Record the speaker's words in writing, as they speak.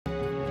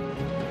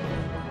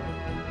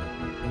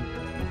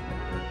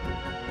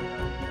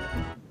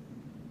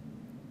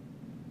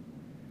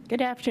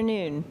Good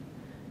afternoon.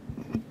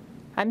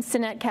 I'm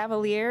Cynette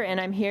Cavaliere,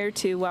 and I'm here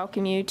to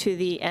welcome you to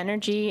the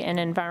Energy and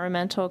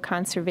Environmental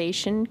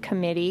Conservation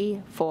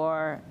Committee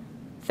for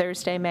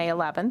Thursday, May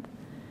 11th.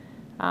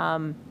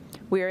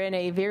 We're in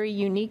a very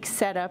unique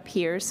setup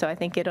here, so I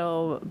think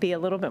it'll be a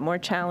little bit more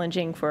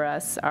challenging for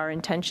us. Our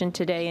intention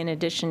today, in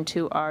addition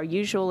to our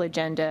usual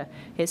agenda,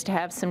 is to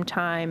have some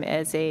time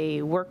as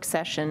a work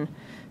session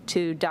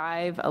to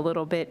dive a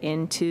little bit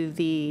into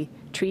the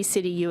Tree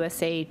City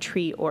USA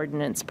tree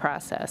ordinance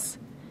process.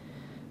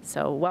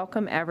 So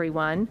welcome,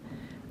 everyone.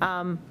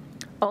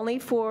 Only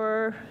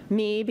for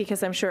me,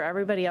 because I'm sure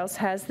everybody else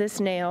has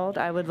this nailed,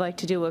 I would like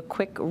to do a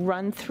quick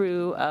run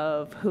through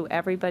of who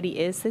everybody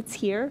is that's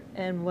here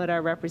and what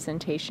our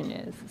representation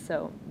is.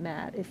 So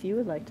Matt, if you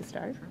would like to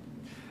start.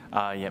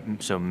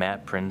 So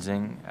Matt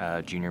Prinzing,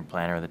 Junior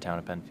Planner of the Town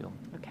of Penfield.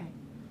 Okay.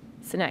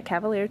 Cynette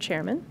Cavaliere,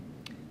 Chairman.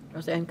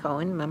 Rosanne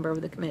Cohen, member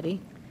of the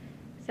committee.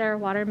 Sarah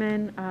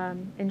Waterman,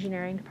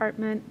 Engineering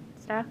Department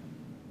staff.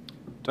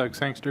 Doug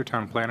Sangster,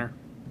 Town Planner.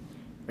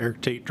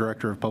 Eric Tate,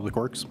 Director of Public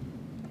Works.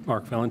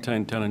 Mark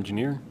Valentine, Town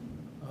Engineer.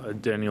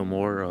 Daniel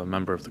Moore, a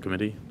member of the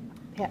committee.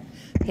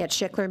 Pat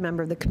Schichler,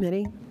 member of the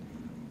committee.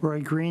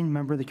 Roy Green,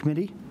 member of the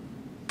committee.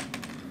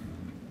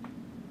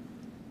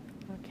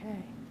 Okay.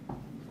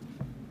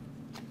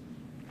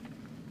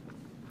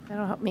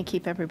 That'll help me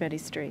keep everybody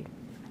straight.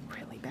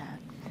 Really bad.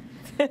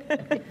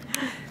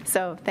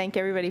 So thank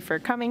everybody for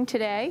coming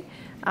today.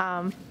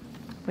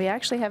 We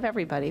actually have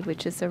everybody,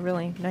 which is a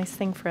really nice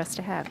thing for us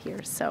to have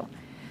here. So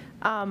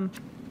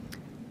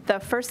the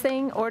first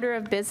thing, order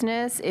of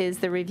business, is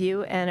the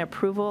review and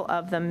approval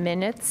of the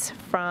minutes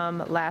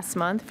from last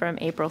month, from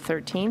April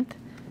 13th.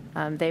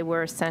 They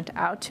were sent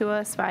out to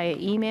us via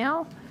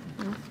email.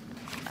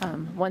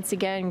 Once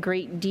again,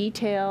 great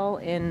detail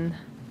in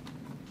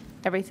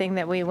everything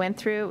that we went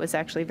through. It was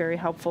actually very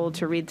helpful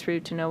to read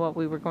through to know what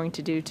we were going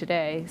to do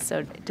today.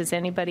 So does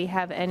anybody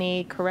have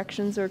any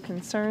corrections or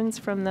concerns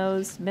from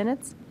those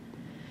minutes?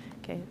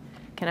 Okay.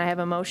 Can I have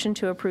a motion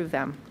to approve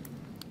them?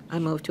 I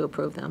move to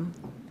approve them.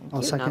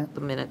 I'll second. Not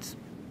the minutes.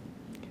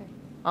 Okay.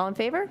 All in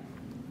favor?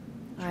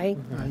 Aye.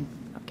 Aye.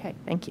 Okay,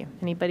 thank you.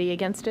 Anybody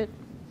against it?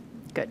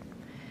 Good.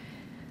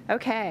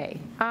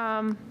 Okay.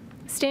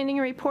 Standing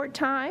report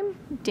time.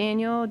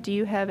 Daniel, do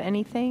you have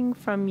anything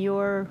from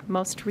your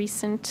most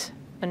recent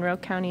Monroe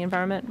County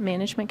Environment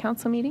Management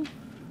Council meeting?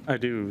 I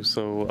do.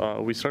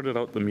 So we started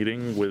out the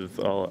meeting with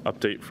an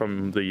update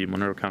from the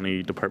Monroe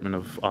County Department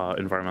of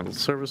Environmental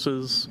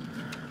Services,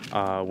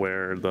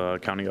 where the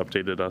county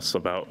updated us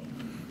about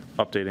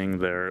updating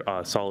their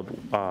solid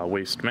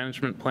waste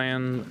management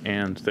plan,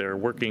 and they're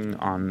working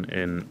on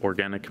an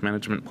organic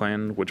management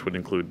plan, which would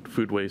include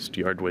food waste,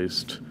 yard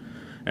waste,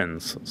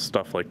 and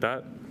stuff like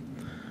that.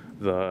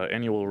 The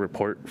annual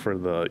report for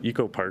the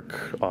eco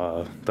park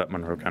that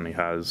Monroe County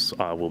has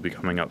will be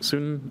coming out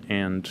soon,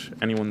 and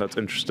anyone that's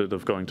interested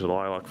of going to the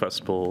Lilac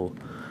Festival,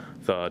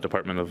 the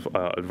Department of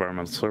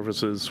Environmental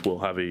Services will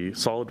have a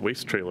solid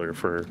waste trailer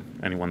for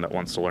anyone that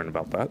wants to learn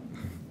about that.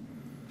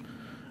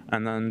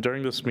 And then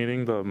during this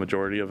meeting, the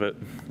majority of it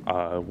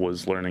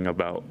was learning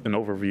about an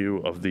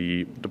overview of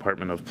the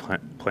Department of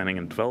Planning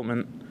and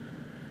Development,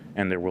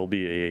 and there will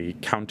be a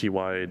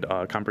county-wide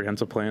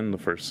comprehensive plan, the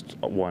first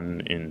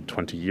one in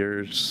 20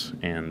 years,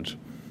 and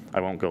I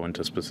won't go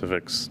into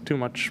specifics too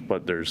much,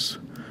 but there's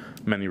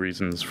many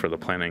reasons for the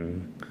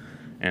planning,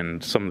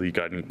 and some of the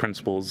guiding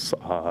principles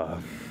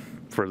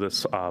for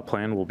this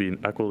plan will be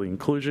equity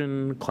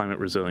inclusion, climate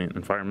resilient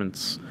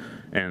environments,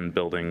 and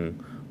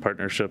building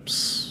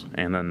partnerships.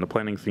 And then the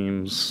planning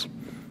themes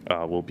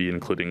will be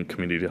including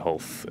community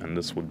health, and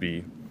this would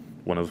be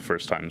one of the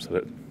first times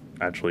that it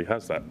actually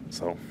has that.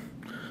 So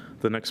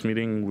the next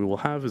meeting we will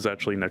have is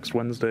actually next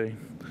Wednesday,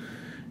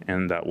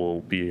 and that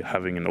will be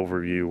having an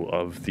overview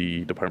of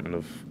the Department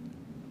of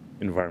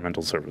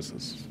Environmental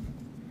Services.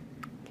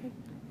 Okay,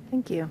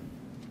 thank you.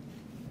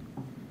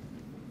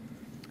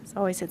 As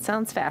always, it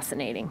sounds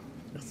fascinating.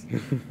 Yes.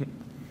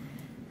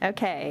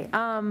 Okay,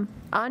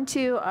 on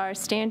to our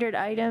standard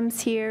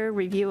items here,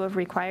 review of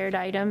required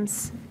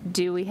items.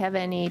 Do we have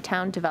any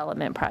town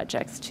development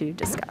projects to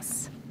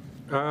discuss?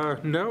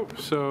 No.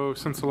 So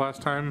since the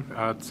last time,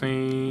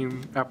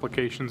 same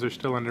applications are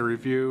still under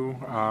review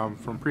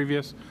from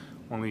previous.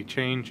 Only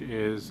change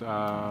is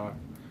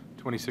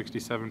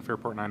 2067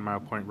 Fairport 9 Mile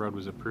Point Road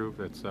was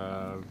approved. It's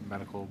a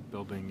medical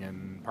building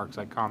and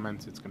Parkside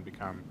Commons. It's going to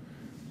become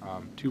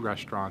 2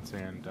 restaurants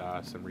and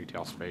some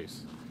retail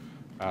space.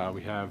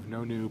 We have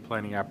no new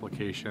planning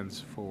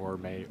applications for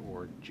May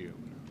or June.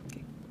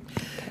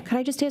 Can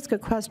I just ask a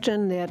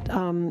question?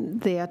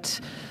 That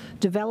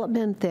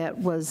development that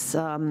was,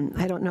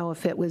 I don't know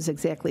if it was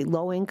exactly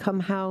low-income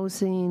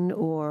housing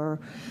or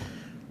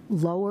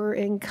lower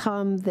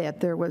income, that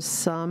there was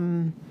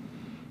some,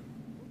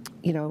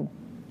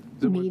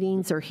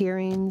 meetings or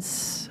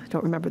hearings. I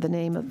don't remember the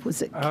name of,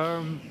 was it?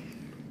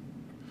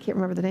 Can't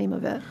remember the name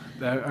of it.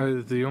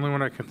 The only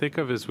one I can think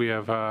of is we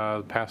have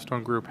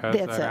Pastone Group has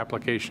an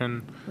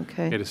application.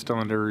 Okay. It is still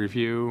under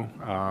review.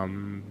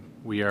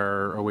 We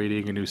are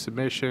awaiting a new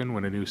submission.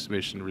 When a new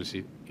submission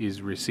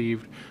is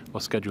received, we'll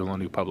schedule a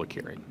new public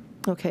hearing.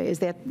 Okay, is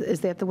that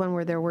the one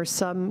where there were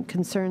some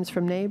concerns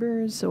from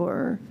neighbors,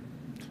 or?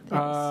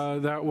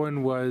 That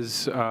one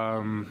was,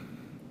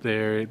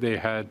 they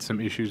had some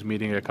issues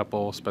meeting a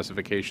couple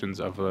specifications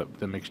of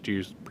the mixed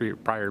use,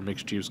 prior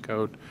mixed use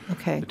code.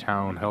 Okay. The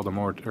town had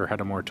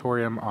a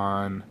moratorium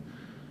on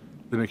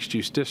the mixed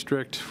use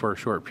district for a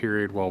short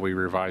period while we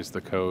revised the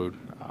code.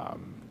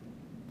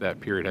 That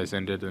period has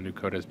ended, the new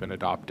code has been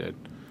adopted.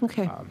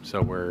 Okay.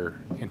 So we're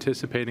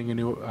anticipating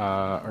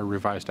a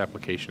revised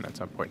application at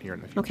some point here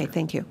in the future. Okay,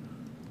 thank you.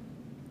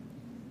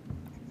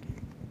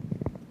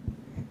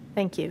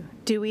 Thank you.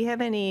 Do we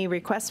have any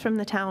requests from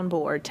the town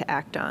board to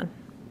act on?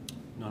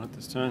 Not at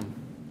this time.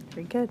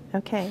 Very good,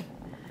 okay.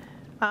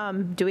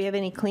 Do we have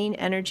any clean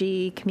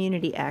energy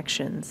community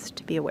actions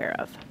to be aware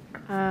of?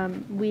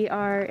 We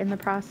are in the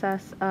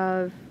process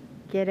of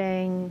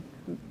getting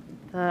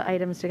the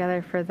items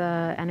together for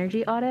the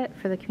energy audit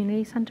for the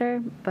community center,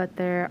 but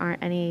there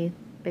aren't any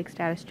big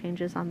status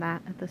changes on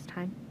that at this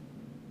time.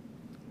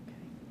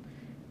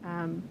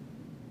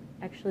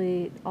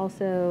 Actually,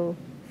 also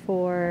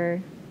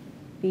for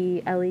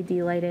the LED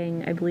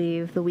lighting, I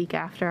believe the week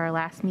after our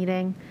last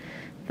meeting,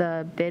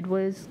 the bid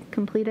was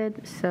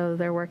completed, so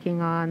they're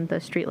working on the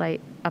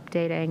streetlight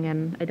updating,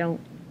 and I don't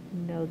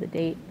know the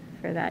date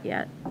for that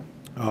yet.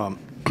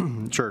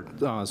 Sure.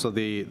 So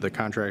the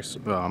contracts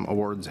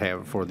awards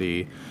have for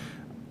the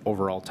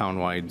overall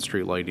townwide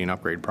street lighting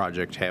upgrade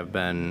project have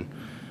been,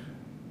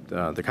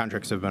 the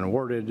contracts have been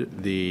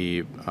awarded.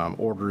 The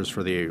orders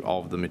for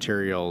all of the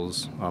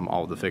materials,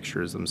 all of the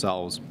fixtures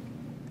themselves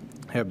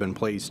have been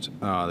placed.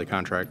 The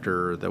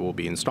contractor that will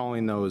be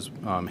installing those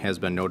has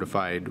been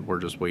notified. We're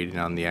just waiting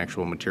on the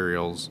actual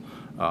materials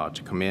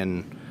to come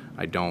in.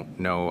 I don't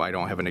know. I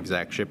don't have an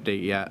exact ship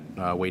date yet.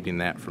 Waiting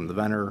that from the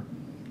vendor,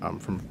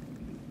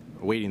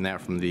 waiting that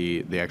from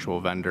the actual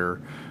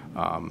vendor.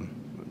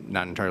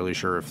 Not entirely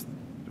sure if,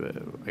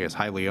 I guess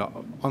highly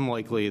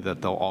unlikely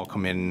that they'll all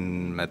come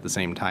in at the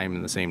same time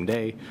in the same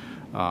day.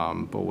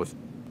 But with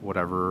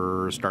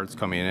whatever starts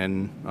coming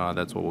in,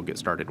 that's what we'll get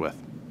started with.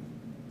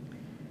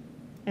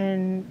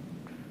 And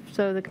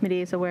so the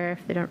committee is aware,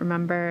 if they don't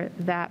remember,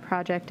 that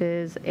project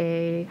is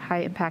a high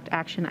impact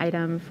action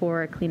item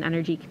for clean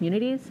energy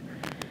communities.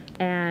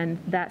 And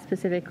that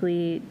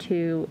specifically,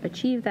 to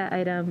achieve that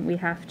item, we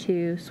have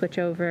to switch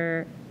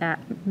over at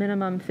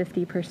minimum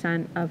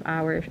 50% of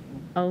our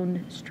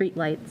own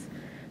streetlights.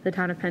 The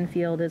town of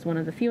Penfield is one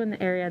of the few in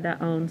the area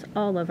that owns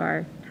all of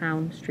our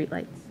town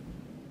streetlights.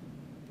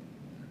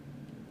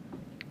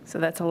 So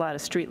that's a lot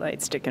of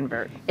streetlights to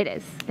convert. It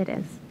is, it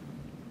is.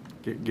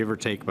 Give or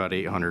take about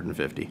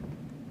 850.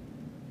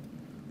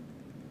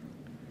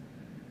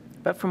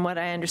 But from what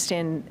I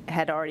understand,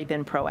 had already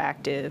been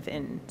proactive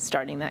in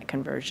starting that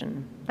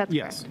conversion. That's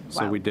Yes. correct.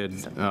 So Wow. we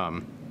did,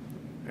 I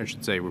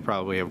should say, we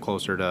probably have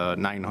closer to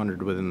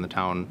 900 within the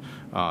town.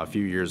 A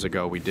few years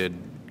ago, we did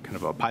kind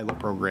of a pilot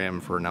program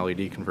for an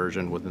LED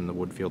conversion within the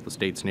Woodfield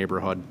Estates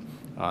neighborhood.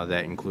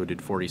 That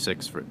included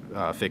 46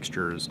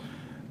 fixtures.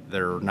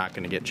 They're not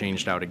going to get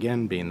changed out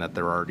again, being that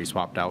they're already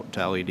swapped out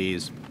to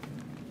LEDs.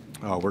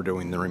 We're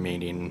doing the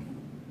remaining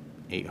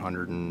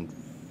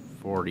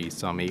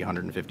 840-some,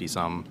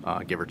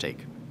 850-some, give or take.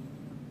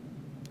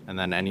 And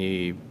then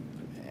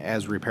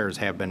as repairs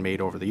have been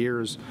made over the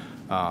years,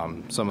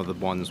 some of the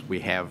ones we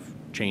have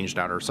changed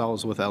out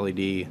ourselves with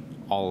LED,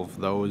 all of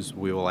those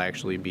we will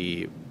actually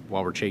be,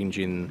 while we're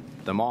changing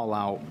them all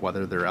out,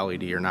 whether they're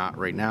LED or not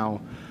right now,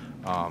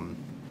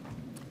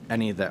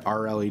 any that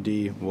are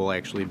LED we'll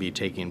actually be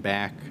taking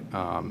back,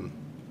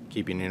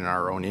 keeping in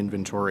our own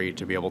inventory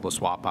to be able to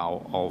swap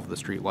out all of the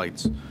street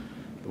lights,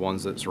 the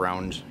ones that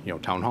surround,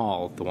 Town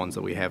Hall, the ones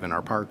that we have in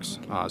our parks,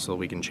 so that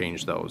we can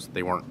change those.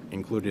 They weren't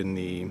included in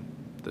the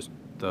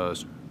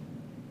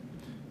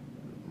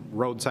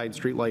roadside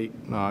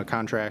streetlight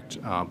contract,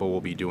 but we'll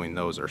be doing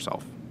those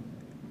ourselves.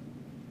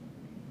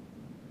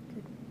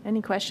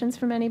 Any questions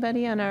from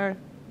anybody on our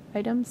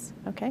items?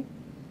 Okay.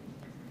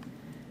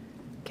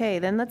 Okay,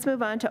 then let's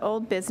move on to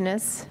old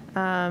business.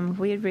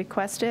 We had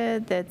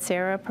requested that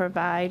Sarah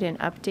provide an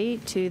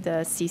update to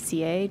the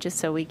CCA, just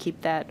so we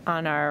keep that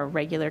on our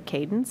regular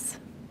cadence.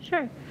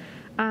 Sure.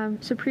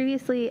 So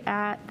previously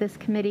at this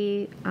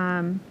committee,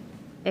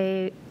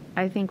 I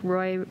think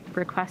Roy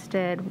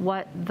requested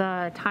what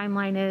the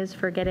timeline is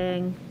for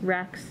getting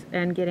RECs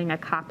and getting a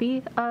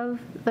copy of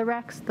the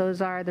RECs.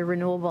 Those are the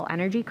renewable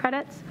energy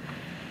credits.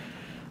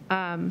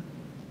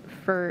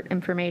 For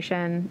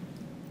information,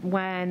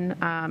 when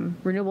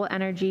renewable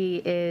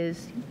energy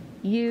is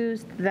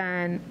used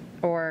then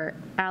or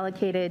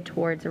allocated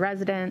towards a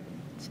resident's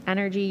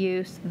energy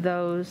use,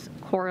 those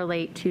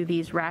correlate to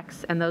these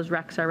RECs, and those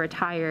RECs are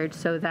retired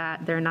so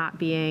that they're not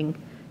being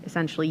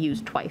essentially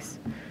used twice.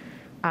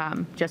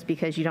 Just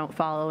because you don't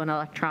follow an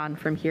electron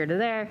from here to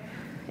there,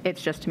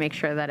 it's just to make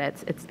sure that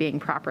it's being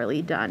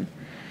properly done.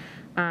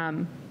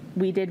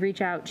 We did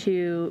reach out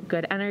to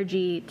Good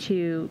Energy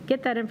to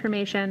get that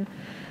information.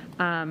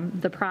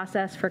 The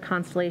process for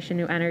Constellation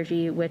New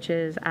Energy, which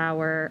is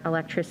our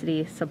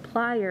electricity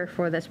supplier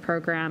for this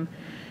program,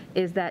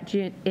 is that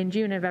in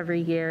June of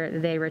every year,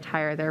 they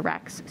retire their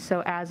RECs.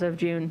 So as of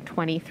June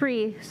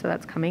 23, so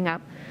that's coming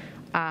up,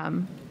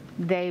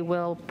 they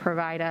will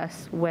provide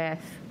us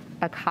with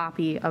a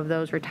copy of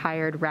those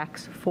retired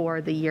RECs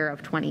for the year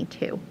of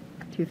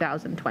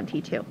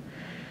 2022.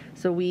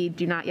 So we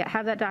do not yet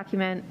have that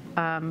document,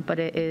 but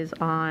it is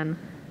on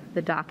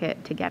the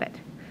docket to get it.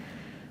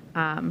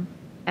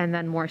 And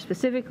then more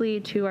specifically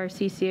to our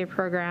CCA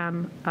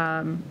program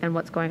and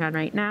what's going on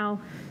right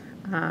now,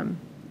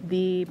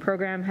 the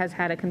program has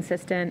had a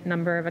consistent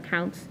number of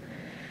accounts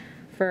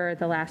for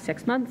the last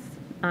 6 months.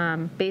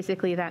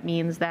 Basically, that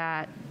means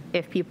that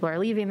if people are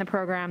leaving the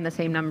program, the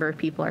same number of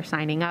people are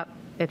signing up.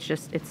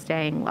 It's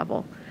staying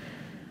level.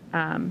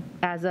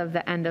 As of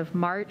the end of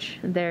March,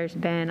 there's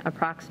been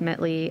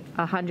approximately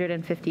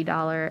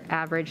 $150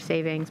 average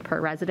savings per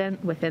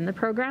resident within the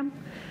program.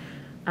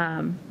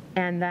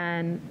 And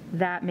then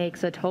that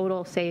makes a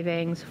total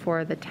savings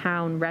for the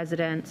town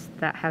residents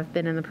that have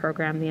been in the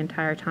program the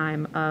entire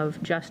time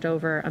of just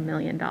over $1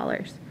 million.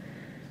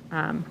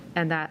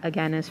 And that,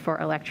 again, is for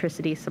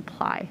electricity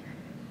supply.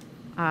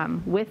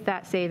 With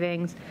that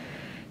savings,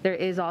 there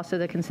is also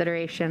the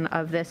consideration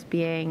of this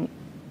being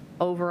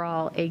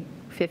overall a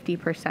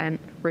 50%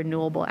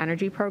 renewable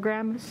energy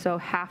program. So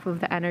half of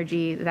the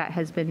energy that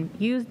has been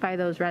used by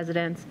those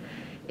residents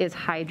is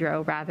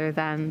hydro rather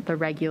than the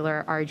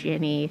regular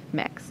RG&E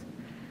mix.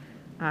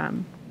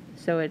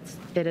 So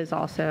it is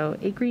also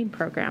a green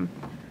program.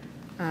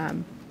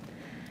 And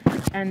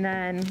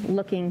then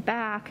looking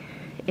back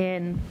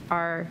in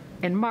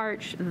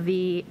March,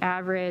 the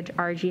average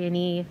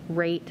RG&E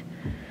rate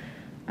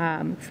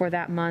for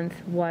that month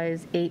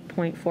was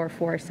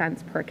 8.44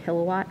 cents per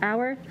kilowatt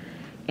hour.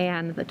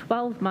 And the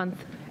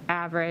 12-month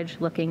average,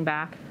 looking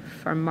back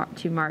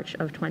to March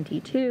of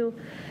 22,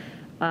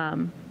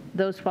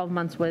 those 12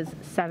 months was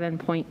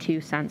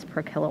 7.2 cents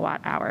per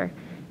kilowatt hour,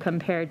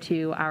 compared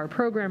to our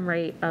program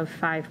rate of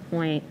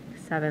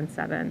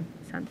 5.77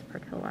 cents per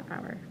kilowatt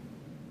hour.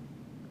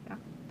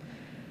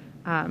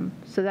 Yeah.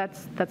 So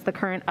that's the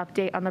current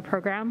update on the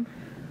program.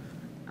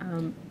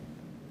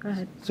 Go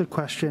ahead. It's a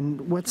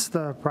question. What's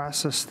the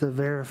process to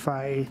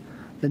verify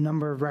the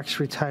number of RECs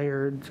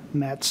retired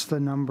match the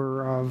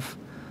number of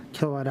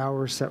kilowatt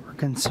hours that were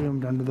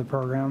consumed under the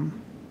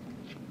program?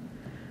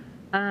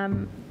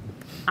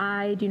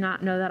 I do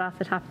not know that off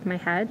the top of my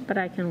head, but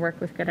I can work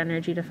with Good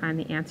Energy to find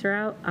the answer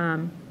out.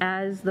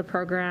 As the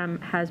program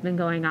has been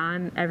going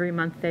on, every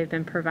month they've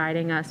been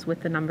providing us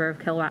with the number of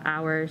kilowatt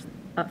hours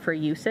for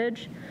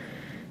usage.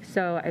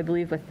 So I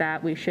believe with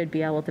that, we should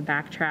be able to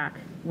backtrack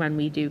when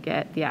we do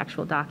get the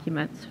actual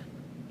documents.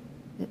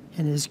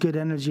 And is Good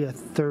Energy a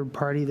third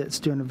party that's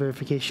doing a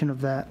verification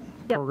of that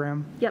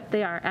program? Yep,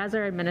 they are. As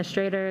our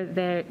administrator,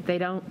 they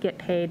don't get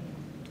paid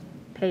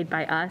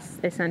by us.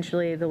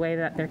 Essentially, the way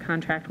that their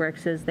contract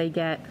works is they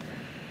get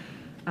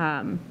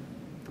a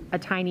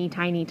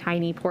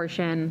tiny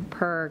portion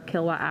per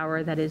kilowatt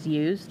hour that is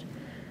used,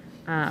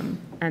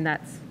 and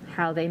that's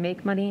how they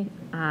make money.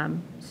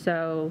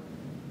 So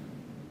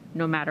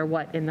no matter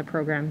what in the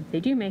program, they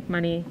do make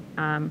money,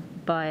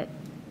 but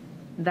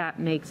that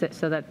makes it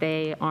so that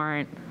they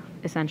aren't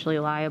essentially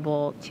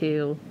liable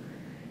to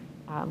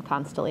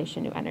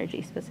Constellation New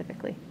Energy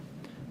specifically.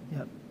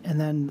 Yep. And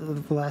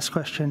then the last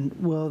question,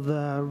 will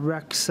the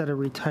RECs that are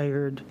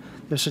retired,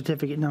 their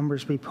certificate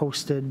numbers be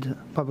posted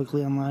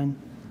publicly online?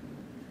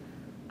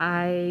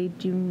 I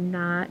do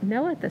not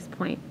know at this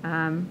point.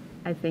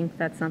 I think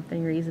that's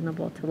something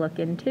reasonable to look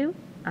into.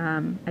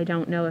 I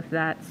don't know if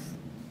that's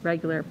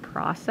regular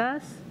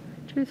process,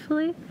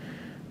 truthfully.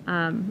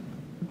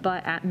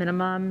 But at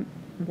minimum,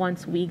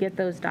 once we get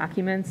those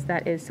documents,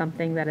 that is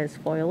something that is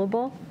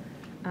foilable.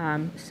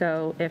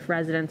 So if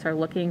residents are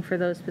looking for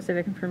those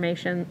specific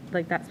information,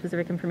 like that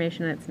specific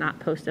information, and it's not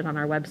posted on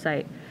our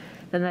website,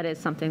 then that is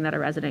something that a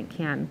resident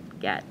can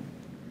get.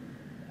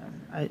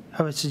 I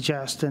would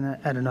suggest, and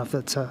I don't know if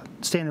that's a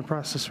standard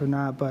process or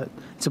not, but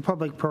it's a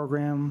public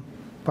program,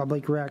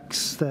 public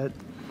recs that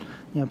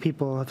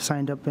people have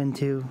signed up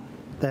into,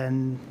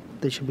 then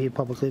they should be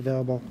publicly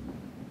available.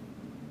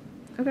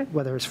 Okay.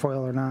 Whether it's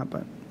FOIL or not,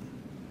 but.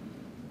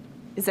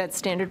 Is that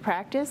standard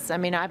practice? I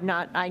mean,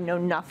 I know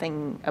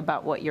nothing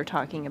about what you're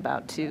talking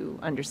about to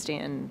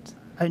understand.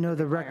 I know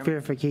the rec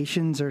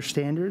verifications are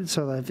standard,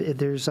 so if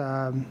there's,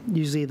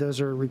 usually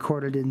those are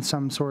recorded in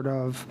some sort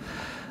of,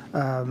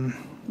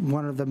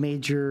 one of the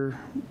major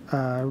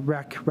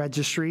rec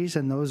registries,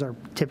 and those are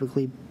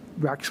typically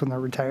recs when they're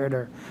retired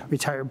or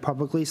retired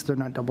publicly, so they're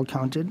not double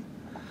counted.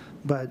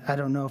 But I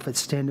don't know if it's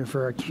standard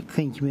for a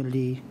clean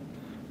community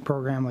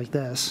program like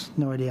this.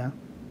 No idea.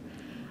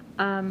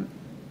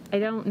 I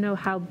don't know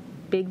how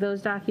big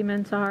those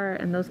documents are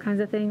and those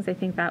kinds of things. I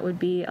think that would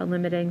be a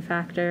limiting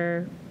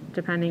factor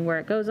depending where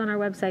it goes on our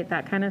website,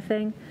 that kind of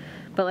thing.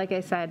 But like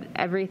I said,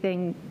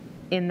 everything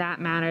in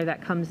that manner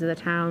that comes to the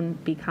town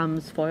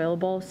becomes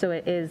foilable. So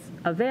it is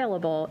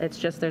available. It's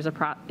just there's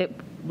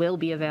will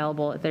be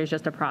available. There's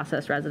just a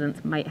process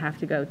residents might have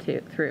to go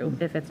through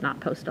if it's not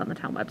posted on the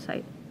town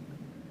website.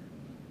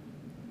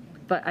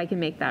 But I can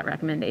make that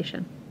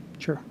recommendation.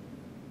 Sure.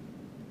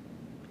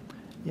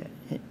 Yeah,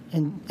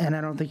 and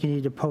I don't think you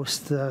need to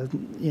post the,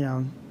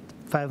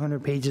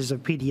 500 pages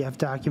of PDF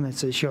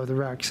documents that show the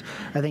recs.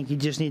 I think you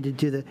just need to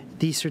do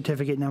these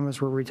certificate numbers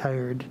were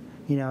retired,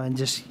 and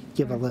just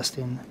give a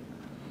listing.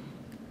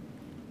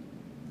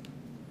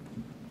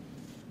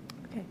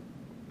 Okay.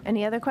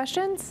 Any other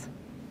questions?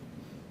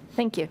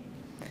 Thank you.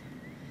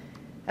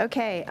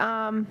 Okay,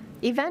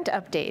 event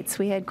updates.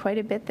 We had quite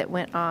a bit that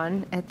went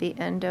on at the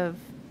end of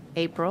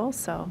April,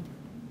 so.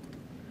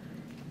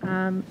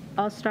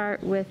 I'll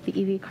start with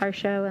the EV car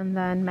show, and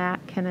then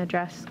Matt can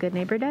address Good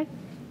Neighbor Day.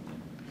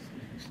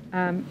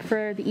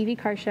 For the EV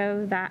car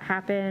show, that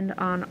happened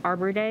on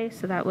Arbor Day,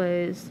 so that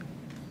was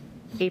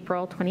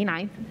April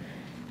 29th.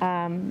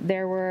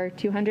 There were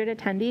 200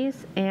 attendees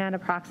and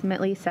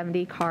approximately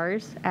 70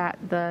 cars at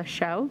the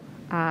show.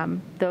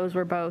 Those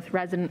were both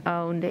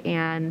resident-owned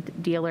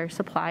and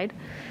dealer-supplied.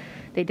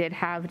 They did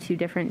have 2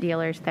 different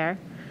dealers there.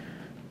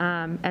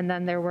 And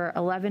then there were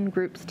 11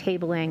 groups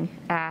tabling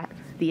at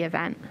the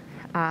event.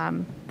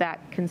 That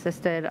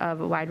consisted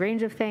of a wide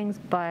range of things,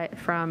 but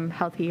from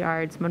Healthy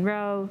Yards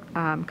Monroe,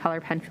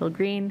 Color Penfield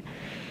Green,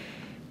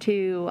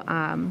 to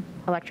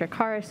electric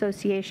car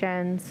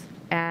associations,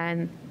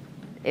 and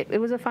it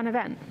was a fun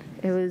event.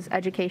 It was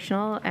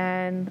educational,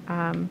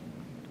 and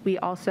we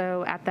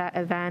also, at that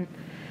event,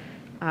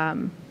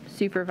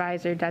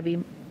 Supervisor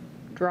Debbie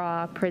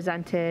Draw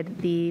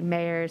presented the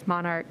Mayor's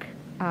Monarch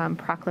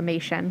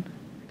proclamation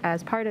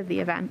as part of the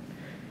event,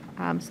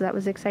 so that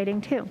was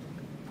exciting too.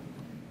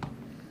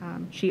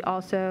 She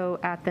also,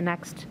 at the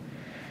next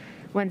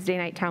Wednesday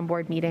night town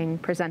board meeting,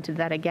 presented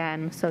that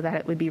again so that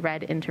it would be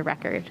read into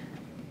record.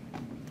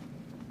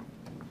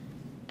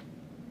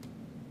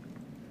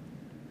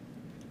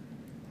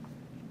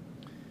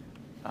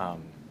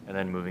 And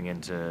then moving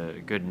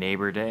into Good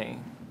Neighbor Day.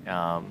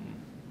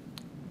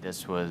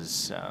 This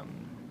was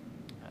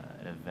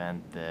an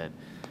event that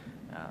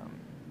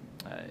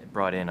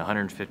brought in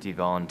 150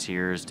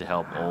 volunteers to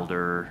help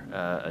older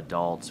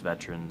adults,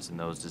 veterans, and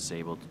those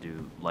disabled to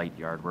do light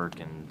yard work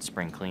and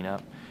spring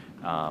cleanup.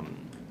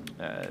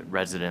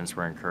 Residents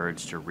were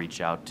encouraged to reach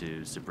out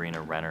to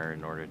Sabrina Renner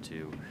in order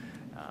to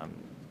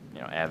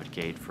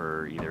advocate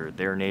for either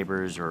their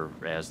neighbors or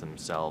as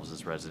themselves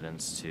as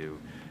residents to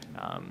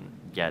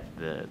get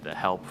the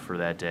help for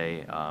that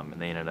day. And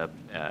they ended up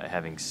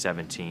having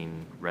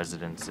 17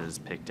 residences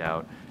picked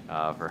out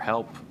for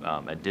help.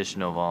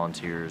 Additional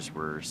volunteers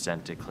were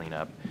sent to clean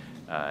up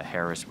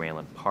Harris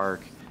Wayland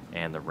Park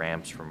and the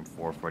ramps from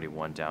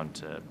 441 down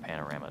to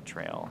Panorama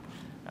Trail.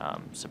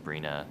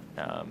 Sabrina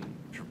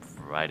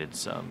provided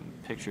some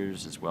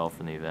pictures as well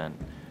from the event.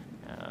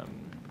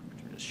 I'm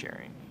just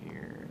sharing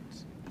here.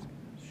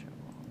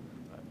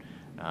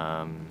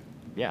 But,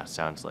 yeah,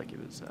 sounds like it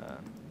was a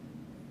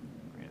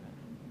great event.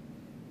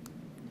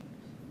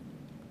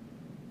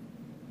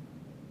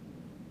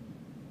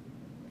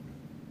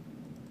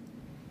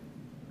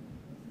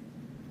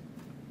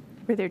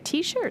 Were there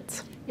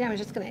T-shirts? Yeah, I was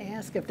just going to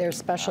ask if there's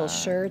special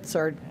shirts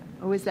or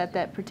was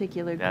that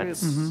particular group?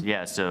 That's,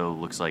 yeah, so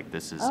looks like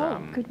this is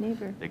Good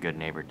Neighbor. the Good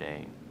Neighbor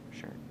Day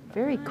shirt.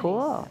 Very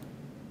cool.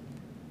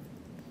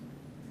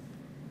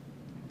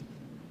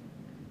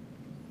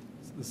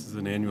 This is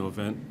an annual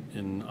event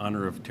in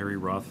honor of Terry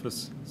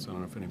Rothfuss. So I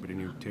don't know if anybody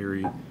knew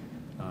Terry.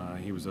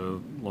 He was a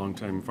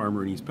longtime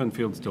farmer in East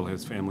Penfield, still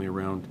has family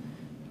around.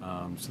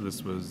 So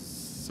this was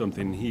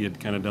something he had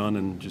kind of done,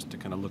 and just to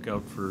kind of look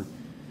out for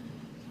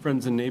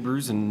friends and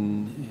neighbors,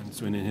 and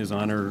so in his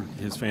honor,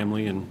 his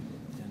family and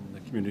the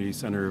community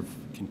center have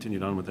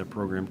continued on with that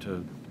program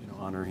to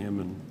honor him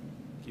and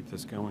keep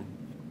this going.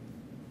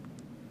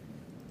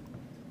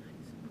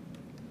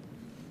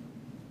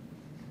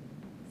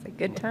 It's a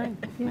good time.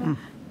 Yeah.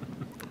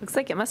 Looks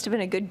like it must have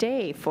been a good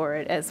day for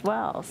it as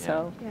well.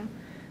 So, Yeah.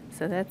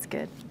 so that's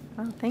good.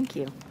 Well, thank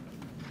you.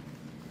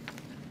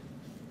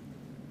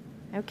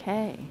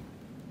 Okay.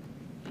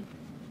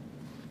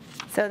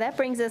 So that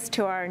brings us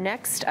to our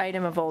next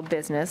item of old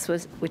business,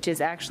 which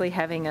is actually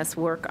having us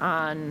work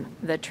on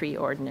the tree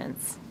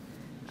ordinance.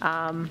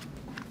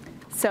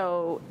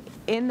 So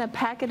in the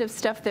packet of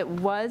stuff that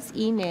was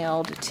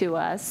emailed to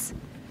us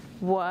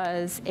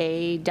was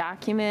a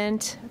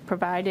document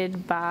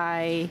provided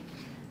by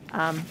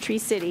Tree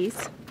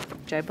Cities,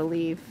 which I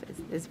believe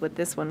is what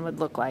this one would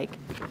look like,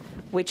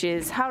 which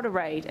is how to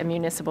write a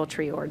municipal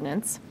tree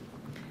ordinance.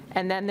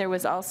 And then there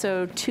was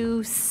also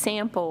 2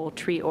 sample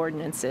tree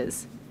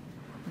ordinances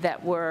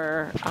that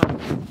were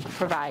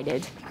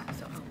provided,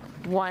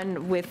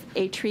 one with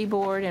a tree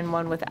board and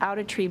one without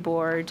a tree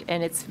board.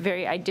 And it's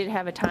I did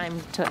have a time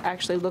to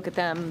actually look at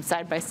them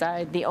side by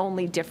side. The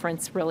only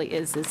difference really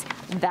is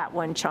that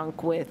one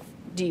chunk with,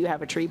 do you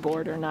have a tree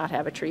board or not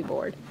have a tree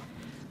board?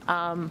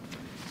 And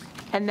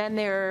then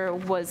there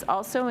was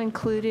also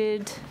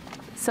included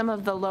some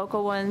of the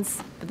local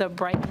ones, the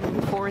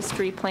Brighton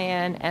Forestry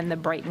Plan and the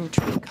Brighton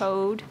Tree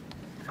Code,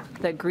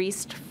 the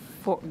greased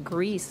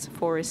Greece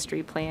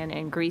Forestry Plan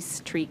and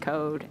Greece Tree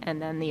Code,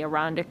 and then the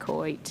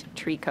Irondequoit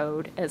Tree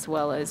Code, as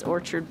well as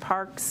Orchard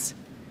Parks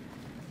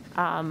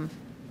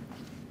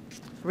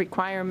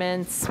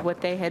requirements,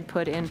 what they had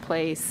put in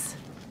place,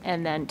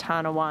 and then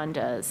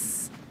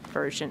Tonawanda's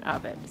version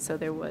of it. So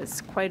there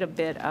was quite a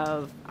bit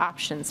of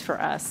options for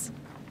us.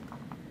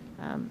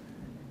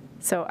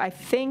 So I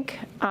think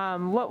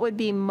what would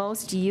be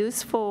most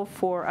useful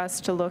for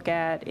us to look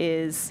at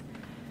is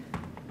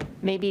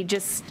maybe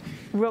just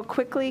real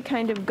quickly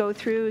kind of go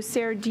through.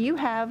 Sarah, do you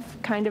have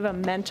kind of a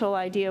mental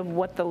idea of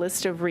what the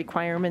list of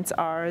requirements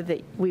are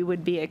that we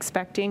would be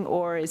expecting,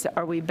 or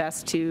are we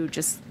best to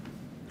just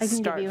I can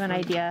start give you an from-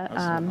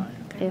 idea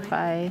if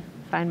I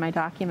find my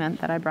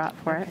document that I brought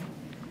for it.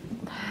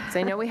 So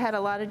I know we had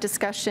a lot of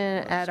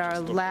discussion at our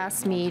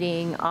last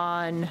meeting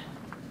on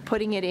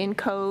putting it in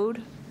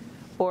code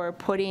or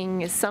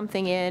putting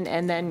something in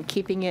and then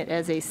keeping it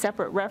as a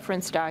separate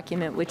reference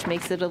document, which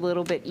makes it a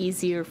little bit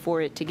easier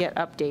for it to get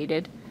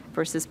updated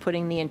versus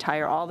putting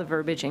all the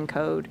verbiage in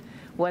code.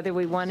 Whether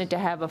we wanted to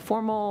have a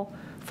formal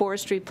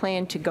forestry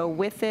plan to go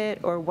with it,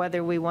 or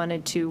whether we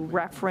wanted to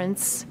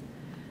reference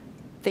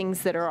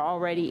things that are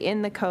already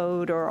in the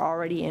code or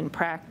already in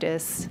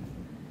practice.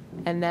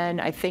 And then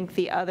I think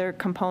the other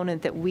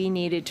component that we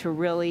needed to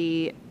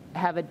really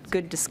have a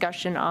good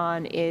discussion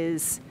on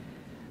is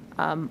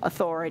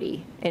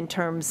authority in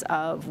terms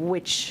of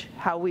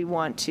how we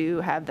want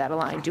to have that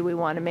aligned. Do we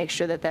want to make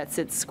sure that that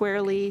sits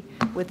squarely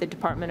with the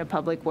Department of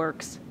Public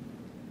Works?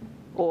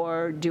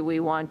 Or do we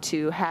want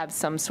to have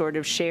some sort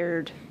of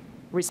shared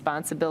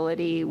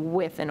responsibility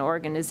with an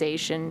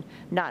organization,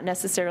 not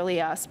necessarily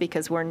us,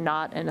 because we're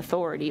not an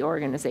authority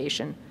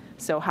organization?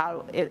 So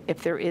how,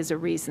 if there is a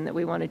reason that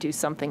we want to do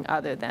something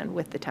other than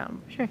with the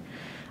town? Sure.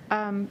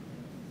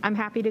 I'm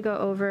happy to go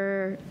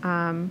over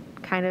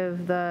kind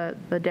of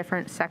the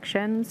different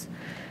sections.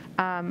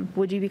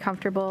 Would you be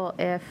comfortable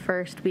if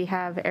first we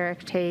have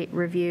Eric Tate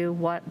review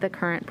what the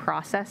current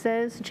process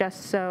is,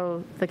 just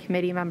so the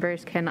committee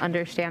members can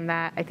understand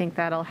that? I think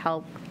that'll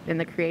help in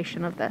the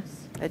creation of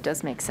this. It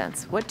does make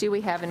sense. What do we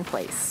have in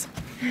place?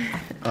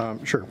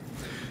 Sure.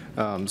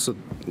 So,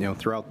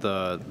 throughout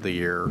the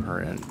year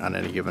or on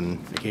any given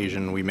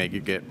occasion, we may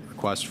get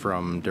requests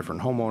from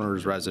different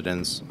homeowners,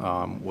 residents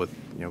with,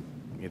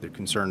 either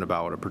concerned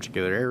about a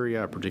particular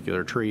area, a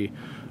particular tree.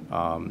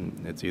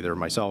 It's either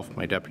myself,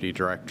 my deputy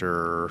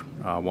director,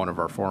 one of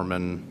our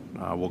foremen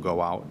will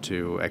go out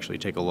to actually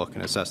take a look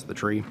and assess the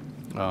tree.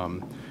 I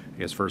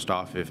guess first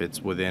off, if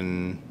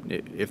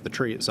the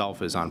tree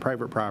itself is on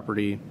private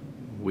property,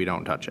 we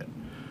don't touch it.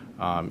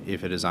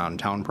 If it is on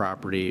town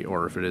property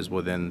or if it is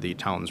within the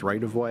town's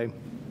right-of-way,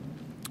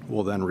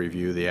 we'll then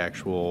review the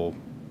actual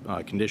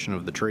condition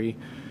of the tree.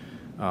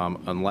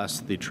 Unless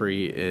the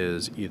tree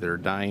is either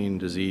dying,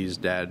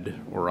 diseased, dead,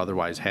 or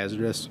otherwise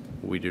hazardous,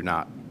 we do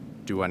not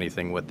do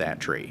anything with that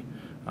tree.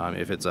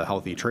 If it's a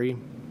healthy tree,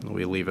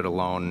 we leave it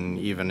alone,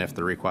 even if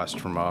the request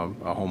from a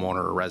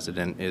homeowner or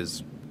resident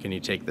is, can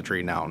you take the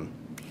tree down?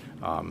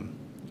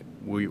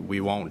 We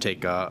won't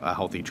take a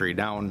healthy tree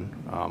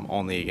down,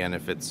 only again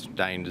if it's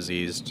dying,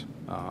 diseased,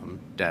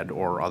 dead,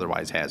 or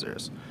otherwise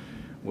hazardous.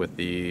 With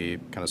the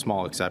kind of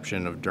small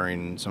exception of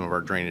during some of our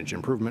drainage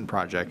improvement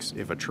projects,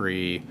 if a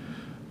tree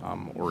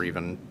or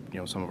even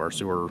some of our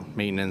sewer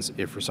maintenance,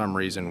 if for some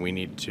reason we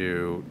need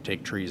to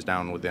take trees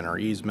down within our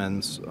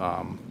easements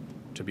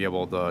to be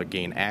able to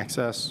gain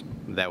access,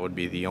 that would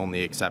be the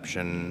only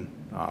exception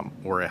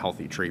where a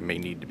healthy tree may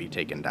need to be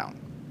taken down.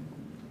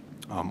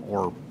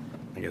 Or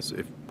I guess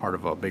if part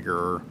of a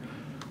bigger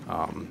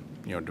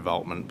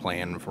development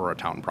plan for a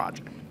town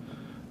project.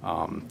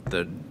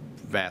 The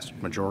vast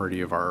majority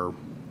of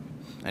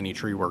any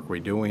tree work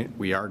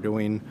we are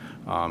doing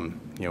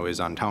is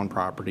on town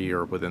property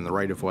or within the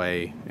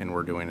right-of-way, and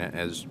we're doing it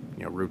as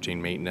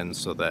routine maintenance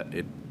so that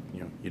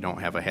you don't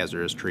have a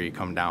hazardous tree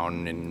come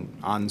down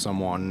on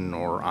someone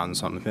or on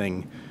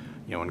something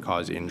and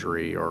cause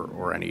injury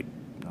or any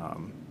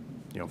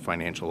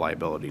financial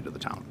liability to the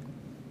town.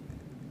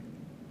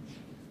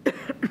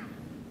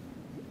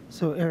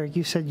 So Eric,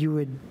 you said you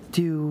would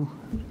do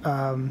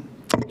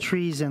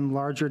trees in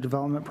larger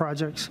development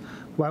projects.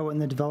 Why wouldn't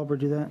the developer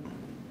do that?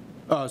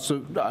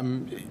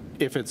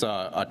 If it's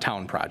a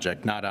town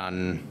project,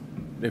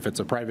 if it's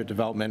a private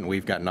development,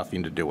 we've got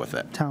nothing to do with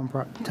it. Town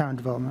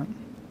development.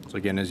 So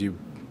again, as you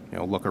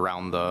look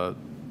around the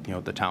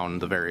town,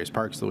 the various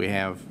parks that we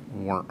have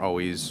weren't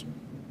always,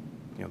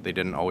 they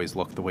didn't always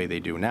look the way they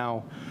do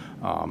now.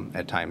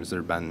 At times there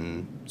have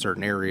been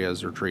certain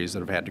areas or trees that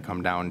have had to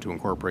come down to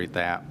incorporate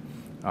that,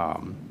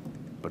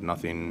 but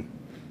nothing,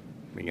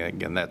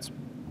 again, that's,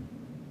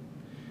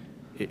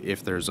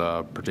 if there's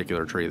a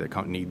particular tree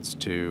that needs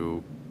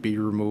to be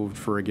removed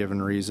for a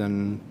given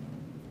reason,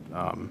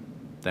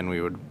 then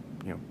we would,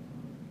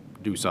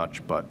 do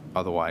such. But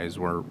otherwise,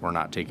 we're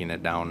not taking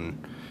it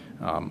down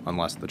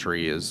unless the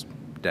tree is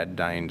dead,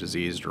 dying,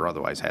 diseased, or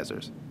otherwise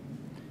hazardous.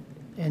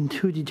 And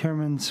who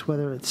determines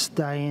whether it's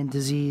dying,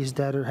 diseased,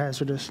 dead, or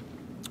hazardous?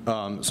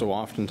 So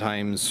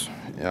oftentimes,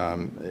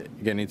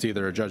 again, it's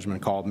either a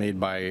judgment call made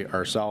by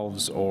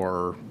ourselves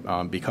or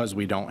because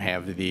we don't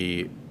have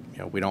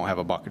we don't have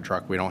a bucket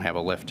truck, we don't have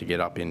a lift to get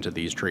up into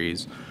these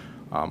trees.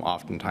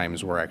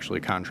 Oftentimes, we're actually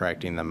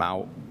contracting them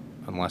out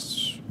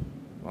unless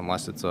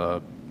it's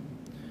a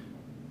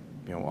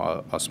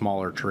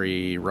smaller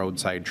tree,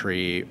 roadside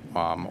tree,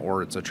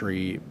 or it's a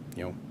tree,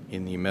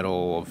 in the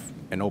middle of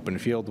an open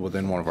field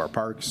within one of our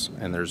parks,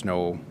 and there's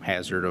no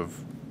hazard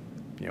of,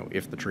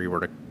 if the tree were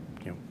to,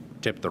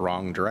 tip the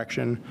wrong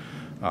direction.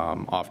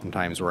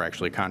 Oftentimes, we're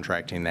actually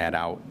contracting that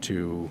out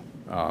to,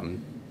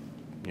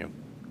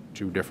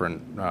 two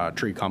different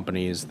tree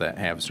companies that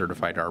have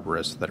certified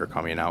arborists that are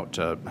coming out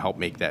to help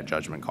make that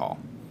judgment call.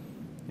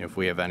 If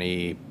we have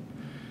any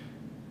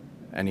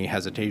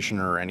hesitation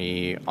or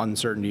any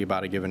uncertainty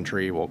about a given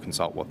tree, we'll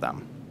consult with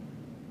them.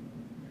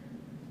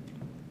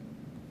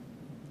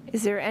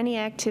 Is there any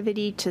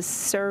activity to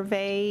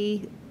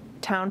survey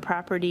town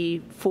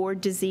property for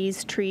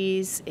diseased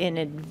trees in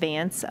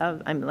advance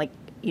of,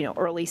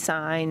 early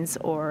signs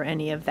or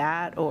any of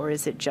that? Or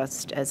is it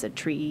just as a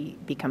tree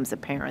becomes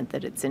apparent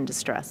that it's in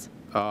distress?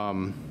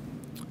 So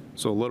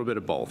a little bit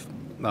of both.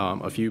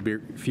 A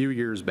few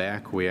years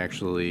back, we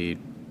actually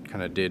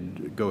kind of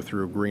did go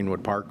through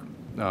Greenwood Park.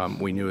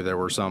 We knew there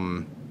were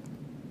some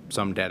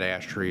dead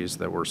ash trees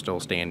that were still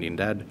standing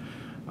dead,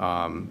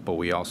 but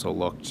we also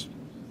looked.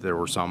 There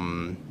were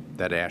some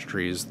dead ash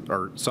trees,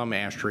 or some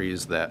ash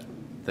trees that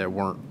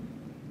weren't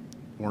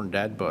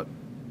dead, but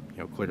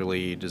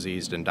clearly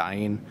diseased and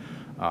dying.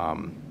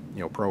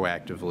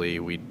 Proactively,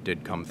 we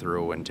did come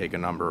through and take a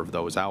number of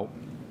those out.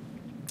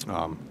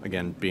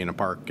 Again, being a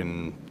park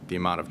and the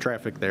amount of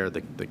traffic there,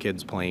 the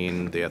kids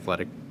playing, the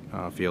athletic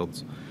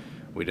fields,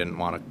 we didn't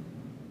want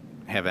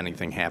to have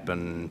anything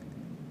happen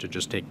to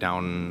just take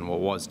down what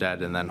was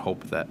dead and then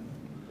hope that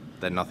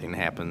nothing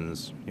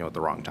happens, at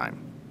the wrong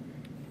time.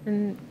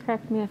 And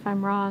correct me if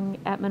I'm wrong,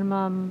 at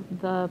minimum,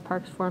 the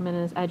parks foreman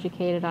is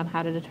educated on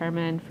how to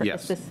determine,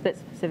 Yes.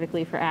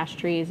 specifically for ash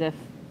trees, if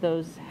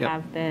those Yep.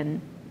 have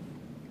been,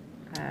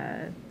 what's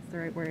the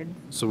right word?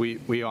 So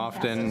we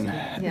often,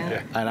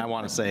 Yeah. and I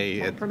want to say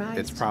it's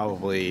Compromised.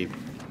 probably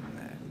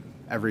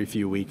every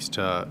few weeks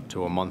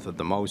to a month at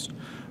the most.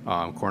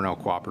 Cornell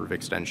Cooperative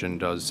Extension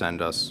does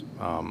send us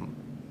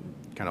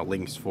kind of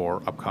links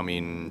for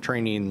upcoming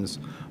trainings,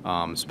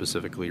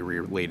 specifically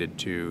related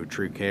to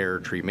tree care,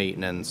 tree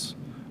maintenance,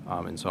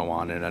 and so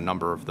on, and a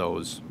number of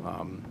those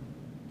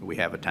we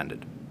have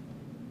attended.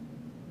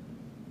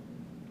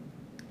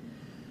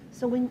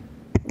 So when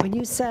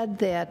you said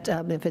that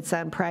if it's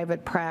on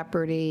private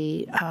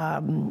property,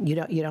 you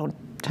don't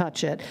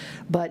touch it,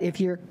 but if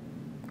you're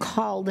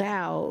called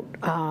out,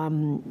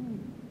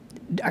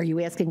 are you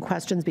asking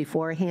questions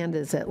beforehand?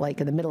 Is it like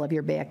in the middle of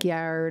your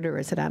backyard, or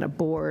is it on a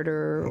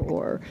border,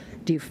 or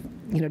do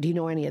you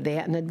know any of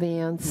that in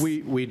advance?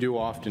 We do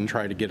often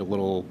try to get a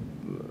little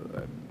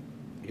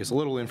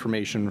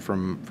information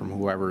from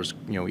whoever's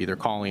either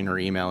calling or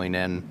emailing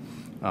in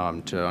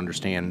to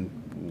understand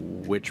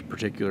which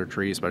particular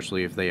tree,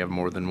 especially if they have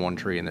more than one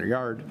tree in their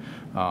yard.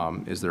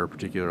 Is there a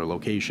particular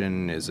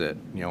location? Is it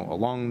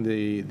along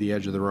the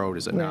edge of the road?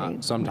 Is it Right,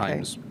 not?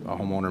 Sometimes a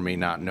homeowner may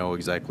not know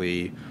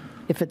exactly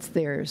If it's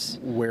theirs.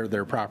 where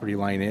their property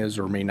line is,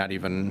 or may not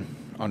even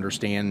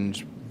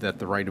understand that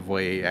the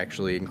right-of-way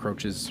actually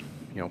encroaches,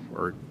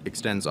 or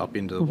extends up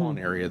into the lawn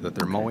area that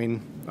they're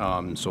mowing.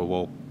 So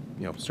we'll,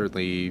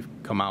 certainly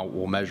come out,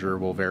 we'll measure,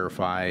 we'll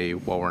verify.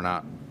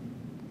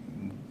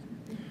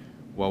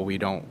 While we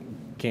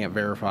can't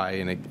verify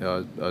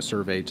in a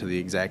survey to the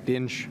exact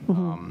inch,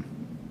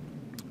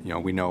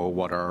 we know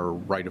what our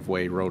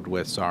right-of-way road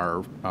widths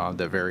are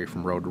that vary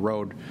from road to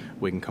road.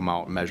 We can come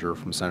out and measure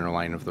from center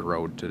line of the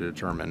road to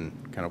determine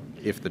kind of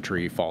if the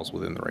tree falls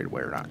within the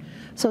right-of-way or not.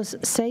 So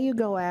say you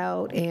go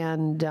out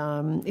and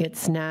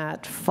it's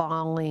not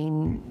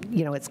falling,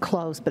 it's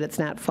close, but it's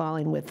not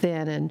falling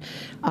within,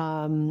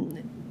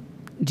 and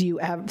do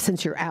you ever,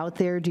 since you're out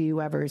there, do you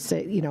ever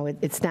say,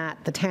 it's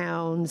not the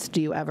town's,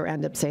 do you ever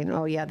end up saying,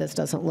 oh yeah, this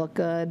doesn't look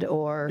good,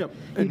 or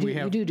Yep. you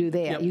And do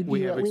that? Yep. You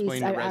We have at least,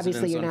 explained to obviously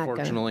residents, you're not going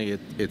to. unfortunately,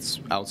 it's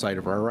outside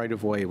of our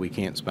right-of-way. We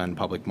can't spend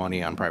public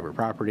money on private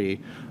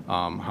property.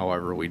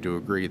 However, we do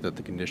agree that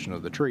the condition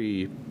of the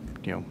tree,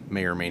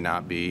 may or may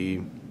not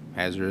be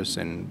hazardous,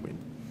 and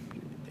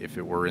if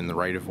it were in the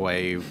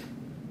right-of-way,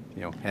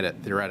 had it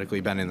theoretically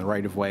been in the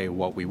right-of-way,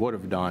 what we would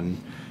have done,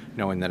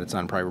 knowing that it's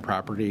on private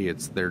property,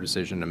 it's their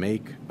decision to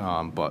make,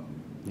 but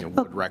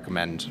would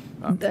recommend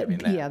doing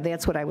that. Yeah,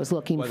 that's what I was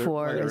looking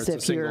for. Whether is it's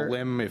a if you're single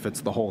limb, if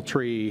it's the whole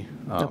tree.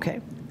 Okay.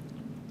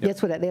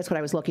 That's what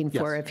I was looking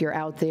for. Yes. If you're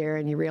out there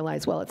and you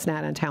realize, well, it's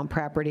not on town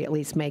property, at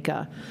least make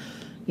a,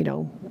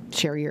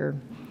 share your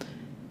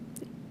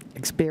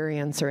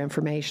experience or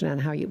information on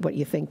what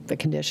you think the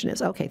condition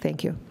is. Okay,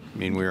 thank you. I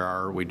mean,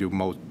 we do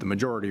the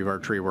majority of our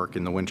tree work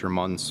in the winter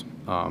months,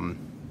 kind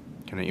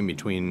of in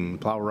between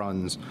plow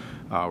runs.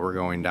 We're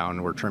going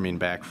down, we're trimming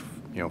back,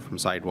 from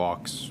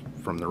sidewalks,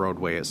 from the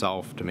roadway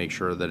itself, to make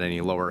sure that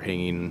any lower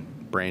hanging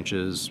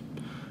branches,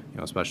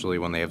 especially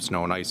when they have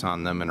snow and ice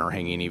on them and are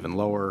hanging even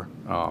lower,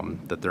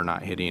 that they're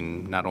not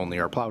hitting not only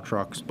our plow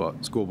trucks,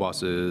 but school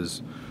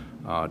buses,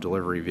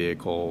 delivery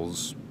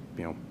vehicles,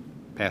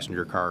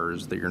 passenger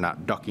cars, that you're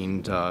not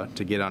ducking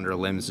to get under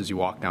limbs as you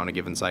walk down a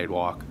given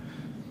sidewalk.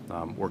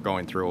 We're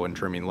going through and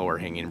trimming lower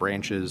hanging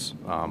branches,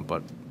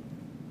 but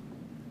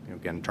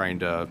again, trying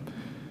to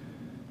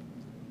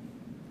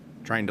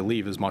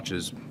leave as much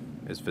as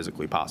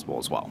physically possible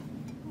as well.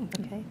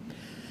 Okay.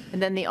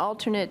 And then the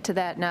alternate to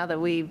that, now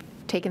that we've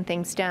taken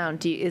things down,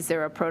 is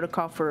there a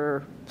protocol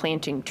for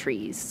planting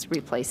trees,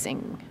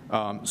 replacing?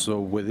 So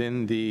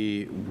within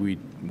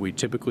we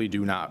typically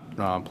do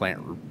not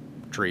plant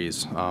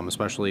trees,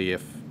 especially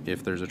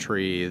if there's a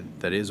tree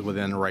that is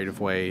within the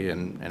right-of-way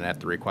and at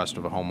the request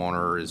of a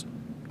homeowner is,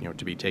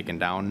 to be taken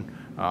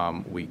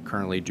down. We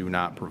currently do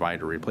not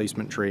provide a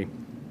replacement tree.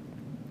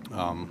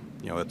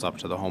 It's up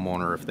to the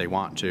homeowner if they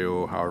want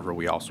to. However,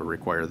 we also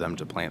require them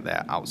to plant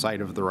that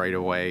outside of the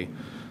right-of-way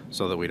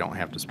so that we don't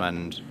have to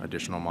spend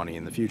additional money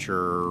in the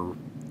future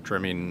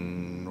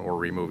trimming or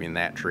removing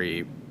that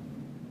tree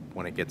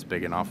when it gets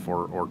big enough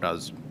or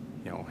does,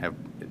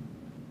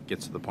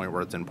 gets to the point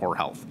where it's in poor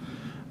health.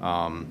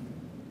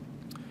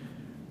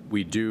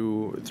 We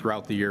do,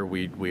 throughout the year,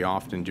 we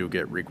often do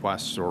get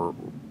requests or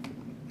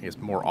I guess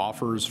more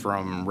offers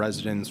from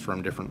residents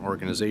from different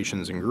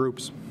organizations and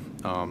groups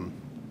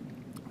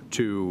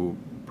to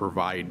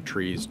provide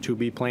trees to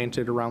be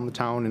planted around the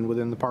town and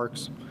within the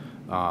parks,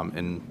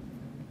 and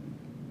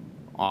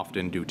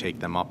often do take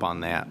them up on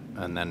that.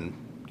 And then,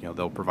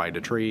 they'll provide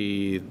a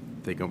tree,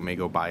 they may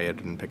go buy it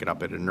and pick it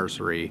up at a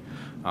nursery,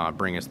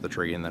 bring us the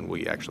tree, and then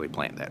we actually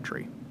plant that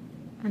tree.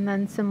 And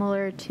then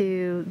similar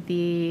to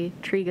the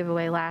tree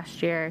giveaway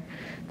last year,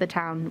 the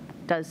town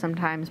does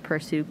sometimes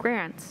pursue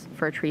grants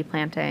for tree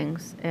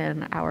plantings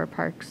in our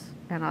parks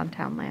and on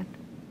town land.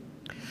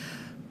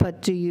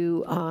 But do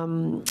you,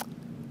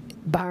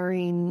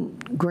 barring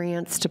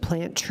grants to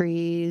plant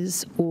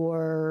trees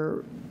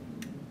or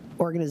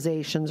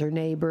organizations or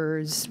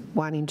neighbors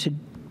wanting to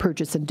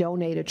purchase and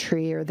donate a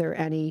tree, are there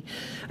any,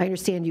 I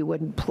understand you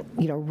wouldn't,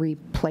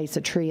 replace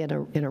a tree in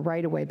a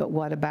right-of-way, but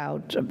what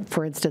about,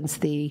 for instance,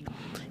 the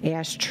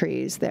ash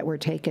trees that were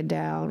taken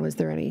down? Was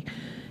there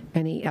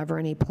ever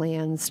any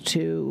plans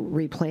to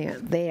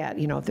replant that,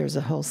 if there's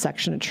a whole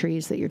section of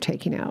trees that you're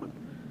taking out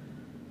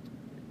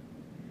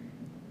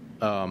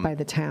by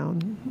the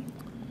town?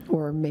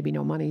 Or maybe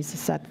no money's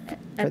set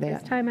for At that?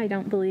 this time, I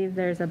don't believe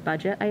there's a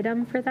budget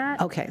item for that.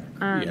 Okay.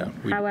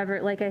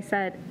 However, like I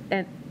said,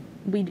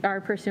 we are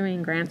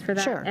pursuing grants for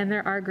that. Sure. And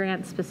there are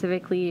grants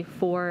specifically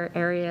for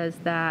areas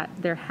that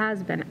there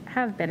have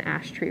been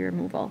ash tree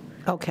removal.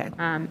 Okay.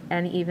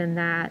 And even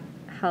that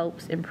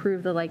helps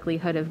improve the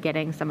likelihood of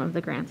getting some of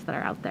the grants that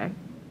are out there.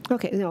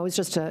 Okay, it was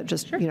just Sure,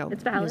 it's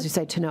valid. as you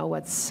say, to know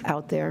what's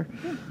out there.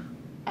 Yeah.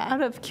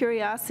 Out of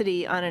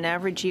curiosity, on an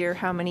average year,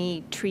 how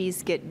many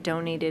trees get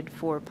donated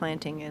for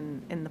planting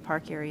in the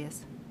park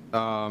areas?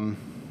 I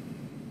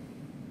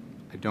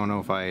don't know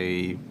if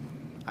I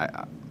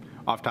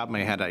off the top of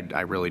my head,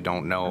 I really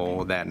don't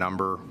know that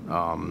number.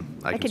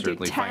 I can could do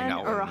certainly 10 find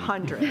out. or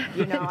 100.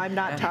 I'm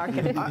not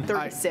talking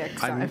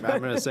 36. I'm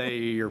going to say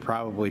you're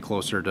probably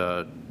closer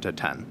to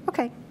 10.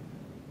 Okay.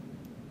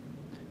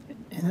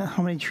 And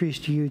how many trees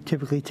do you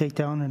typically take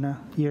down in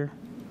a year?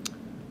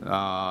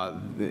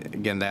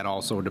 Again, that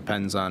also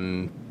depends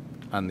on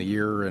the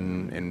year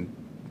and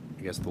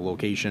I guess the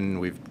location.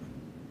 We've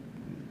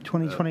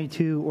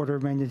 2022 order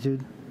of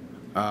magnitude.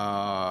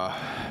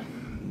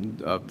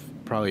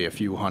 Probably a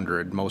few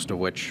hundred, most of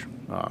which,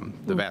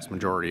 the vast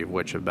majority of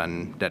which have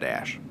been dead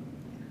ash.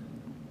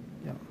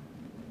 Yeah.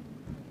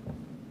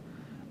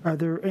 Are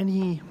there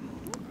any,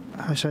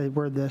 how should I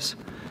word this,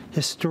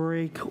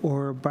 historic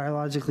or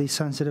biologically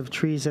sensitive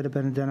trees that have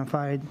been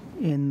identified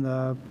in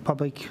the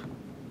public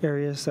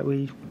areas that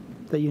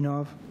you know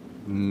of?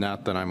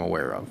 Not that I'm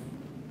aware of.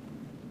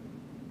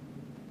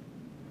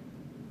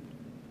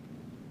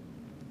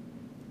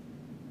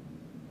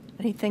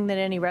 Anything that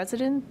any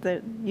resident,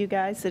 that you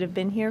guys that have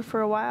been here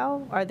for a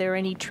while, are there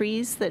any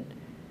trees that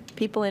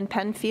people in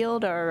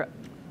Penfield are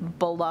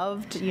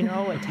beloved,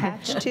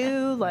 attached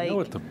to? I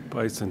know at the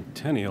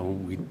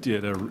Bicentennial, we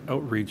did an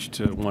outreach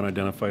to want to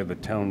identify the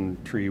town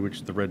tree, which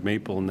is the red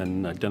maple, and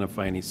then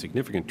identify any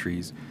significant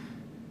trees.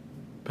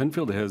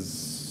 Penfield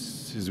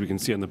has, as we can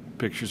see on the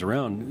pictures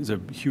around, is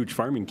a huge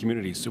farming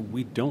community, so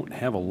we don't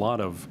have a lot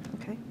of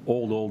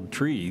old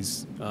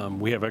trees.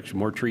 We have actually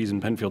more trees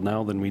in Penfield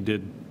now than we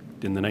did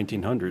in the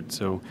 1900s,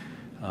 so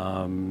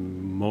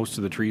most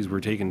of the trees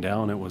were taken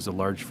down. It was a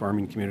large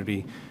farming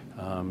community,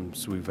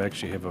 so we've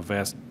actually have a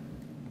vast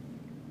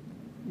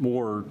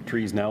more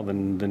trees now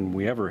than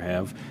we ever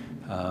have.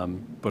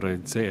 But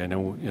I'd say, I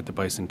know at the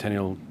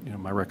Bicentennial,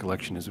 my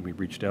recollection is that we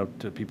reached out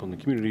to people in the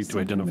community to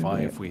identify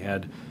if we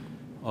had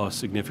a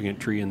significant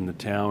tree in the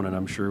town, and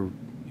I'm sure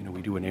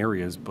we do in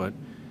areas, but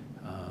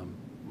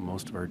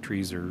most of our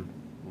trees are,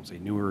 I won't say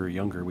newer or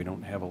younger. We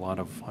don't have a lot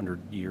of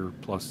 100-year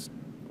plus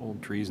old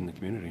trees in the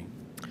community.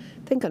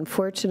 I think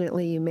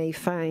unfortunately you may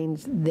find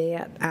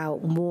that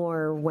out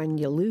more when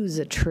you lose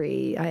a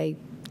tree. I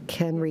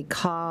can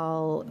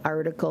recall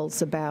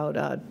articles about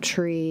a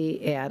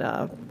tree at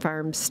a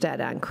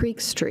farmstead on Creek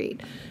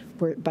Street,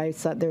 where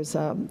there's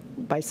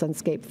by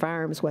Sunscape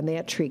Farms, when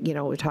that tree,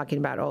 we're talking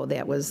about, oh,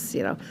 that was,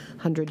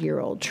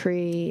 100-year-old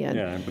tree, and,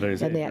 Yeah, but I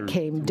say and that they're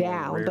came more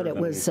down, rare but it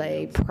than was a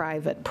anything else.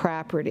 private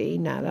property,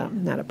 not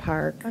a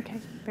park. Okay,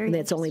 very And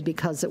that's only interesting.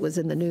 because it was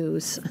in the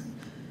news.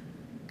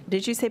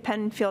 Did you say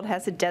Penfield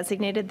has it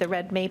designated, the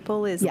red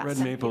maple is? Yes. Red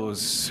maple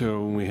is,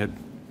 so we had,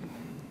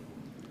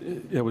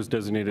 it was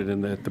designated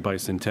in the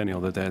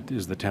bicentennial that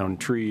is the town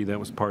tree. That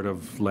was part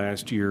of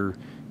last year,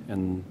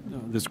 and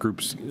this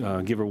group's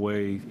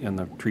giveaway and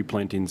the tree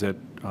plantings at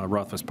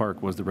Rothfuss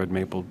Park was the red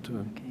maple,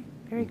 Okay,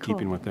 very in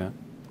keeping cool. with that.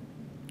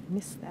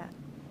 Missed that.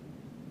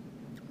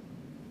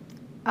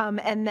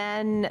 And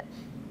then,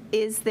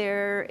 is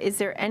there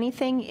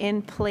anything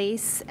in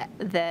place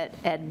that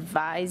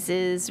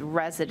advises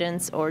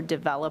residents or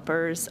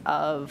developers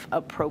of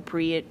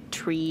appropriate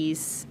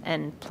trees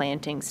and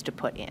plantings to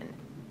put in?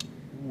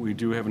 We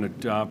do have an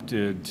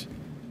adopted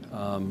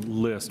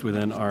list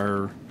within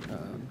our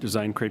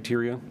design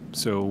criteria.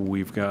 So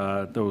we've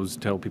got those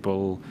tell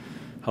people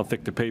how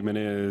thick the pavement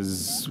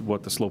is,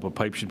 what the slope of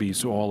pipe should be,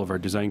 so all of our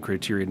design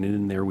criteria, and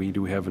in there we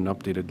do have an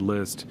updated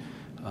list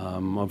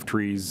of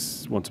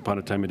trees. Once upon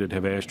a time it did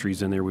have ash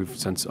trees in there, we've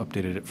since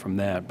updated it from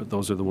that, but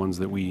those are the ones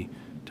that we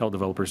tell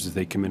developers as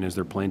they come in, as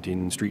they're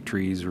planting street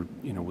trees or,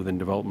 within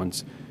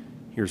developments,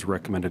 here's a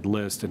recommended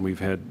list. And we've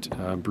had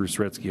Bruce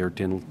Retzky, our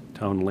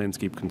town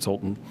landscape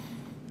consultant,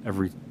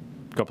 every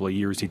couple of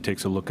years he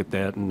takes a look at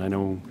that, and I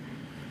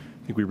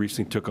think we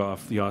recently took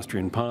off the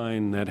Austrian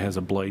pine that has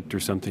a blight or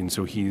something,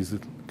 so he's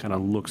kind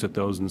of looks at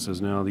those and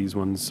says, no, these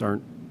ones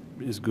aren't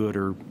as good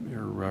or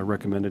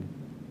recommended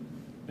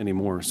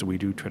anymore, so we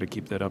do try to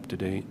keep that up to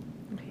date.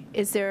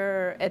 Is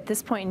there, at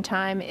this point in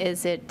time,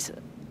 is it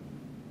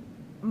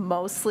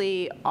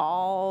mostly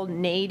all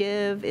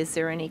native? Is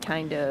there any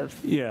kind of?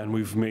 Yeah, and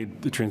we've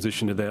made the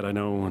transition to that, I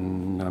know,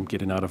 and I'm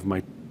getting out of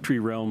my tree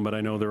realm, but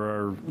I know there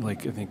are, I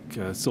think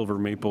silver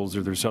maples,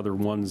 or there's other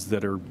ones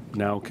that are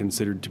now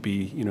considered to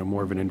be,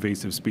 more of an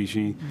invasive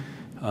species.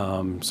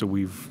 So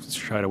we've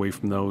shied away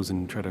from those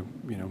and try to,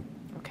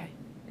 Okay.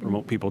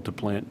 promote people to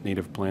plant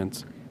native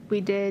plants. We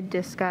did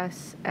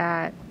discuss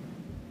at,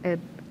 I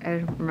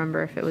don't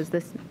remember if it was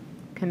this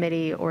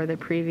committee or the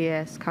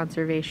previous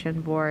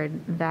conservation board,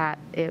 that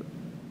it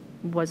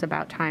was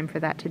about time for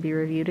that to be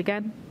reviewed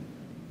again.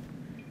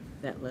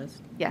 That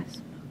list.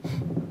 Yes.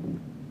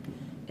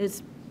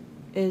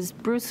 Is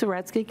Bruce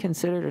Soretsky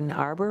considered an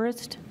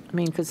arborist? I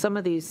mean, because some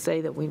of these say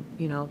that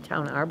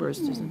town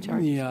arborist is in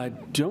charge. Yeah, I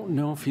don't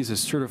know if he's a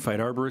certified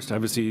arborist.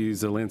 Obviously,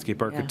 he's a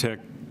landscape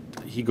architect.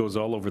 He goes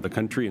all over the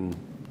country and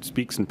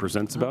speaks and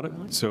presents about it.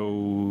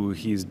 So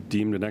he's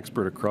deemed an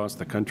expert across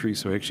the country.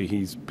 So actually,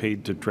 he's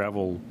paid to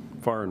travel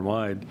far and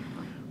wide.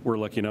 We're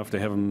lucky enough to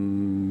have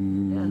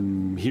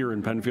him here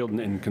in Penfield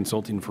and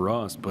consulting for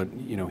us. But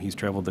he's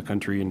traveled the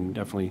country and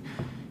definitely,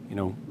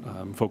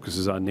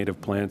 focuses on native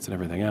plants and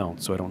everything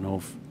else. So I don't know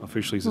if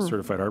officially he's a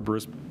certified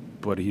arborist,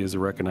 but he is a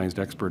recognized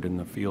expert in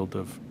the field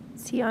of.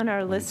 Is he on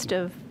our list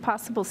of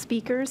possible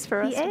speakers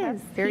for us He to have?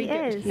 is. Very He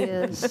good. is. He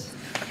is.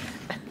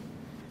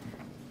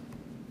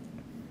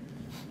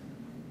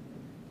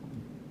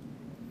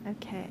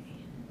 Okay.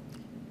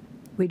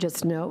 We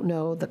just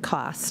know the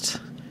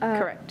cost.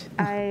 Correct.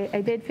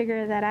 I did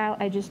figure that out.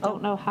 I just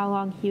don't know how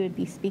long he would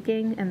be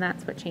speaking, and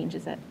that's what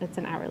changes it. It's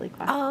an hourly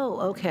cost.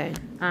 Oh, okay.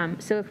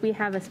 So if we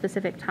have a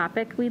specific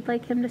topic we'd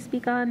like him to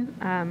speak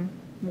on,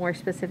 more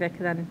specific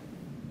than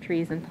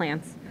trees and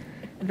plants,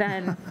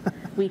 then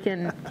we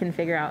can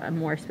figure out a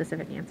more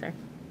specific answer.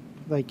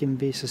 Like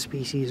invasive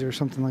species or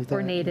something like that.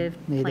 Or native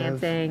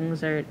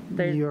plantings, or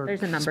New York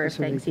there's a number of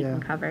things specific, you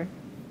can yeah. cover.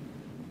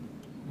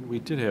 We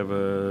did have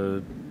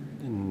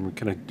and we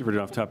kind of diverted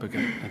off topic,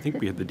 I think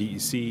we had the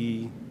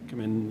DEC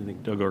come in, I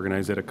think Doug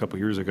organized that a couple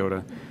years ago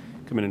to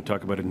come in and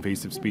talk about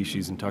invasive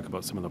species and talk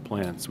about some of the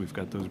plants. We've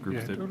got those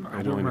groups that.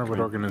 I don't remember what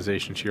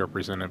organization she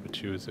represented, but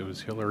it was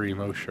Hillary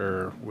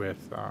Mosher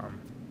with,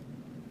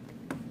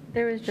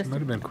 There was it just might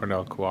have been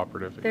Cornell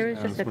Cooperative. there was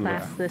just a Some of the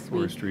class this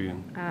week forestry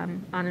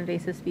and- on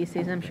invasive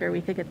species. I'm sure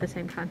we could get the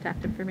same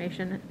contact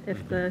information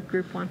if the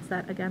group wants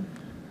that again.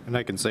 And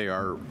I can say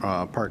our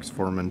parks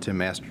foreman, Tim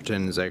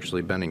Masterton, has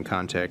actually been in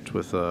contact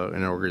with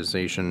an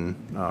organization,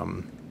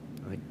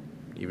 I think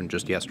even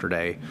just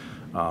yesterday,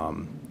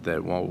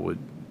 that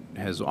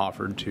has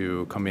offered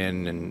to come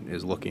in and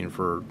is looking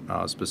for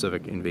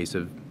specific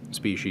invasive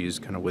species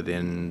kind of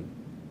within,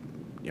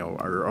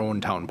 our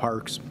own town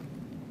parks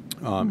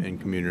and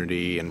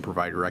community, and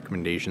provide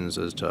recommendations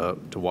as to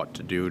what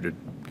to do to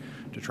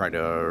try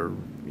to,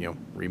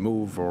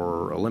 remove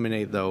or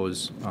eliminate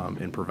those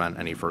and prevent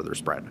any further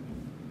spread.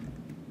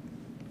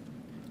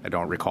 I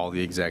don't recall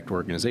the exact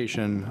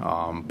organization,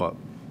 but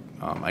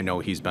I know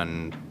he's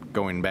been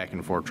going back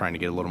and forth trying to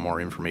get a little more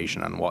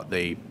information on what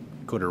they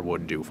could or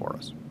would do for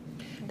us.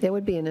 That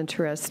would be an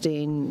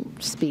interesting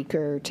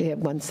speaker to have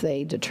once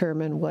they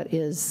determine what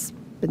is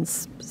been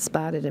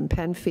spotted in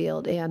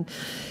Penfield. And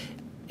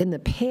in the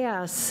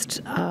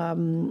past,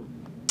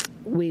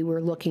 we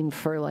were looking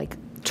for like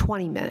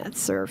 20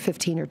 minutes or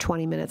 15 or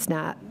 20 minutes,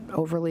 not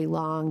overly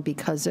long,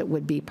 because it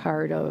would be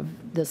part of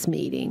this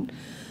meeting,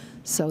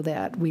 so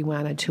that we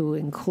wanted to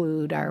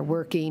include our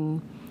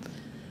working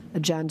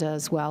agenda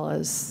as well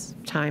as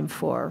time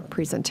for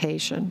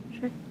presentation.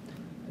 Sure.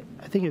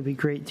 I think it'd be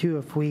great, too,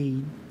 if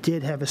we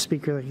did have a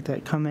speaker like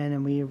that come in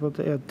and we were able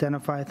to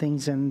identify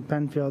things in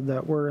Penfield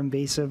that were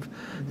invasive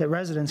that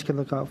residents could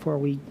look out for.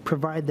 We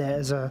provide that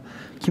as a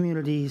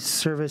community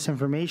service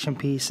information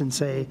piece and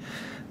say,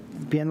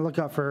 be on the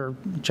lookout for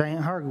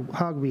giant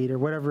hogweed or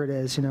whatever it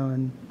is,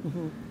 and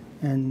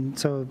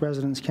so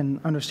residents can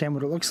understand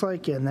what it looks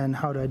like and then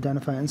how to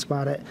identify and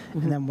spot it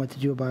and then what to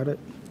do about it.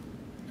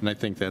 And I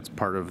think that's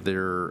part of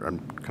their, I'm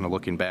kind of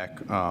looking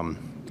back,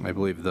 I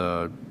believe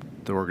the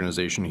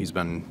organization he's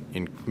been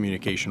in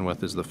communication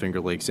with is the Finger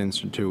Lakes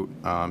Institute,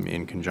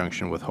 in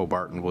conjunction with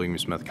Hobart and William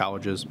Smith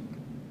colleges.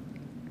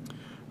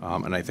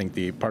 And I think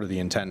the part of the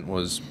intent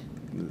was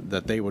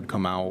that they would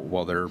come out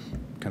while they're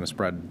kind of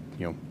spread,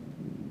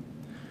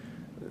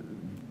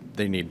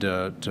 they need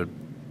to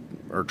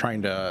or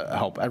trying to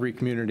help every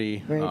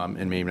community,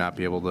 and maybe not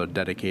be able to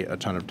dedicate a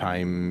ton of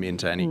time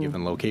into any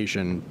given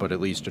location, but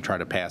at least to try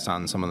to pass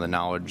on some of the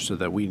knowledge so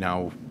that we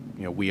now,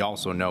 we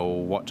also know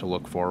what to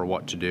look for,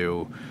 what to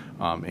do,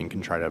 and can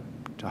try to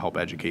help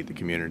educate the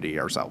community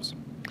ourselves.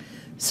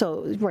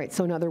 So, right,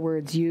 so in other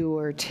words, you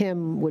or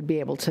Tim would be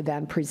able to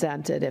then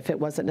present it if it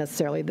wasn't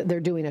necessarily that they're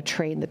doing a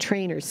train the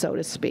trainers, so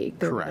to speak.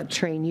 They're going to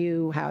train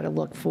you how to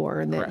look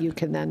for, and that you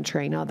can then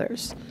train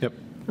others. Yep.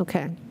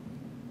 Okay.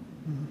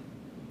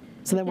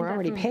 So then we're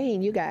already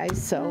paying you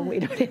guys, so we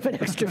don't have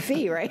an extra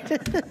fee, right?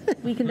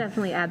 We can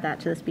definitely add that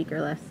to the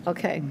speaker list.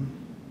 Okay.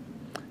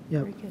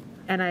 Yep. Very good.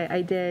 And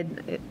I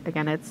did,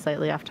 again, it's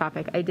slightly off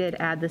topic, I did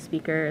add the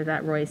speaker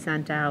that Roy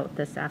sent out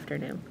this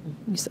afternoon.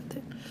 You said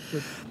that.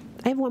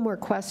 I have one more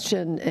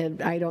question,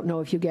 and I don't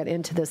know if you get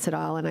into this at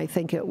all, and I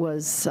think it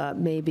was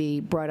maybe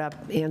brought up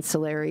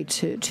ancillary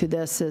to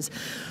this, is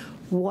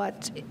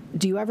what,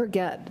 do you ever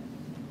get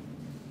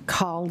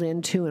called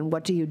into, and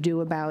what do you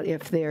do about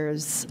if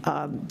there's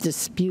a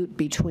dispute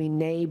between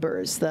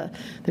neighbors? The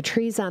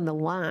tree's on the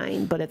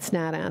line, but it's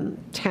not on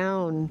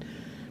town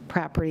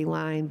property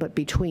line, but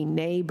between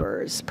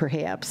neighbors,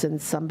 perhaps, and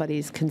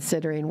somebody's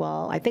considering,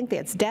 well, I think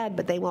that's dead,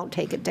 but they won't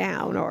take it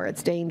down, or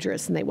it's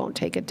dangerous and they won't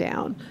take it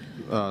down.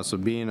 So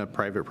being a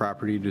private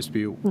property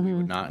dispute, we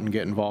would not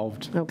get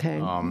involved.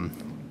 Okay. I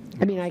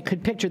mean, I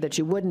could picture that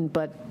you wouldn't,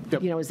 but,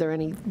 is there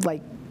any,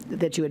 like,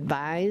 that you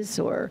advise,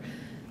 or?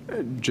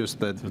 Just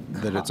that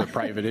it's a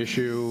private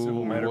issue.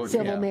 Civil matter.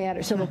 Civil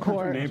matter, civil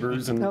court.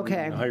 Neighbors and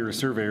hire a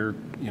surveyor,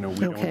 we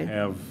don't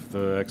have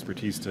the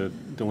expertise to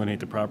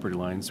delineate the property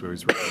lines, so I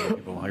always recommend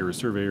people hire a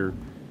surveyor,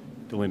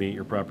 delineate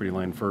your property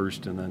line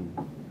first, and then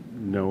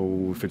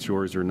know if it's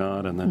yours or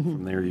not, and then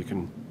from there you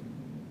can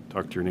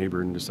talk to your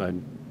neighbor and decide,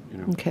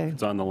 if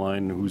it's on the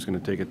line, who's going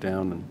to take it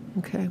down. And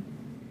Okay.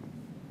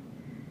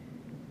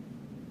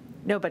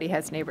 Nobody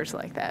has neighbors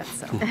like that,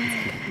 so.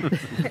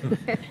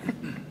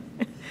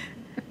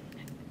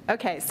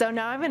 Okay, so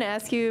now I'm going to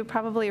ask you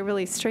probably a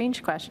really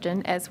strange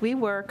question. As we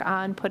work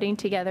on putting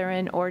together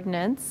an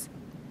ordinance,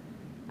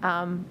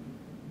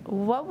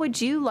 what would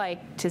you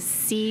like to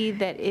see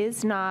that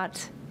is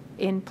not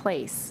in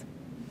place?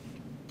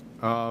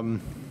 I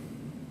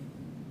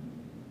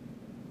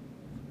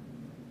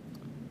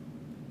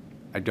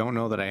don't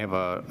know that I have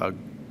a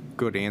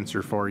good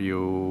answer for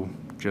you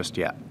just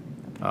yet.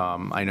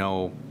 I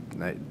know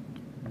that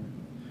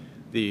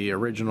the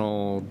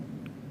original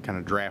kind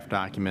of draft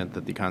document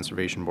that the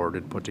Conservation Board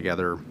had put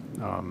together,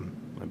 I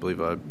believe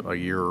a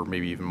year or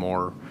maybe even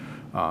more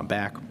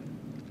back,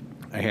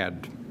 I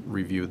had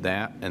reviewed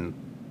that, and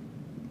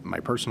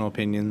my personal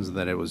opinions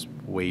that it was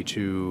way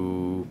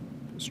too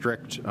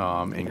strict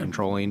and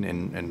controlling,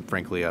 and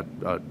frankly a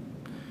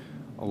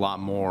lot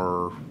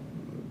more,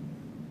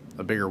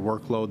 a bigger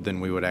workload than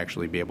we would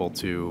actually be able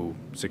to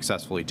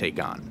successfully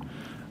take on.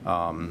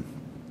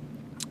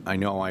 I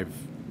know I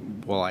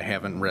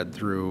haven't read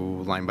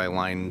through line by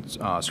line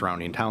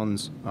surrounding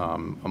towns.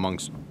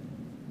 Amongst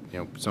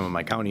some of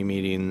my county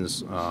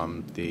meetings,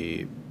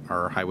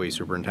 our Highway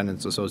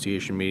Superintendents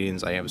Association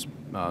meetings, I have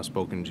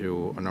spoken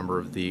to a number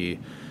of the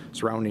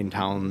surrounding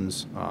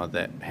towns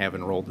that have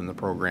enrolled in the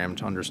program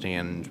to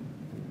understand,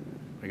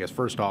 I guess,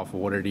 first off,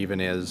 what it even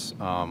is,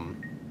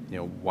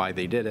 why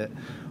they did it,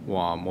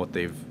 what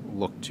they've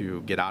looked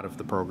to get out of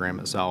the program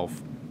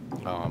itself,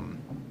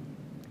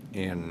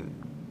 and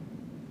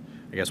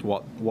I guess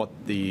what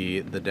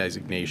the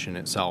designation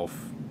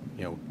itself,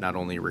 not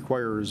only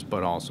requires,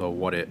 but also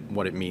what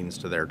it means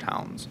to their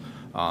towns.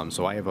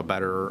 So I have a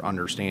better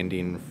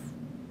understanding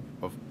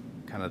of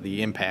kind of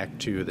the impact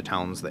to the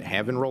towns that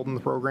have enrolled in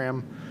the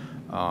program.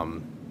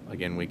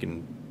 Again, we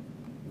can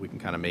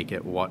kind of make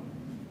it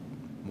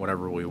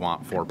whatever we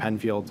want for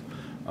Penfield.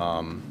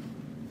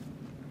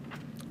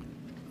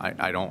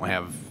 I don't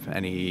have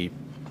any,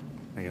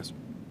 I guess,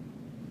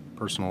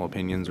 personal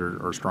opinions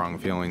or strong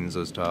feelings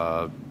as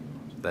to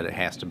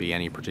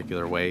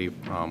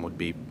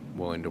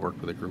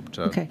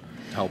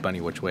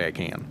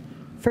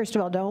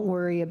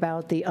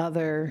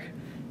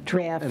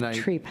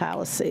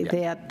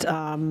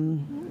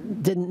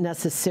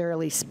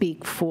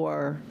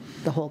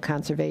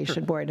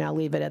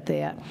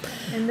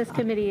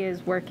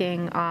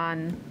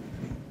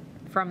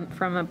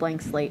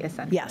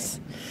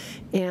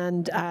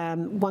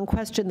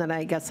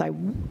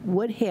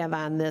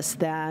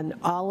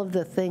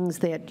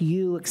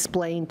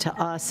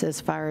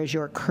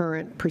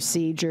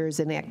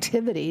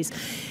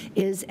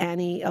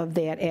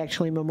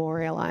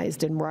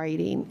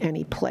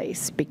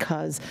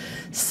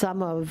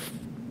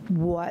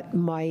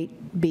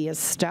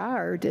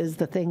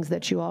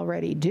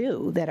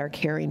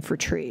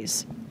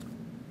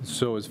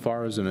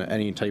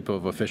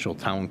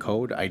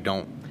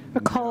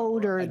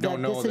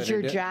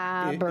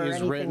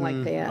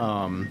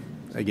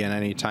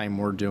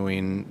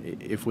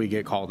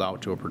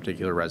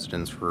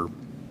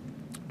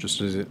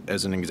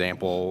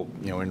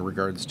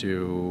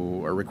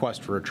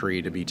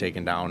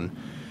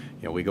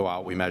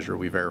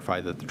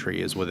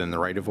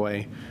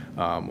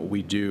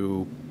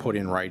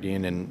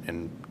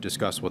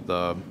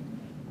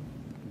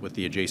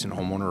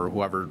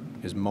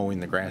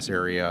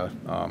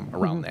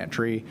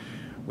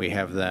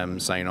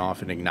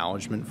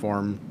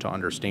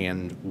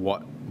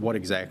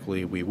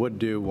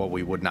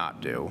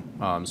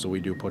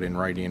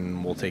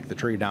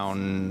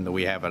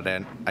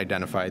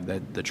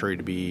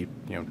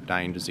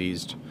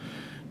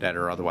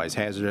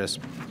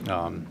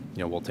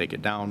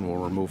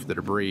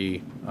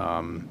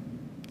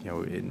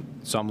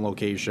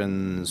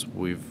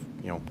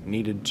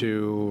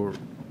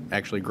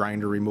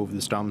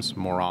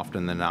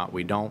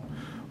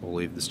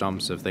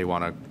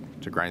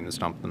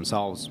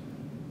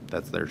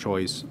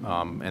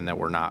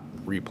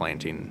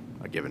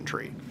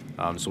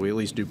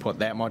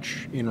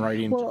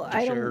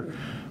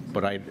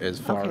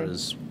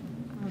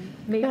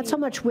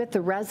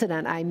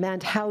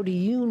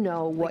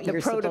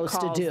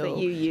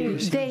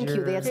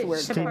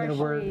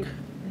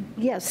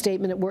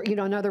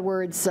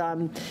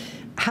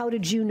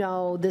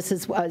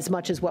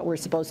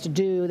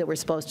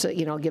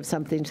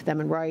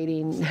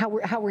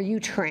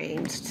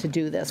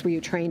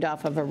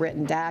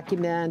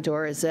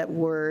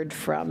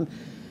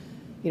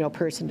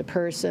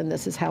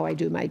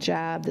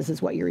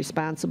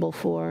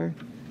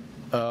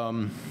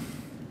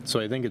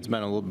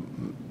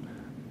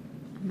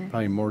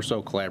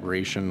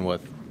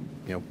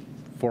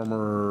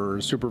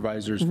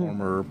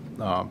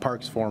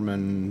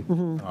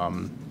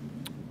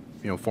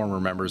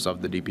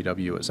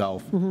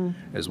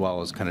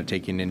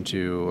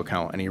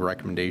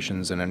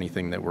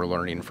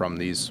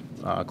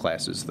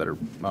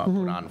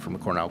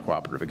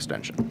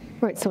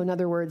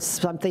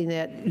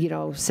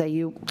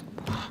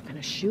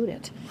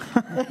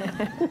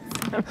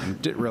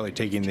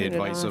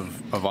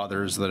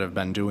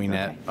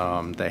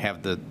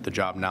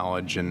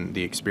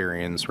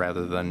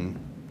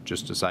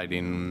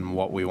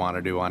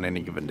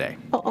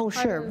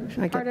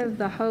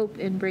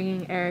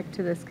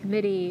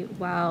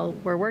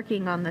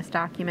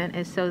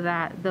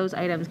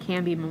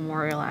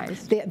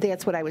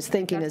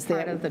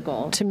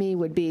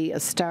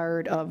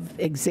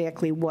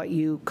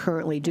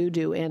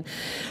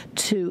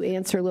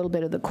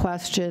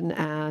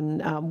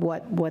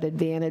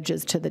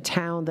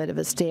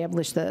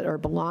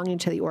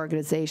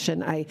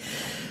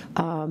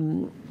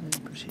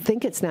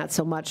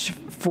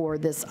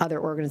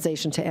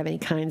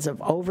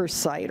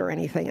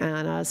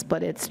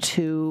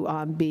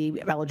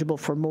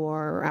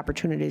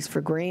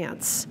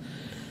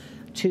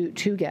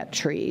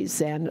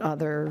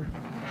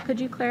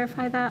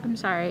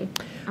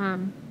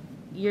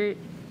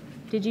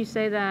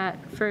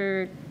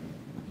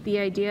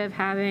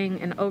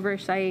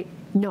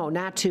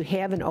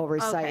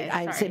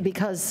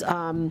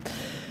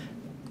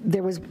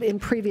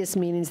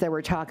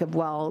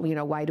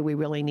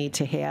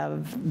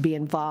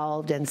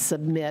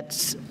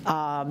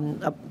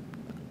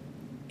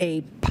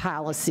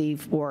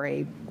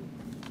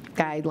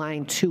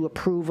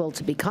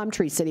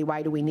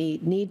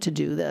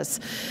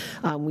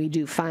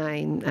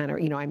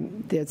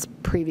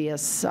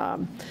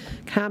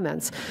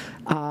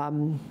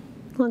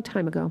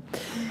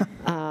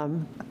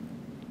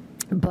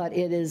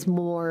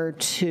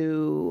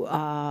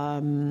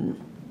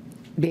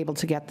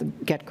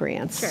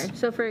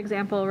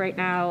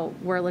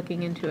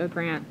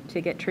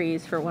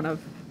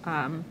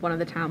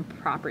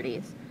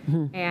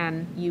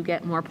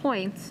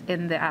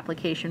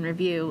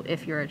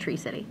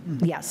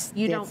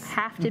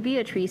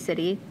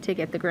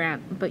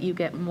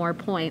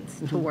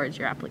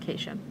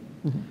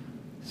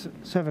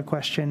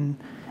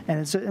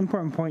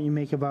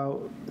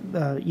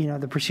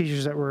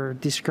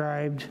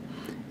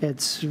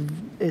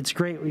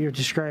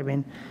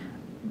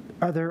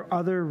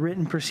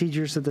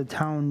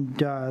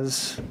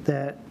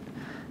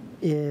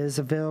is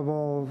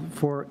available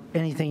for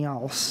anything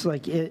else?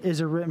 Like, is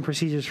there written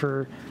procedures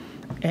for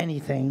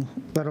anything,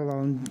 let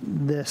alone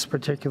this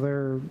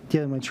particular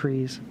dealing with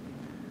trees?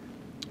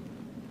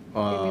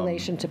 In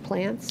relation to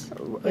plants?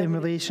 In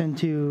relation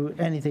to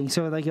anything.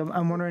 So like,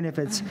 I'm wondering if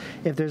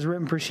there's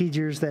written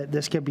procedures that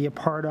this could be a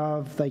part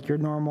of, like your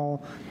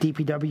normal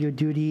DPW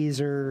duties,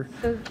 or?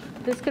 So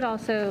this could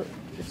also,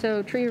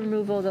 so tree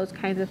removal, those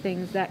kinds of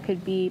things, that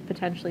could be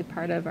potentially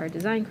part of our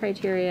design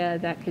criteria,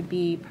 that could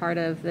be part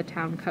of the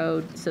town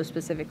code, so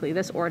specifically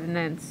this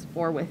ordinance,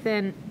 or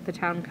within the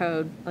town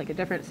code, like a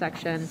different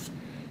section.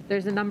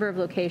 There's a number of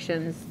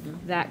locations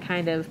that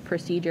kind of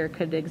procedure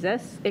could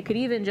exist. It could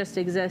even just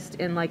exist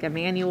in like a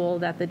manual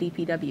that the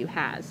DPW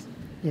has.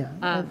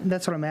 Yeah,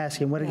 that's what I'm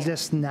asking. What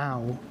exists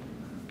now,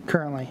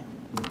 currently?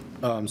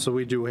 So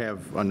we do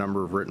have a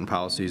number of written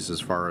policies as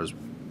far as,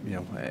 you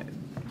know,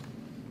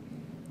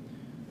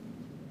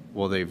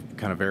 well, they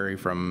kind of vary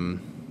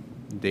from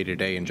day to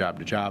day and job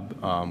to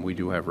job. We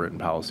do have written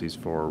policies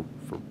for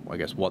I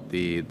guess, what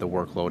the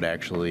workload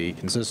actually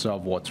consists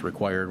of, what's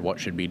required, what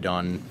should be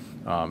done,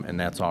 and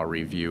that's all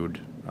reviewed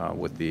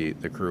with the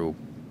crew,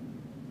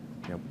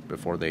 you know,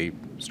 before they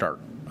start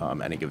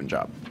any given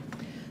job.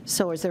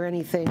 So is there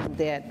anything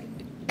that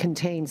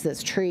contains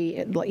this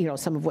tree, you know,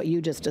 some of what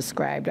you just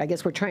described? I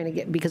guess we're trying to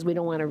get, because we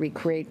don't want to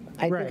recreate,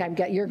 I Right. think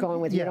you're going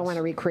with, you don't Yes. want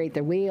to recreate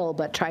the wheel,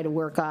 but try to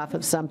work off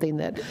of something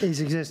that Is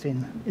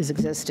existing. is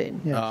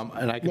existing. Yeah.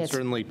 And I can That's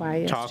certainly why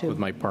I asked talk you. with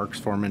my parks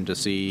foreman to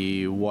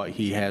see what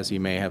he has. He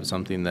may have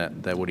something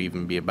that would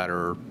even be a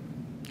better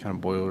kind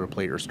of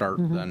boilerplate or start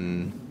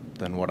than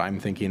what I'm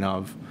thinking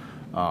of.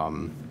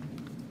 I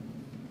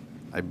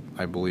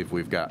believe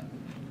we've got,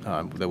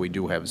 that we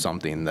do have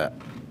something that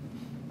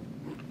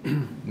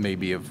may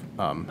be of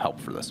help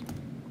for this.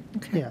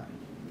 Yeah.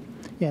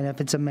 Yeah, and if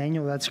it's a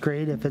manual, that's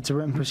great. If it's a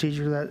written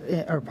procedure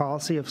that, or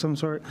policy of some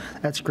sort,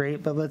 that's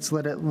great. But let's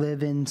let it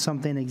live in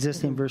something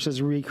existing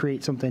versus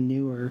recreate something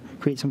new or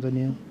create something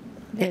new.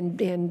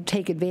 And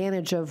take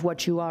advantage of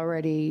what you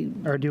already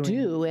Are doing.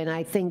 do. And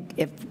I think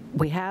if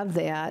we have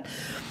that,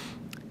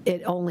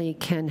 it only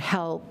can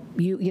help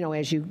you, you know,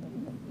 as you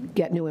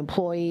get new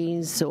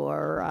employees,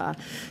 or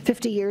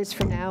 50 years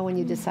from now when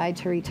you decide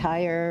to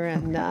retire,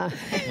 and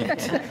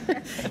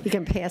you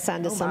can pass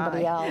on to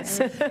somebody else.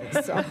 So.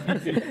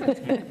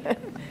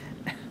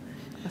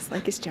 That's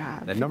like his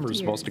job. That number is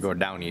supposed to go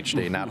down each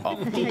day, not up.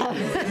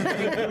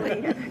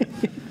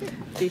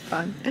 Be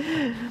fun.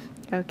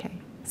 Okay.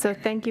 So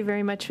thank you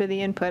very much for the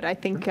input. I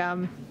think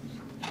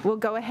we'll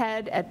go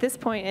ahead at this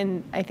point,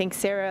 and I think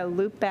Sarah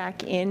loop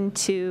back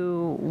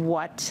into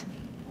what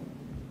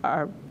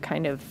our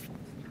kind of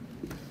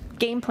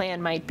game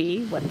plan might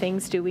be. What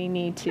things do we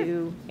need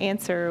to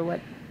answer?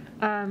 What?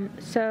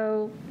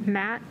 So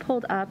Matt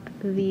pulled up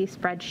the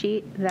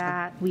spreadsheet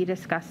that we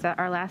discussed at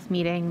our last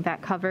meeting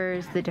that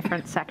covers the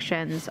different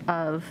sections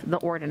of the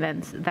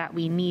ordinance that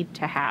we need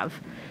to have.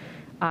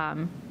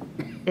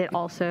 It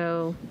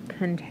also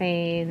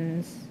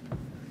contains,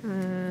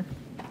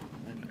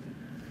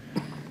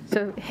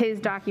 so his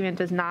document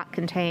does not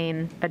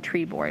contain a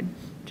tree board,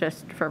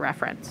 just for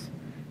reference,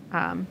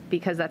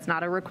 because that's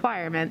not a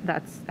requirement,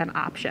 that's an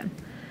option.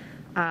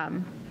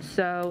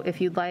 So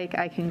if you'd like,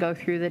 I can go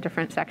through the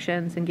different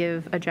sections and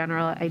give a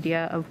general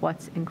idea of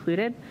what's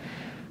included.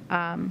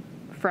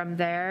 From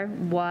there,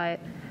 what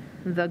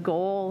the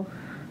goal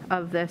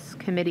of this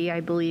committee, I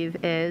believe,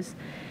 is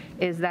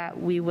that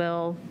we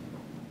will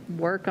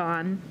work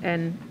on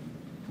and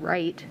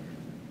write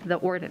the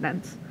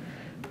ordinance.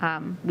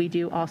 We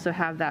do also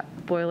have that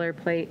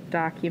boilerplate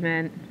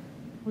document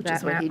Which that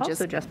is what Matt he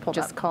also just pulled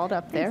up. called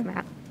up there.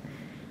 Thanks,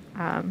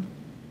 Matt.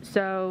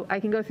 So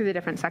I can go through the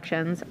different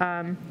sections.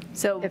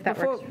 So If that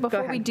works, go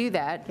before we ahead. do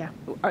that, Yeah.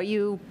 are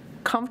you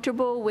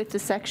comfortable with the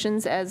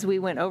sections as we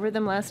went over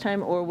them last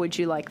time, or would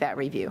you like that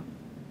review?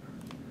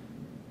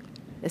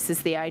 This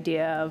is the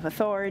idea of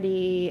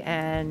authority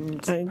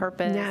and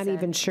purpose. I'm not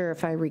even and- sure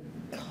if I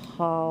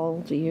recall,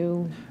 do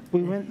you?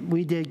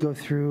 We did go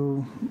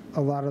through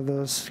a lot of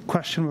those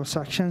questionable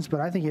sections, but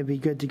I think it'd be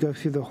good to go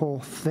through the whole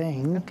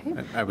thing. Okay.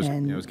 I was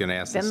And- going to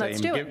ask the Then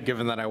let's same, do it.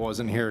 given that I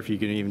wasn't here, if you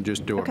could even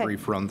just do a Okay.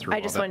 brief run through I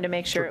of just it. wanted to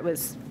make sure it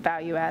was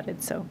value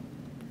added, so.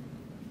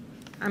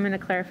 I'm going to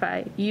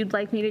clarify. You'd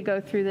like me to go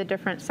through the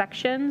different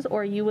sections,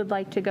 or you would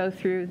like to go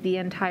through the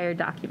entire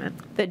document?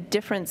 The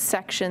different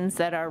sections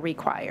that are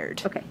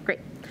required. Okay, great.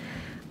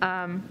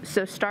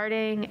 So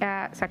starting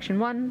at section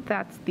 1,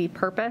 that's the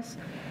purpose.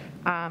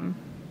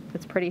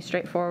 It's pretty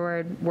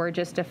straightforward. We're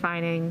just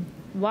defining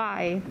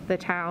why the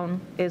town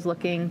is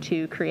looking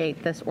to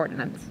create this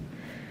ordinance.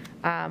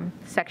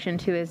 Section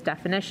 2 is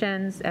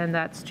definitions, and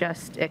that's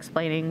just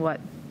explaining what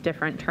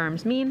different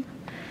terms mean.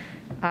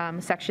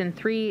 Section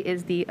 3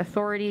 is the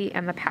authority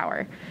and the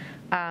power.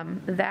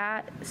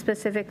 That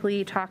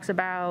specifically talks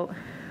about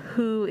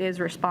who is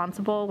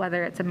responsible,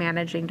 whether it's a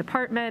managing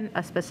department,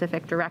 a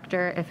specific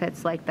director, if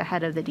it's like the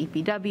head of the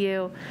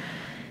DPW,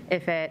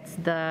 if it's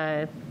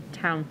the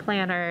town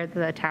planner,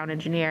 the town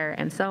engineer,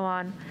 and so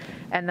on.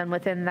 And then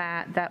within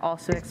that, that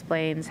also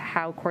explains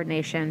how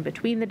coordination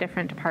between the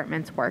different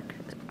departments work.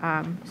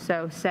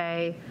 So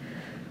say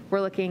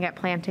we're looking at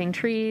planting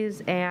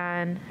trees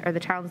or the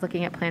town's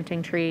looking at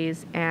planting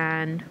trees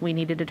and we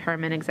need to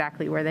determine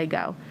exactly where they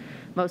go.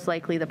 Most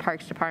likely the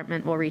Parks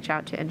Department will reach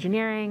out to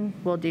engineering,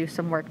 we'll do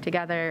some work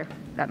together.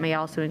 That may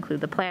also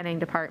include the planning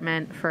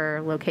department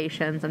for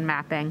locations and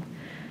mapping.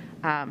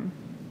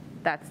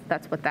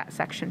 That's what that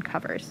section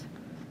covers.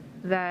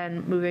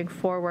 Then moving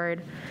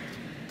forward,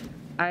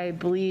 I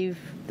believe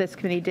this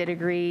committee did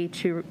agree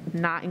to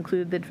not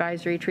include the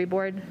advisory tree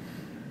board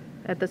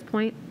at this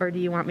point, or do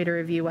you want me to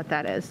review what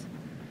that is?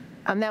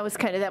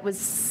 That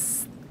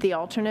was the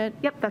alternate?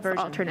 Yep, that's the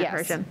version? alternate Yes.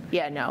 version.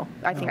 Yeah, no,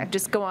 I think Okay.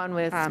 just go on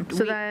with,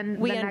 So then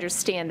we the next-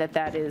 understand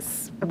that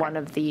is one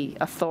of the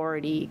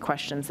authority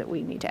questions that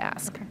we need to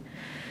ask.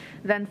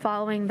 Then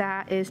following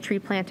that is tree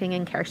planting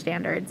and care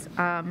standards.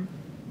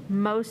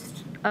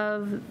 Most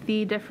of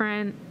the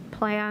different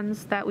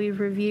plans that we've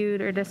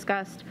reviewed or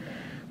discussed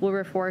will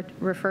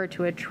refer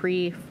to a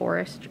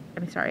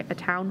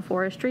town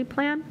forestry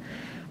plan.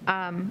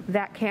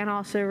 That can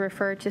also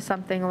refer to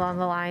something along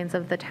the lines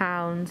of the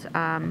town's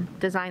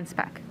design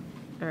spec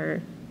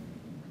or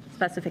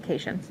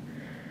specifications.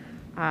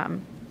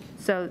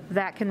 So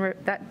that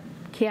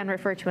can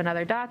refer to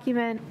another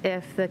document.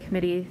 If the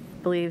committee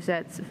believes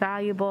it's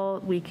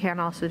valuable, we can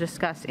also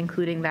discuss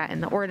including that in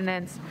the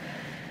ordinance.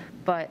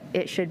 But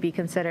it should be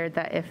considered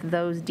that if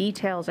those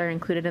details are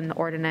included in the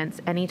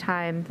ordinance,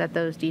 anytime that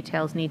those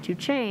details need to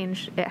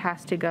change, it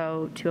has to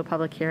go to a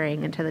public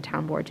hearing and to the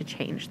town board to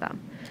change them.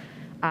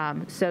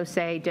 So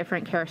say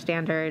different care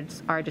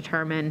standards are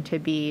determined to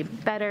be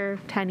better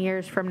 10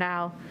 years from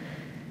now,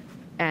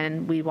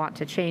 and we want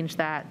to change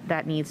that,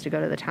 that needs to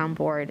go to the town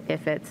board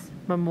if it's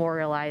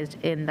memorialized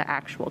in the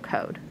actual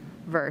code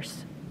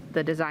versus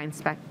the design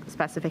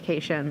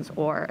specifications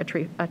or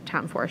a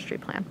town forestry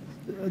plan.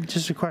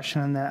 Just a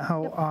question on that.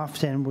 How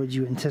often would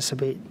you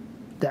anticipate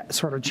that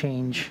sort of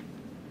change?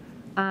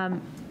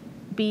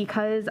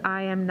 Because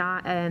I am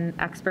not an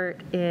expert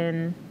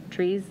in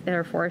trees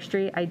or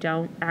forestry, I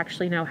don't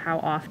actually know how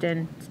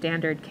often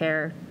standard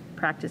care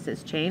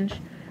practices change.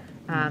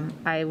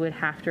 I would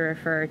have to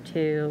refer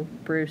to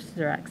Bruce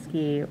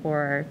Zaretsky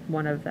or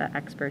one of the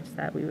experts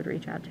that we would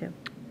reach out to.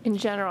 In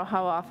general,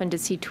 how often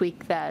does he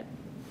tweak that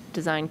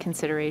design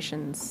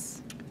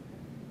considerations?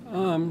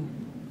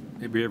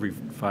 Maybe every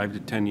 5 to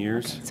 10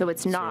 years. So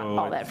it's not So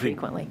all I that think-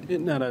 frequently?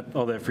 Not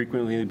all that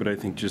frequently, but I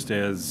think just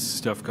as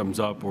stuff comes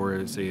up,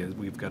 or say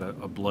we've got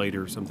a blight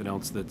or something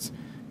else that's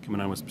coming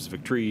on with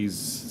specific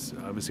trees.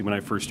 Obviously, when I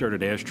first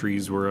started, ash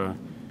trees were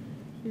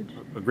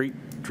a great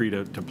tree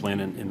to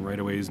plant in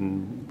right-of-ways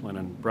and plant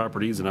on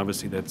properties, and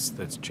obviously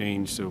that's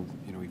changed, so,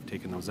 we've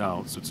taken those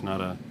out. So it's not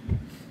an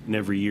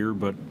every year,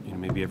 but,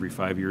 maybe every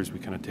 5 years, we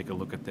kind of take a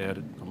look at that,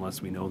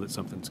 unless we know that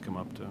something's come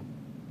up to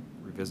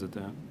revisit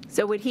that.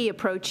 So would he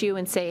approach you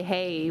and say,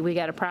 hey, we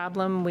got a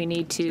problem, we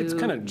need to It's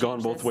kind of gone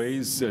change both this?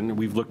 ways, and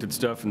we've looked at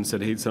stuff and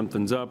said, hey,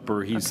 something's up,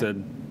 or he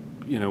said,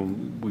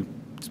 we've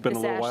spent a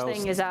This little while. ash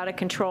thing is out of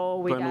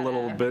control, we Been a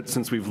little gotta. bit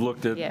since we've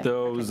looked Yeah, at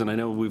those, and I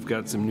know we've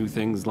got some new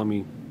things. Let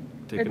me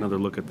take another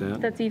look at that.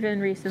 That's even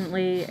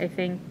recently, I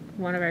think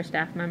one of our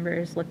staff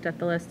members looked at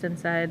the list and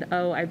said,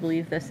 oh, I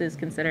believe this is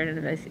considered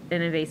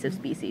an invasive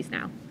species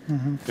now.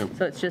 Yep.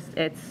 So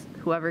it's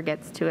whoever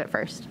gets to it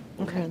first.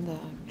 Okay. And the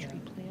tree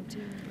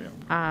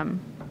planting.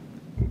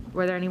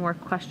 Were there any more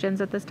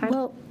questions at this time?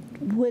 Well,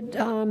 would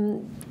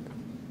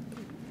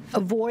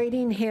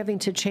avoiding having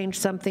to change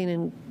something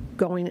and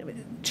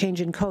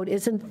changing code,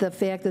 isn't the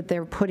fact that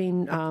they're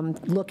putting,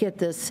 look at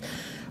this,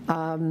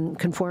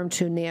 conform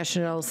to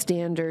national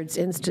standards,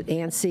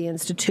 ANSI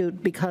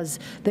Institute, because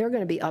they're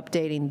going to be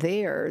updating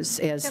theirs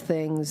as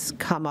things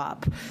come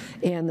up.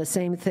 And the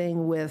same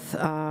thing with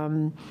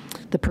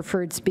the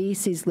preferred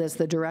species list,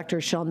 the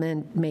director shall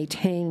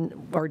maintain,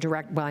 or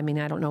I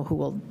don't know who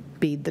will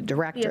be the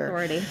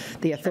director.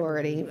 The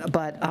authority,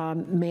 but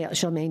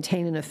shall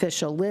maintain an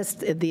official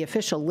list. The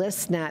official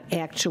list's not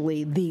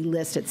actually the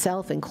list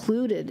itself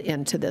included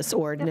into this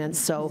ordinance,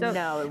 so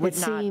No, it would it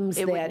not- seems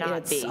it would that not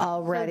it's be.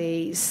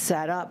 already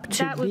set up to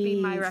That would be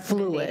be my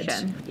fluid.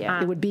 recommendation.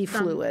 Yeah. It would be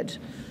Some- fluid.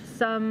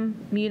 Some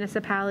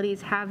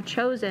municipalities have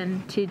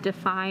chosen to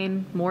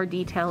define more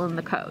detail in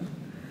the code.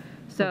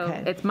 So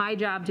Okay. it's my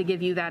job to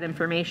give you that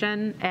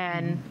information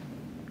and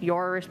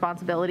your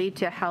responsibility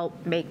to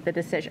help make the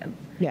decision.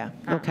 Yeah,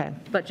 okay.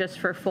 But just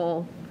for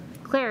full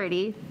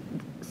clarity,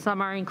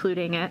 some are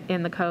including it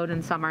in the code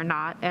and some are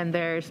not, and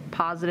there's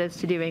positives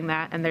to doing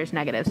that and there's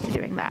negatives to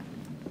doing that.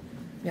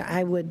 Yeah,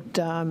 I would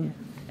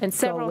And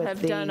several with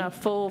have done the- a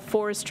full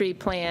forestry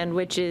plan,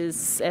 which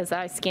is, as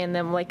I scanned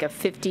them, like a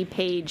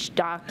 50-page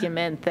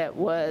document that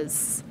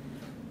was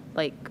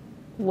like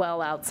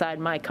well outside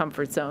my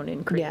comfort zone in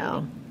Yeah.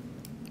 creating.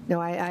 No,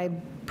 I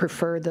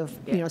prefer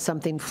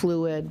something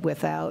fluid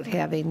without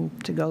having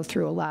to go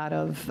through a lot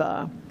of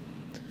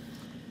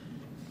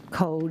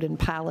code and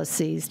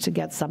policies to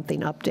get something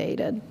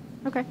updated,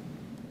 Okay.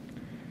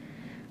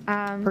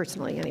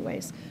 personally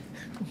anyways.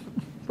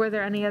 Were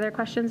there any other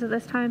questions at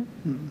this time?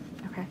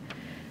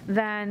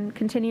 Then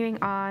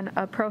continuing on,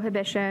 a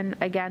prohibition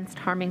against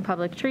harming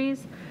public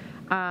trees.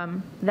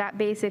 That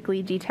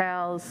basically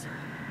details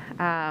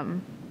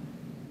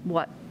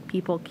what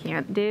people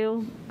can't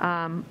do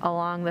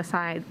along the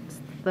sides,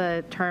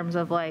 the terms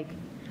of like,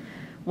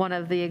 one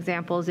of the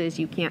examples is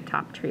you can't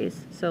top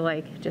trees. So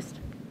like just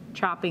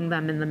chopping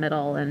them in the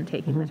middle and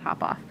taking the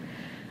top off.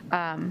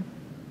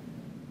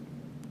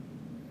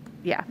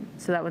 Yeah,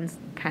 so that one's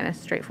kind of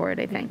straightforward,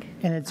 I think.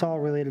 And it's all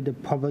related to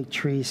public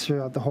trees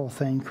throughout the whole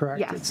thing,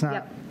 correct? Yes, It's not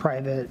yep.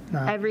 private.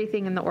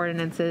 Everything in the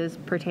ordinance is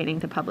pertaining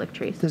to public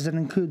trees. Does it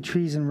include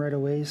trees and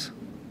right-of-ways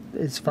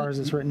as far as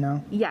it's written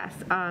now? Yes,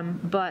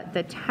 but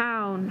the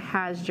town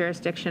has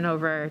jurisdiction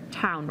over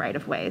town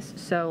right-of-ways.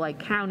 So like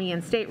county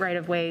and state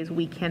right-of-ways,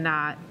 we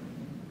cannot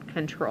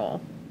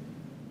control.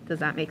 Does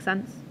that make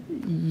sense?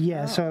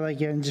 Yeah, so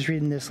like, I'm just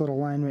reading this little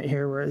line right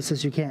here where it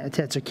says you can't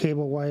attach a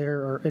cable wire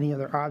or any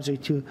other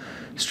object to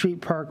street,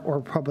 park,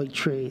 or public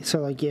tree. So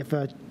like if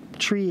a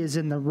tree is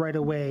in the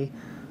right-of-way,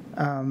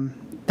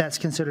 that's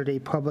considered a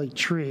public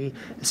tree.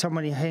 If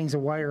somebody hangs a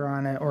wire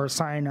on it or a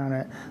sign on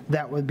it,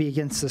 that would be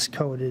against this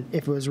code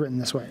if it was written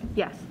this way.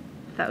 Yes,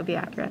 that would be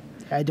accurate.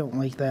 I don't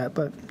like that,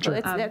 but sure.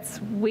 Well,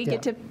 we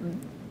get to,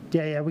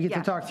 Yeah, we get Yeah.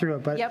 to talk through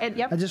it, but Yep.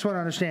 Yep. I just want to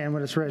understand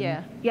what it's written.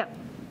 yeah, Yep,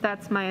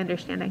 that's my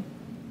understanding.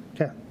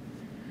 Okay.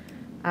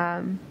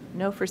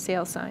 no for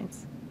sale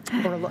signs.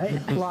 Or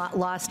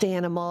lost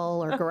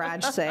animal or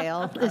garage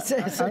sale.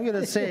 I'm going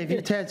to say, if you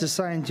attach a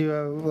sign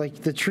to like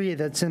the tree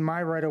that's in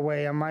my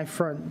right-of-way on my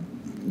front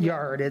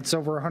yard, it's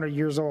over 100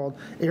 years old,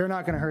 you're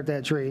not going to hurt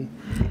that tree.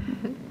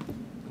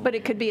 But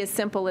it could be as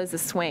simple as a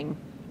swing,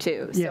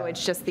 too. So Yeah.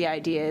 it's just the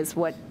idea is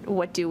what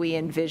do we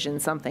envision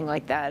something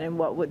like that, and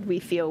what would we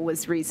feel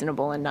was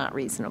reasonable and not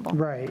reasonable?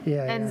 Right,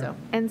 yeah.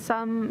 And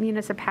some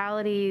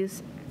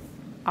municipalities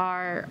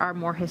are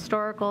more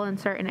historical in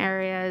certain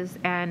areas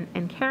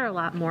and care a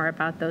lot more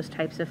about those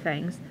types of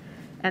things.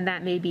 And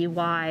that may be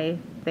why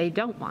they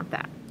don't want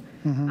that.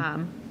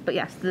 But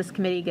yes, this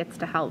committee gets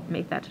to help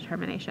make that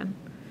determination.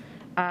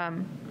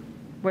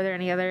 Were there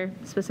any other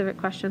specific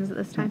questions at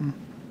this time?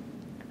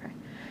 Okay.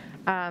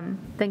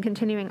 Then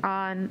continuing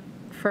on,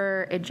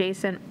 for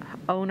adjacent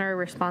owner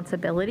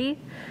responsibility,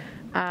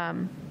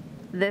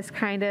 this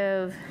kind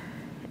of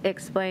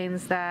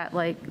explains that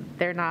like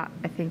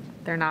I think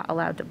they're not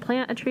allowed to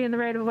plant a tree in the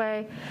right of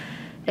way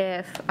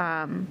if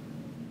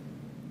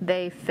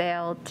they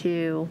fail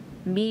to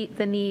meet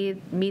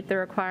the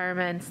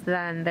requirements,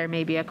 then there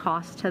may be a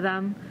cost to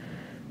them.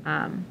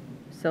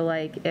 So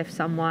like if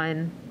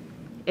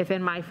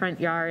in my front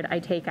yard I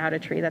take out a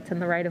tree that's in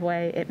the right of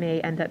way, it may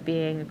end up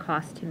being a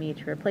cost to me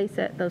to replace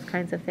it. Those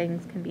kinds of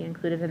things can be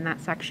included in that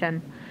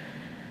section.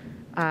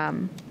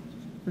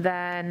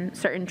 Then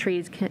certain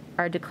trees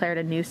are declared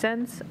a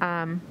nuisance.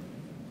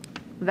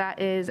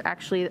 That is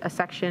actually a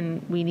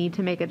section we need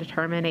to make a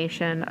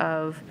determination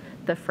of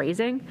the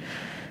phrasing.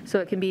 So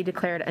it can be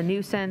declared a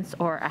nuisance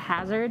or a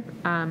hazard.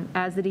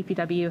 As the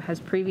DPW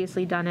has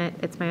previously done it,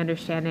 it's my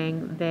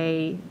understanding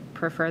they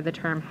prefer the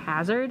term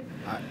hazard.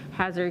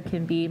 Hazard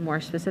can be more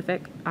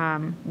specific.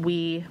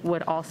 We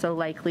would also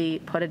likely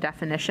put a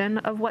definition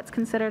of what's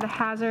considered a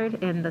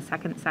hazard in the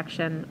second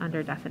section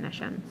under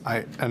definitions.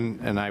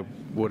 And I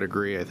would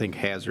agree. I think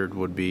hazard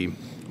would be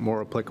more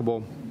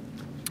applicable.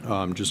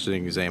 Just an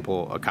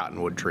example, a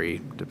cottonwood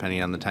tree,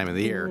 depending on the time of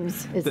the year,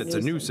 that's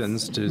a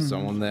nuisance to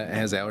someone that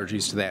has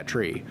allergies to that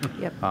tree.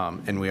 Yep.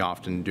 And we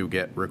often do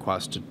get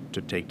requests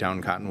to take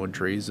down cottonwood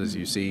trees, as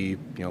you see,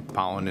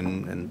 pollen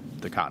and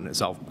the cotton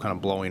itself kind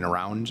of blowing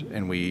around.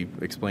 And we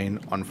explain,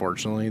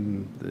 unfortunately,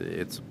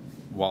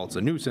 while it's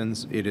a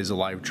nuisance, it is a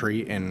live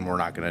tree, and we're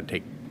not going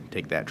to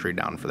take that tree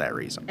down for that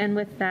reason. And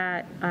with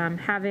that,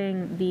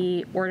 having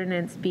the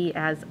ordinance be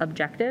as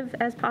objective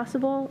as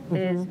possible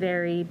is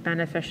very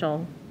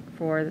beneficial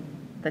for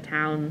the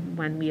town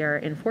when we are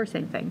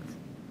enforcing things.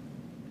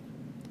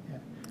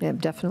 Yeah,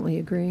 definitely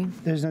agree.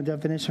 There's no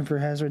definition for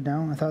hazard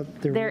now? I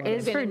thought there was. There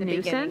is for in the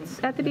beginning.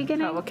 nuisance at the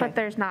beginning, Oh, okay. but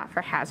there's not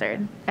for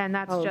hazard. And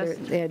that's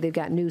just They've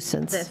got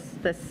nuisance.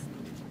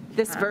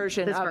 This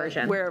version this of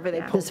version, it, wherever they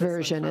yeah. pull This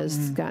version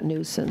has got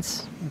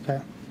nuisance.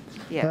 Okay.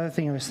 The Yeah. other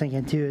thing I was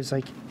thinking too is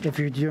like if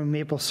you're doing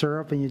maple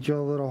syrup and you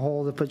drill a little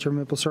hole to put your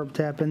maple syrup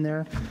tap in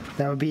there,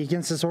 that would be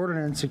against this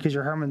ordinance because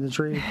you're harming the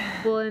tree.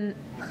 Well, and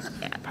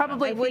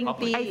Probably wouldn't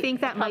be I think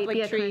that might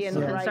be a public tree in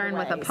the concern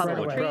with a right-of-way,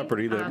 public Right. tree.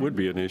 Property, that would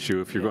be an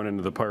issue if you're going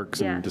into the parks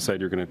Yeah. and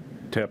decide you're going to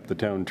tap the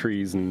town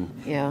trees and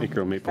Yeah. make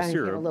your own maple Trying to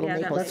get a syrup. little Yeah,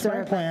 maple That's my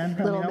syrup. plan.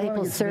 I Little mean, I wanna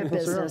maple get some syrup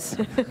maple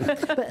syrup.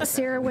 business. But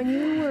Sarah, when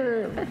you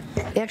were,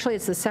 actually,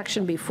 it's the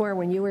section before,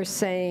 when you were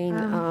saying,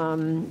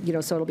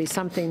 so it'll be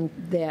something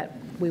that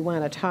we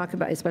want to talk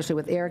about, especially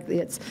with Eric,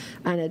 it's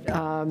on it,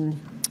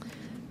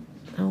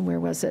 where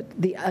was it?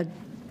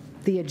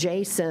 The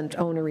adjacent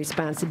owner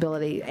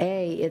responsibility.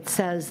 It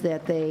says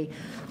that they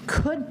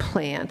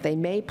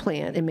may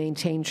plant and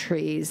maintain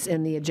trees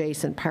in the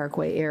adjacent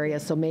parkway area,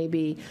 so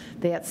maybe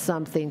that's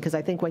something, because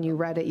I think when you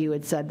read it, you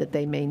had said that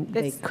they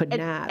could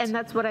not. And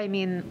that's what I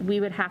mean, we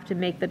would have to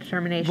make the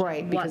determination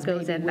Right, of what because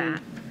goes maybe in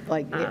that.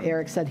 like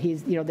Eric said,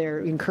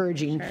 they're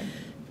encouraging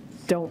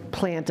don't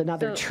plant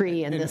another So-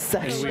 tree in this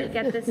So section. like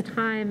at this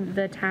time,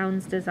 the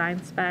town's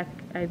design spec,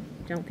 I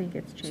don't think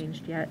it's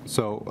changed yet.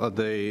 So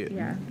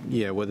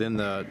Yeah. within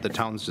the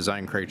town's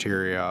design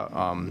criteria,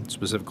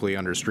 specifically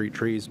under street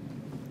trees,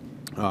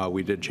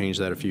 we did change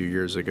that a few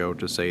years ago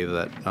to say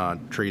that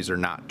trees are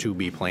not to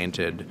be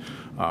planted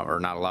or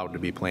not allowed to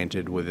be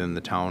planted within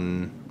the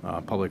town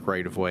public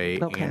right-of-way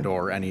Okay.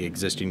 and/or any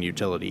existing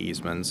utility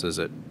easements, as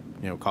it,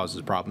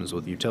 causes problems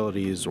with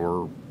utilities,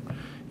 or,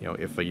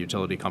 if a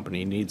utility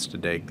company needs to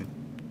dig,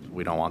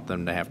 we don't want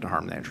them to have to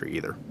harm that tree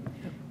either.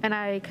 And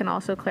I can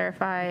also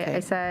clarify,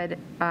 I said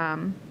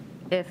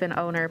if an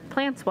owner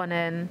plants one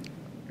in,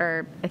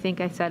 or I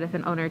think I said if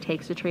an owner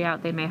takes a tree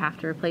out, they may have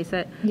to replace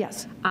it.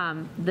 Yes.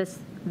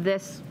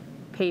 This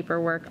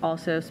paperwork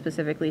also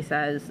specifically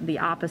says the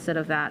opposite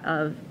of that,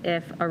 of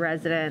if a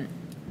resident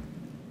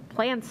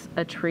plants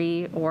a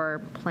tree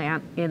or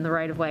plant in the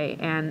right-of-way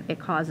and it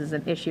causes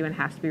an issue and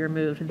has to be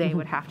removed, they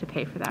would have to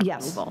pay for that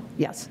Yes, removal.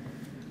 yes.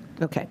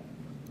 Okay.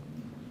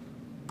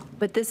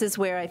 But this is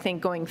where I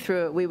think going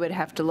through it, we would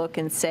have to look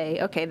and say,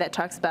 okay, that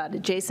talks about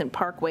adjacent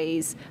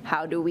parkways.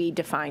 How do we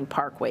define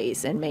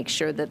parkways and make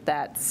sure that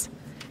that's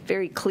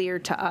very clear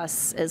to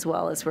us as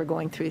well as we're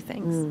going through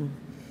things?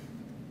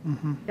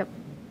 Yep.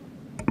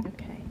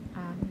 Okay.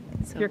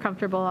 If you're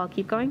comfortable, I'll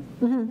keep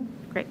going?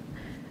 Great.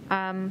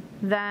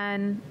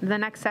 Then the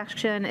next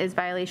section is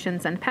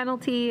violations and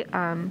penalty.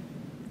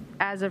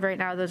 As of right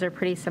now, those are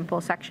pretty simple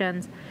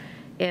sections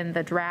in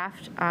the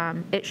draft.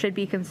 It should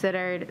be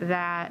considered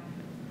that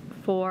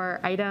for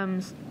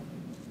items,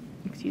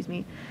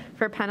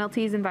 for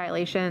penalties and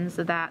violations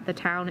that the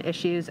town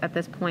issues at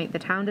this point, the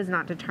town does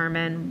not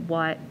determine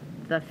what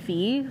the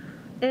fee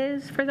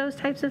is for those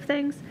types of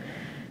things.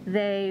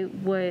 The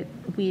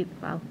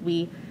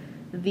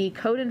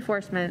code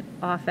enforcement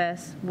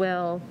office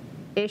will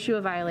issue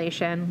a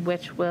violation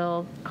which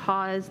will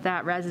cause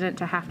that resident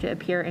to have to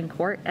appear in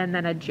court, and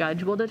then a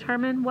judge will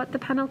determine what the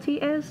penalty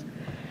is.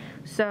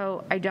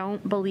 So I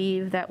don't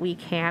believe that we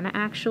can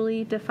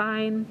actually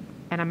define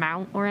an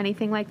amount or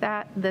anything like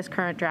that. This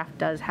current draft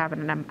does have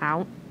an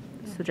amount,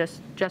 so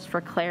just for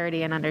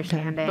clarity and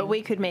understanding. But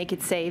we could make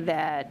it say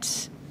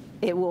that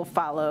it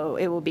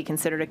will be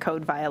considered a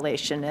code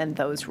violation, and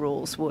those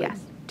rules would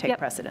Yes. take Yep.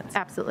 precedence.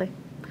 Absolutely.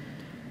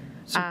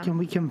 So can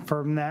we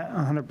confirm that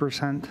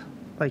 100%?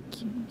 Like,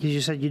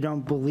 you said you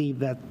don't believe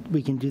that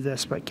we can do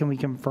this, but can we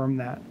confirm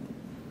that?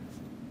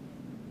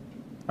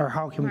 Or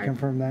how can we Mark?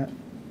 confirm that?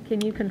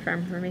 Can you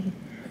confirm for me?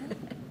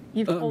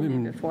 You've told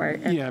me before.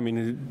 and- Yeah, I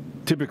mean,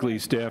 typically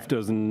staff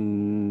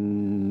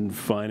doesn't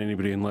fine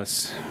anybody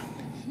unless,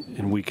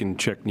 and we can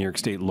check New York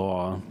state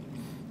law,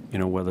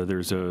 whether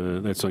that's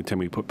the only time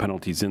we put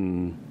penalties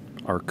in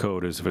our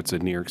code is if it's a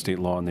New York state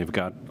law and they've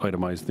got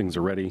itemized things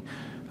already.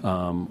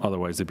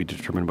 Otherwise, it'd be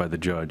determined by the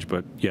judge.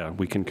 But yeah,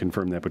 we can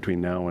confirm that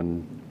between now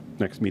and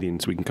next meeting,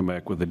 so we can come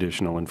back with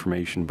additional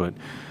information. But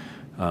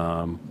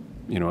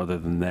other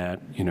than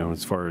that,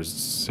 as far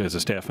as a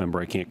staff member,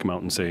 I can't come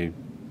out and say,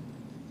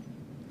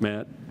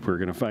 Matt, we're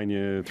going to fine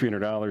you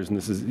 $300, and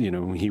this is,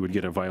 he would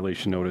get a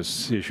violation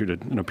notice, issued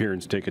an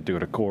appearance ticket to go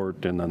to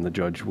court, and then the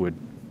judge would,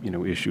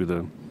 issue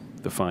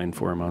the fine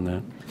for him on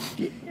that.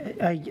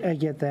 I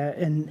get that,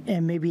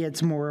 and maybe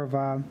it's more of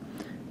a,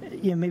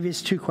 maybe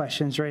it's two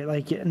questions, right?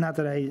 Like, not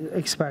that I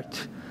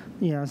expect,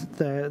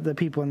 the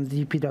people in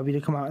the DPW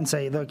to come out and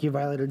say, look, you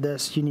violated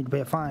this, you need to pay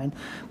a fine.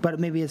 But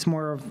maybe it's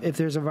more of, if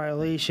there's a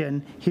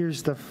violation,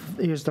 here's the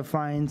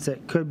fines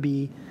that could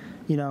be,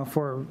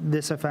 for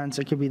this offense,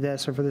 it could be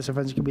this, or for this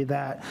offense, it could be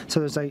that. So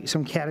there's like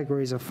some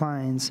categories of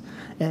fines.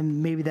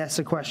 And maybe that's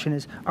the question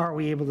is, are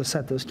we able to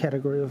set those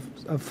categories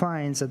of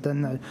fines that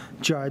then the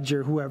judge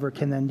or whoever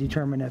can then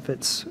determine if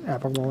it's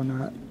applicable or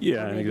not?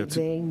 Yeah, I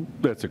think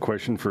that's a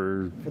question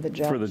for the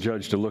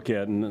judge to look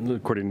at. And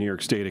according to New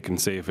York State, it can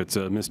say if it's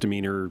a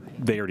misdemeanor,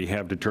 they already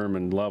have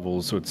determined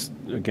levels. So it's,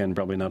 again,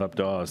 probably not up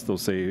to us. They'll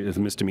say if a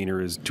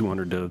misdemeanor is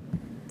 200 to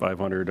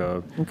 500,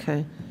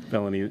 Okay.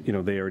 felony,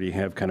 they already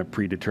have kind of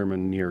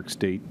predetermined New York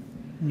State.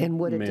 And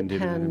would it mandated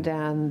depend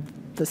on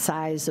the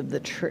size of the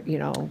tree,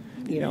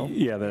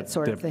 Yeah, that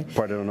sort of thing?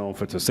 Part, I don't know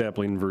if it's a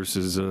sapling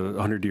versus a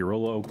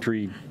 100-year-old oak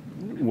tree,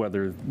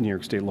 whether New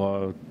York state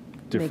law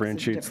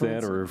differentiates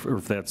that, or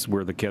if that's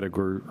where the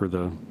category or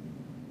the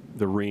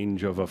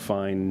range of a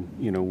fine,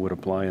 would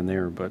apply in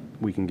there. But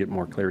we can get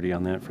more clarity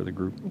on that for the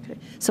group. Okay.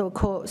 So a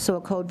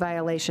code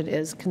violation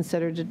is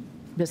considered a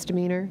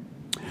misdemeanor?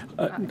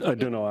 I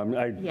don't know.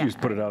 I Yeah. just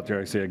put it out there.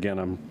 I say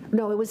again,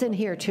 No, it was in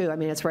here too. I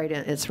mean, it's right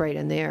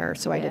in there,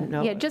 so I didn't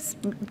know. Yeah, just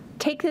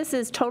take this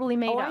as totally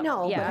made up. Oh, I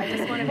know. Yeah, but- I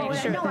just want to make Well,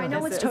 sure. No, I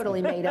know it's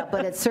totally made up,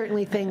 but it's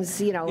certainly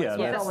things, Yeah, as we're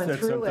that's going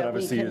something through it, we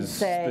obviously can the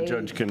say,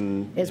 judge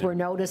can. as we're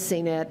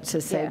noticing it, to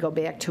say, Yeah. go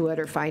back to it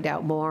or find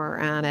out more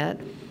on it.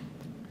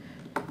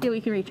 Yeah, we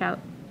can reach out.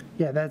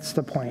 Yeah, that's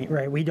the point,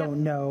 right? We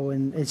don't know,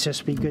 and it's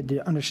just be good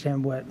to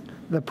understand what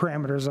the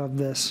parameters of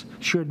this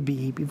should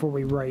be before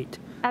we write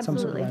some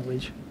sort Absolutely. of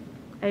language.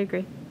 I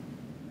agree.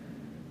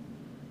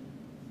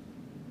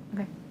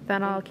 Okay,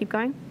 then I'll keep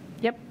going.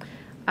 Yep.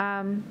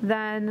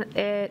 Then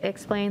it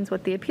explains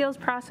what the appeals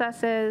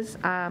process is.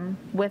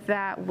 With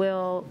that,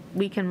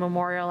 we can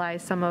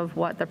memorialize some of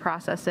what the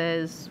process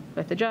is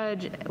with the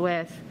judge,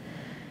 with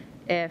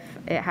if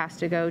it has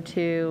to go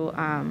to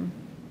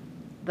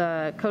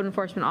the code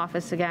enforcement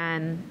office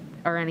again,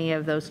 or any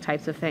of those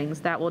types of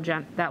things. That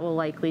will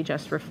likely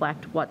just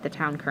reflect what the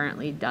town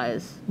currently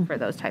does for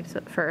those types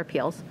for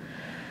appeals.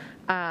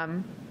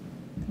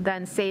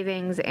 Then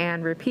savings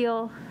and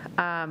repeal.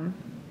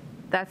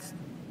 That's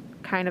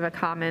kind of a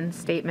common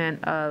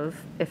statement of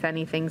if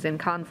anything's in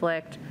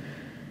conflict,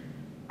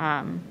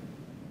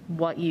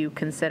 what you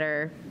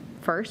consider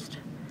first.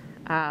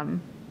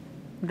 Then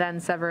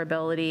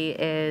severability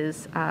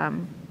is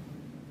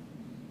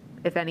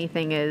if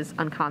anything is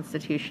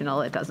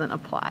unconstitutional, it doesn't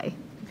apply.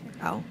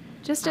 Oh.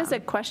 Just as a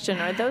question,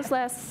 are those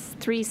last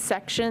 3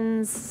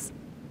 sections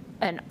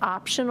an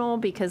optional?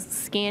 Because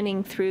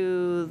scanning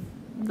through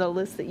the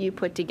list that you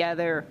put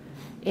together,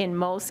 in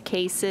most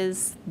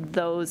cases,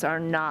 those are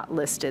not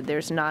listed.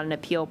 There's not an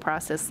appeal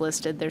process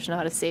listed, there's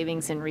not a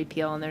savings and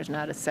repeal, and there's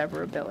not a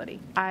severability.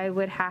 I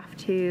would have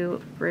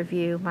to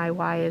review my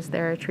why is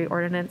there a tree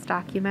ordinance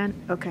document.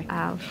 Okay.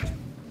 I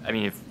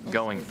mean, if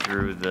going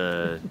through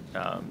the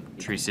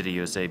Tree City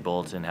USA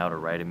Bulletin, how to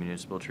write a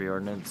municipal tree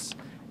ordinance,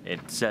 it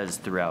says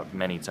throughout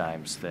many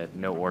times that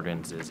no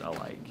ordinance is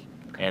alike.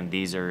 And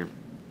these are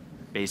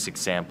basic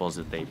samples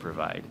that they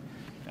provide.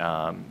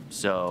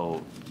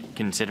 So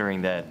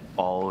considering that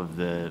all of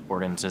the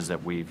ordinances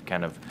that we've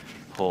kind of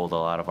pulled a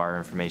lot of our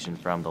information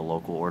from, the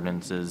local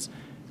ordinances,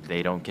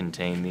 they don't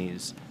contain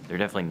these. They're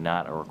definitely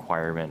not a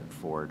requirement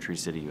for Tree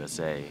City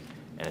USA,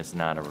 and it's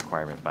not a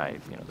requirement by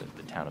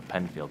the town of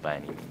Penfield by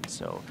any means.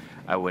 So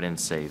I wouldn't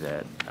say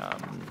that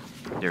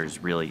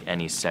there's really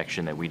any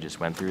section that we just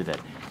went through that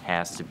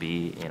has to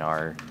be in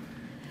our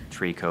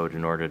tree code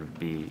in order to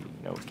be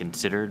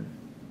considered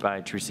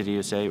by Tree City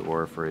USA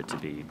or for it to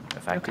be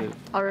effective.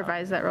 I'll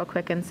revise that real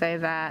quick and say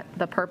that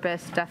the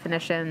purpose,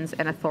 definitions,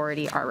 and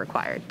authority are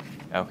required.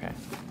 Okay.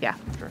 Yeah.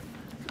 Sure.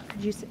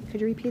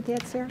 Could you repeat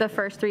that, Sarah? The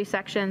first 3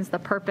 sections, the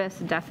purpose,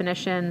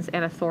 definitions,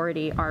 and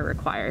authority are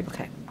required.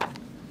 Okay.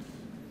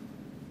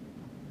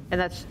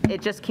 And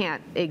it just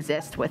can't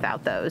exist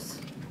without those.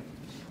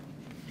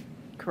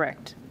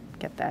 Correct.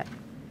 Get that.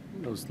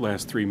 Those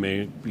last 3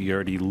 may be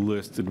already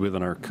listed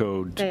within our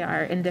code. They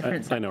are in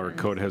different sections. I know our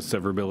code has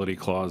severability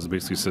clause. It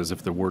basically says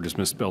if the word is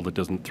misspelled, it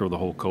doesn't throw the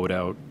whole code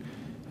out.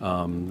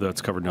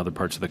 That's covered in other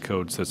parts of the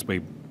code, so that's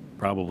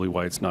probably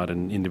why it's not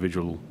in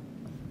individual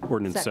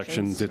ordinance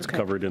sections. It's okay.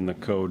 covered in the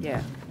code,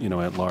 Yeah.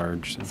 at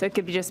large. So it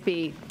could just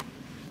be,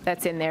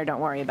 that's in there,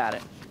 don't worry about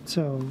it.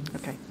 So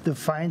Okay. the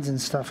fines and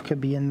stuff could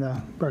be in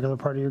the regular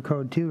part of your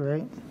code too,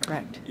 right?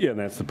 Correct. Yeah, and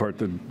that's the part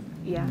that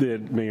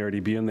may already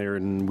be in there,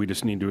 and we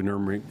just need to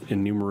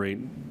enumerate,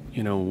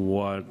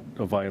 what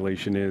a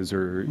violation is,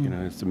 or,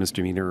 it's a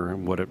misdemeanor,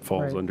 and what it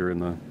falls Right. under in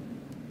the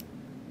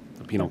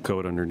penal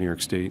code under New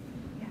York State.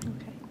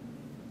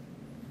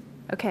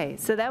 Okay,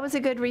 so that was a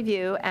good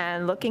review,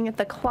 and looking at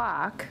the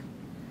clock,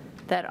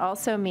 that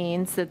also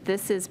means that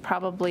this is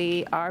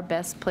probably our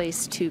best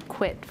place to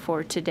quit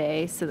for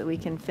today so that we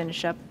can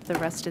finish up the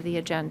rest of the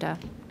agenda.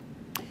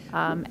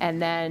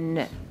 And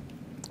then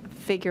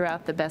figure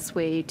out the best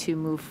way to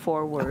move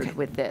forward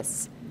with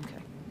this.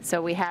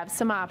 So we have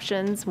some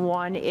options.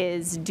 One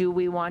is, do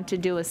we want to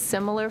do a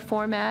similar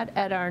format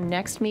at our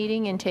next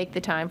meeting and take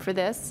the time for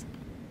this?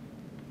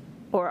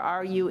 Or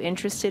are you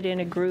interested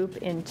in a group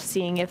in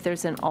seeing if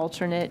there's an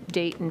alternate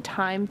date and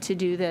time to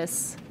do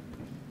this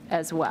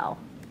as well?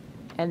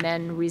 And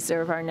then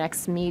reserve our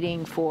next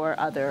meeting for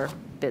other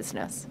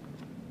business.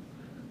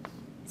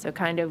 So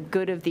kind of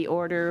good of the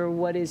order,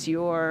 what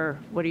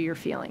are your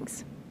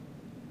feelings?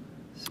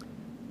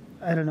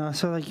 I don't know.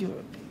 So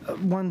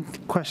one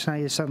question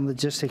I just on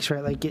logistics,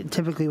 right?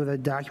 Typically with a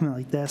document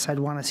like this, I'd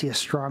want to see a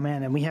straw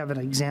man, and we have an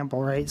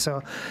example, right?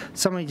 So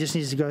somebody just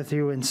needs to go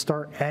through and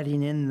start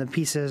adding in the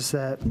pieces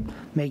that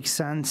make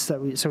sense,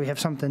 so we have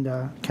something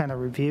to kind of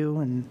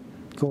review and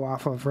go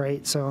off of,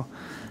 right? So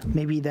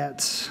maybe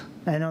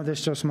I know there's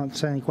still some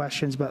outstanding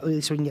questions, but at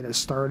least we can get it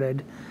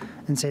started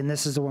and saying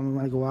this is the one we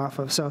want to go off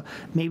of. So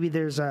maybe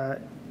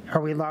are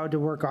we allowed to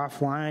work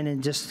offline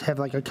and just have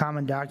a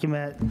common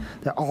document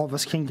that all of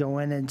us can go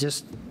in and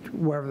just,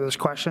 wherever there's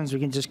questions, we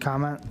can just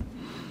comment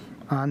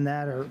on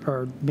that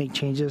or make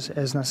changes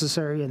as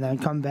necessary and then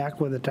come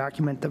back with a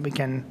document that we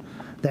can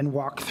then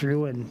walk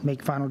through and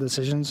make final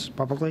decisions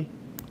publicly?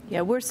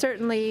 Yeah, we're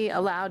certainly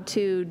allowed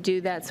to do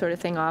that sort of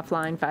thing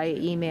offline via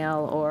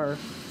email or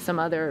some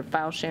other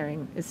file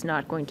sharing. It's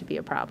not going to be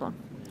a problem.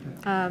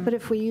 But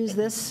if we use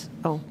this,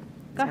 Go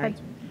ahead.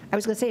 I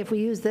was going to say, if we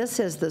use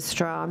this as the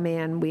straw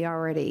man, we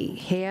already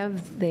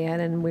have that,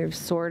 and we're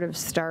sort of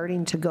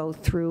starting to go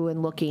through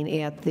and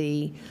looking at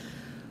the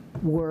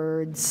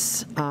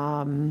words.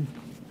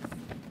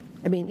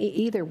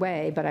 Either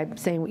way, but I'm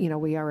saying,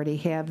 we already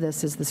have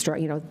this as the straw,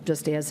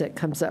 just as it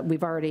comes up.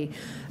 We've already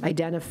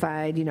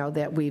identified,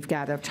 that we've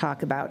got to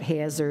talk about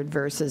hazard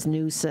versus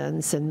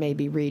nuisance and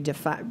maybe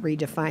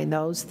redefine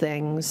those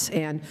things.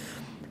 And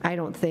I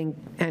don't think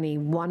any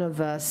one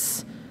of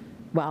us,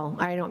 well,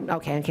 I'm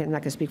not going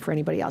to speak for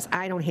anybody else.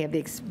 I don't have the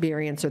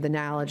experience or the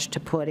knowledge to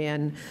put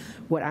in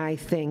what I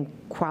think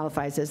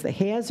qualifies as the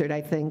hazard.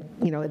 I think,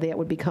 that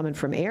would be coming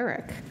from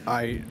Eric.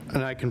 I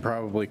can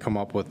probably come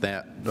up with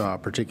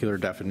that particular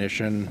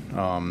definition,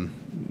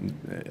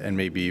 and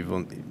maybe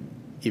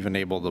even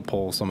able to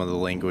pull some of the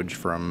language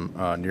from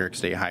New York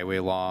State highway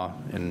law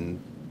and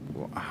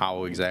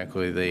how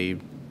exactly they,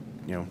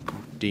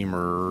 deem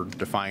or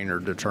define or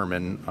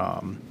determine,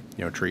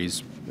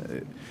 trees,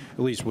 at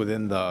least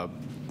within the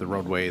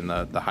roadway and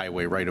the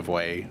highway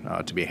right-of-way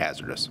to be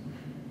hazardous.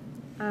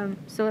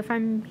 So if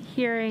I'm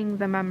hearing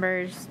the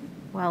members,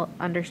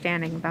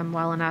 understanding them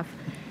well enough,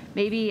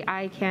 maybe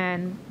I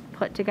can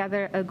put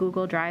together a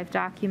Google Drive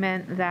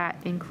document that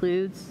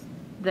includes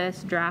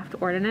this draft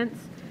ordinance.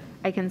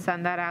 I can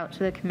send that out to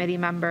the committee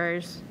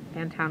members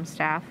and town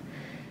staff.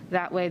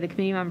 That way the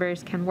committee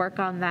members can work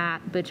on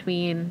that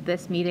between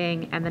this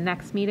meeting and the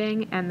next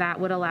meeting, and that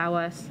would allow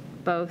us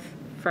both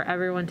for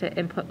everyone to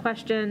input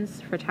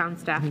questions, for town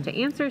staff to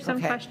answer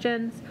some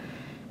questions,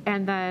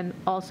 and then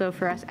also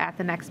for us at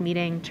the next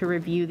meeting to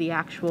review the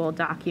actual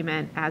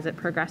document as it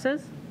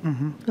progresses.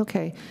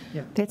 Okay,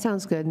 that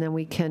sounds good. And then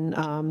we can,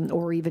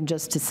 or even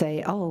just to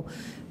say,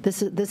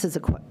 this is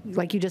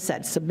like you just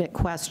said, submit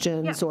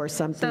questions or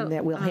something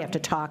that we'll have to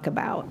talk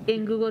about.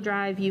 In Google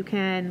Drive, you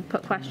can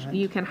put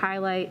you can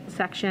highlight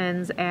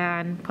sections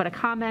and put a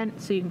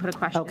comment, so you can put a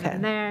question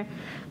in there.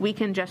 We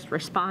can just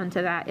respond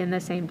to that in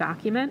the same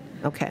document.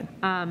 Okay.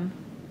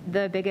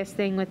 The biggest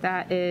thing with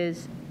that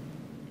is,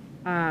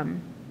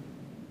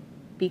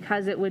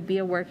 because it would be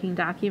a working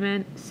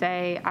document,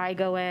 say I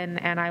go in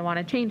and I want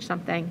to change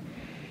something,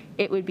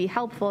 it would be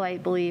helpful, I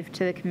believe,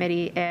 to the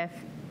committee if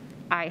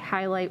I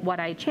highlight what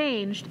I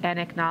changed and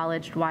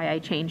acknowledged why I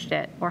changed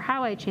it or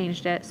how I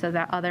changed it so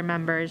that other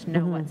members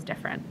know what's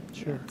different.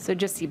 Sure. So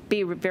just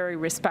be very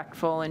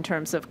respectful in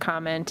terms of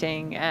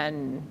commenting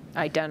and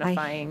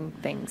identifying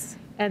things.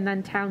 And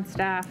then town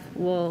staff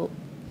will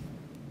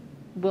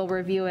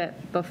review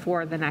it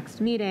before the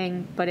next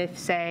meeting, but if,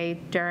 say,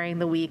 during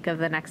the week of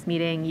the next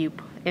meeting, you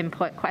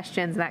input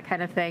questions, that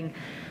kind of thing,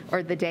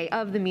 or the day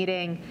of the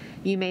meeting,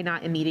 you may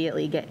not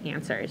immediately get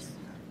answers.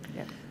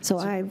 So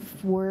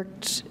I've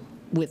worked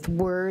with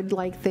Word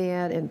like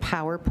that and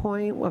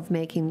PowerPoint of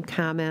making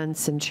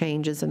comments and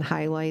changes and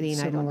highlighting.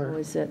 I don't know,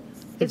 is it?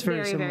 It's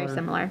very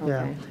similar.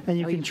 Yeah, and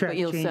you can track But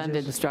you'll changes. send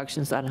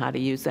instructions on how to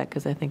use that,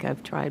 because I think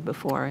I've tried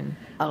before. And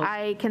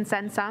I can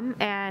send some,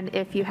 and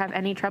if you have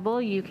any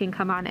trouble, you can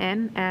come on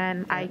in,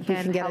 and I We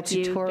can get a help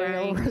you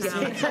tutorial during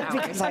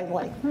because I'm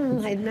like,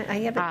 I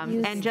haven't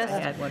used and just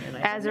that.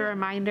 as a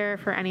reminder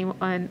for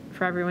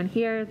everyone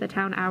here, the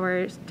town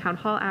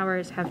hall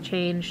hours have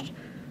changed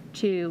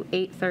to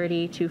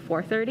 8:30 to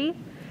 4:30.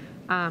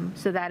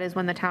 So that is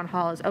when the town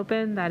hall is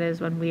open. That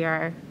is when we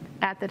are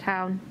at the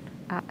town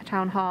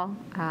hall.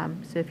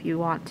 So if you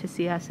want to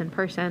see us in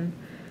person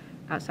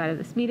outside of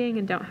this meeting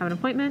and don't have an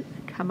appointment,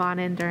 come on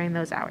in during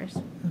those hours.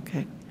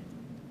 Okay.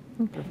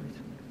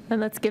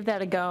 And let's give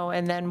that a go,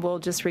 and then we'll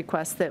just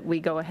request that we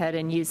go ahead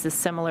and use a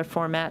similar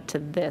format to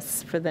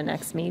this for the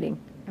next meeting.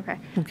 Okay.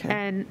 Okay.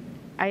 And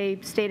I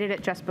stated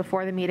it just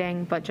before the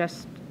meeting, but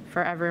just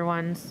for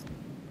everyone's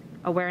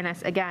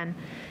awareness, again,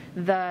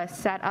 the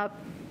setup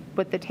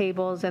with the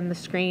tables and the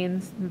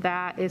screens,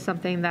 that is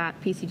something that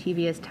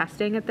PCTV is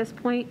testing at this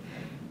point.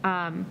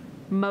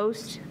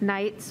 Most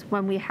nights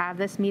when we have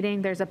this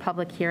meeting, there's a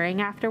public hearing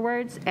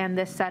afterwards, and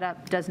this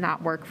setup does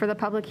not work for the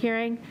public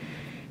hearing.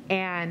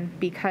 And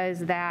because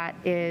that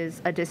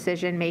is a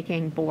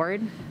decision-making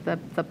board, the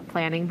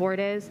planning board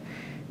is,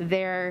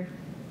 their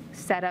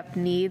setup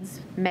needs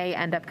may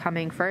end up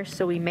coming first,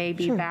 so we may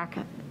be back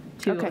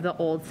to the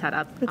old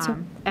setup.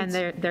 And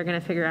they're going to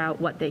figure out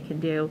what they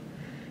can do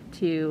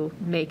to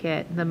make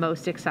it the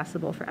most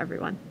accessible for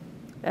everyone.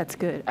 That's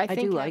good. I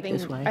do like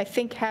this way. I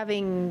think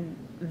having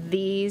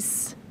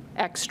these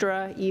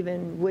extra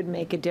even would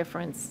make a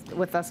difference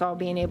with us all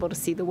being able to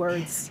see the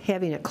words.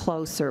 Having it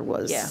closer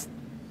was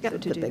So the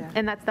to do big. that.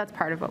 And that's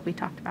part of what we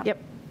talked about. Yep,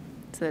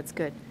 so that's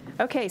good.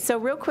 Okay, so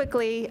real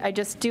quickly, I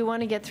just do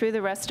want to get through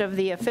the rest of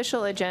the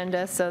official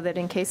agenda so that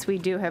in case we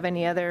do have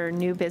any other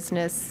new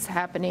business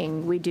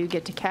happening, we do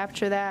get to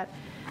capture that.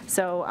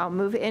 So I'll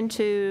move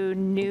into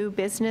new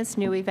business,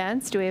 new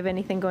events. Do we have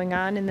anything going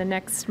on in the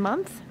next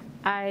month?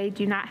 I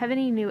do not have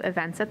any new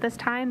events at this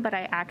time, but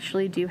I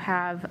actually do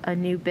have a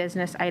new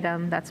business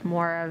item that's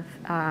more of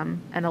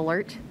an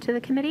alert to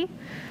the committee.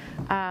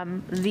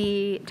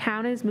 The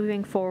town is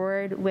moving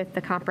forward with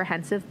the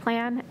comprehensive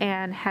plan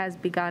and has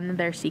begun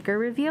their seeker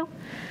review.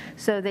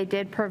 So they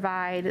did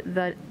provide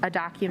a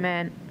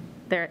document,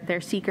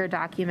 their seeker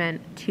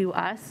document to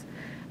us.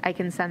 I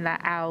can send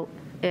that out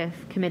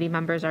if committee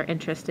members are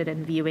interested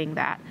in viewing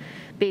that.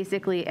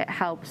 Basically, it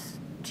helps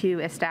to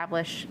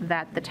establish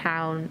that the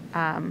town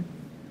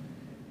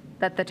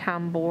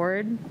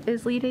board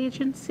is lead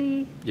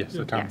agency. Yes,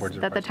 the town board's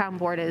That the requesting. town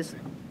board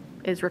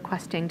is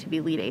requesting to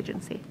be lead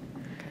agency.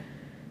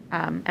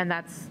 And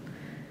that's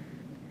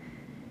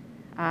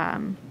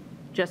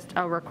just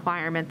a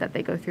requirement that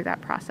they go through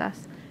that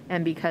process.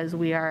 And because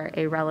we are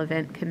a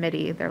relevant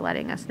committee, they're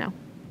letting us know.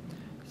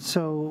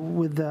 So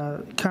with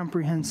the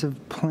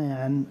comprehensive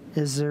plan,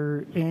 is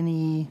there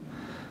any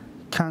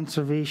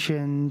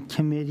conservation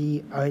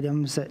committee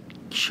items that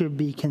should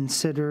be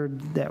considered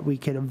that we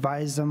could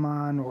advise them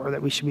on or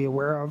that we should be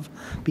aware of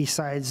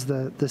besides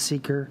the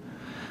seeker?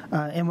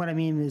 And what I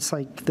mean is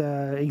like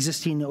the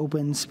existing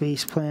open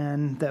space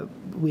plan that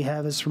we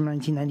have is from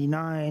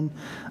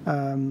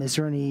 1999. Is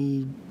there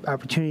any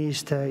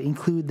opportunities to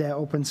include that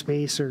open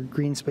space or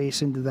green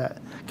space into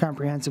that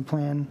comprehensive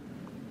plan?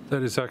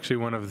 That is actually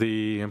one of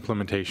the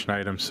implementation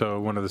items. So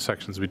one of the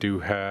sections we do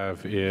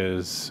have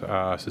is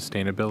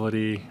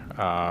sustainability.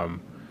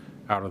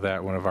 Out of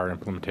that, one of our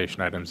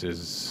implementation items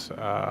is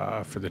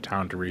for the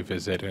town to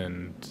revisit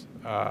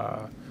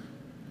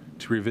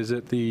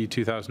the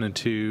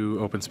 2002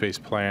 open space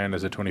plan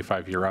as a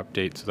 25-year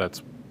update. So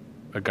that's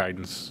a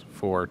guidance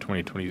for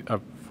 2020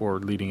 for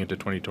leading into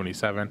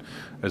 2027,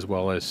 as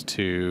well as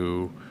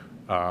to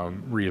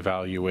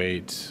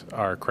reevaluate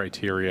our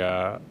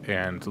criteria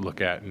and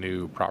look at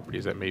new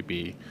properties that may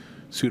be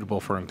suitable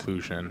for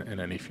inclusion in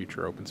any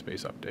future open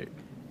space update.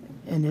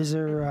 And is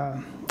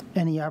there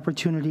any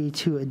opportunity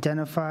to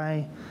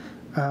identify,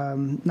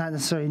 not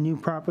necessarily new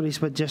properties,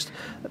 but just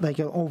like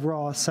an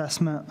overall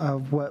assessment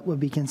of what would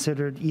be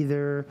considered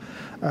either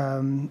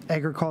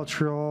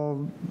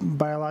agricultural,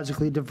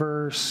 biologically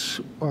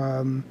diverse,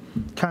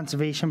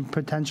 conservation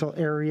potential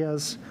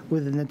areas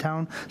within the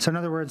town? So in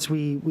other words,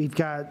 we've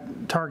got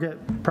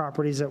target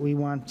properties that we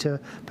want to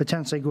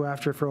potentially go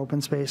after for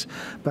open space,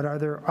 but are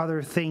there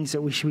other things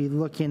that we should be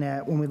looking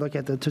at when we look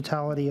at the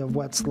totality of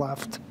what's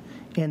left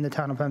in the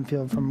town of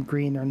Penfield from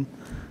green and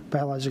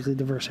biologically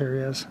diverse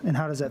areas, and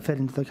how does that fit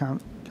into the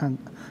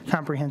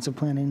comprehensive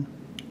planning?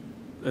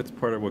 That's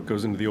part of what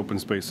goes into the open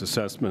space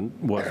assessment,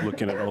 was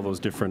looking at all those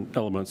different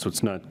elements. So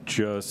it's not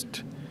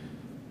just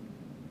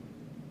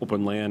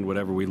open land,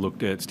 whatever we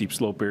looked at, steep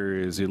slope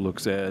areas, it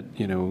looks at,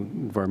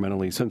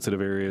 environmentally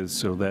sensitive areas.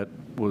 So that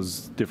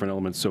was different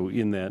elements. So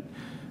in that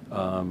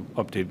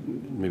update,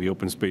 maybe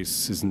open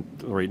space isn't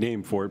the right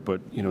name for it, but,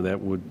 that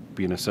would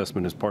be an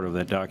assessment as part of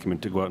that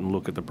document to go out and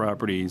look at the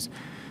properties.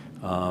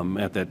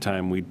 At that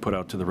time, we'd put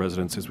out to the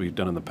residents, as we've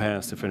done in the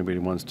past, if anybody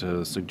wants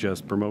to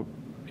suggest, promote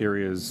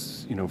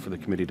areas, for the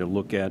committee to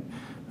look at.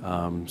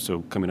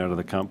 So coming out of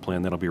the comp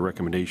plan, that'll be a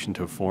recommendation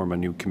to form a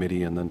new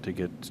committee and then to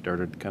get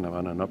started kind of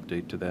on an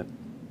update to that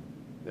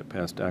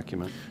past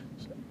document.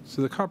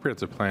 So the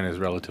comprehensive plan is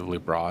relatively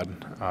broad,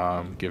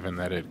 given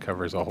that it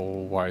covers a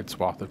whole wide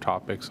swath of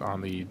topics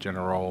on the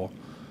general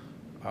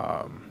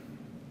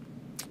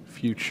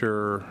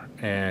future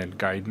and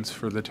guidance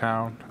for the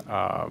town.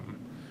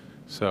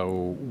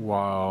 So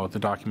while the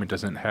document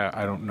doesn't have,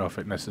 I don't know if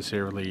it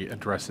necessarily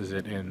addresses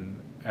it in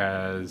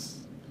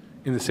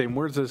the same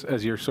words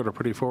as you're sort of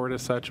putting forward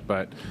as such,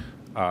 but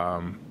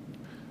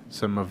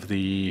some of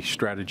the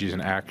strategies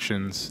and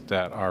actions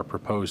that are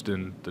proposed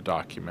in the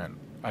document,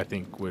 I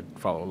think, would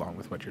follow along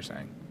with what you're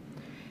saying.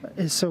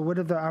 So what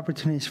are the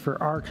opportunities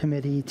for our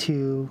committee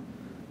to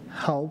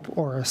help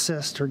or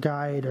assist or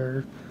guide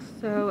or?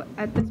 So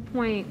at this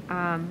point,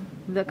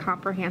 the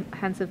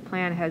comprehensive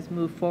plan has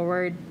moved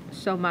forward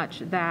so much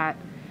that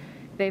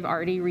they've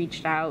already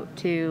reached out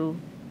to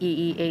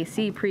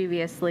EEAC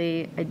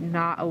previously. I'm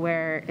not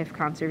aware if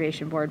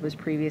Conservation Board was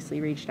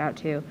previously reached out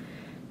to,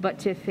 but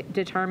to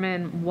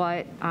determine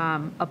what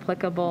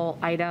applicable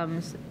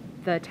items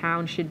the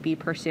town should be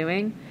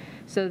pursuing.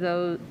 So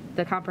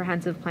the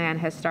comprehensive plan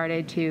has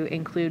started to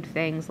include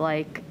things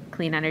like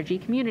clean energy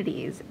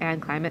communities and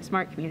climate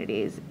smart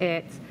communities.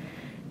 It's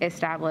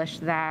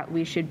established that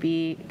we should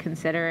be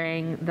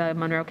considering the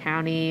Monroe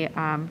County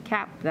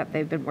cap that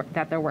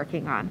they're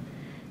working on,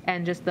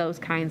 and just those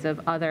kinds of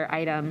other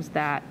items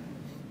that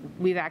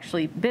we've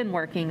actually been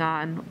working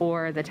on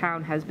or the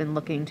town has been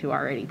looking to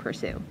already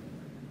pursue.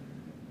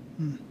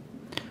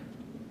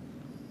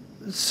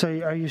 So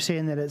are you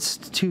saying that it's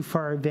too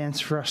far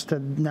advanced for us to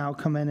now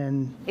come in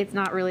and? It's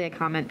not really a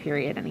comment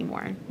period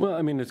anymore. Well,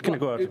 I mean, it's going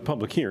to go out to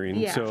public hearing,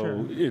 Yeah. so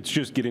Sure. it's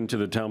just getting to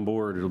the town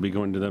board. It'll be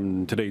going to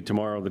them today,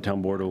 tomorrow. The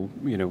town board will,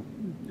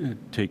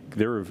 take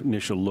their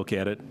initial look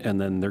at it,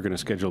 and then they're going to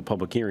schedule a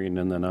public hearing,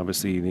 and then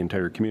obviously the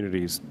entire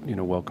community is,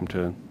 welcome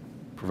to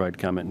provide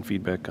comment and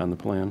feedback on the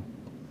plan.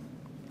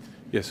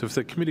 Yes, so if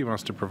the committee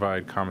wants to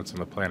provide comments on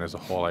the plan as a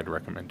whole, I'd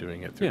recommend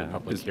doing it through a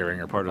public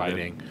hearing or part of it.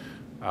 providing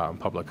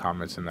public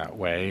comments in that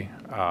way.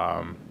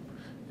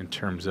 In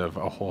terms of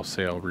a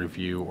wholesale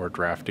review or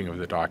drafting of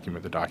the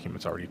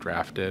document's already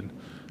drafted.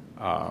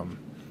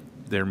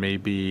 There may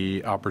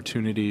be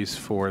opportunities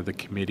for the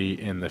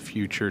committee in the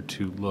future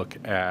to look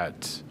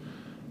at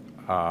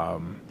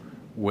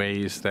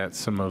ways that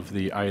some of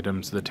the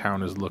items the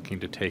town is looking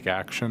to take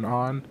action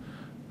on,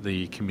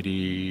 the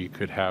committee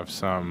could have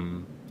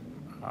some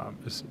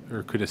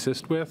or could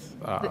assist with.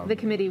 The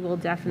committee will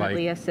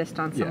definitely like- assist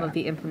on some yeah. of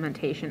the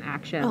implementation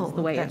actions, Oh,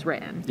 the way okay. it's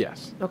written.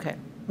 Yes. Okay.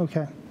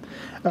 Okay.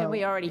 And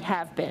we already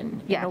have been,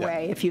 in Yeah. a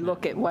way, if you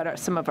look at what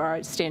some of our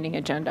outstanding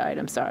agenda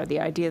items are. The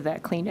idea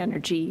that clean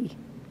energy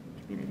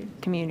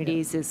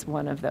communities is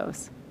one of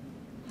those.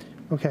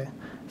 Okay,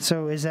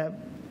 so is that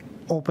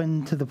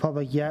open to the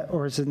public yet,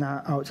 or is it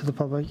not out to the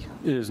public?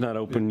 It is not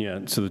open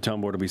yet, so the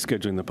town board will be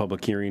scheduling the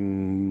public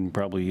hearing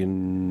probably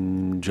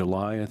in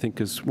July, I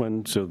think is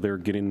when, so they're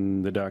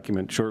getting the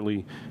document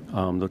shortly.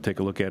 They'll take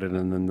a look at it,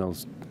 and then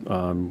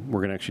we're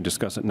going to actually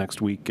discuss it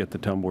next week at the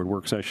town board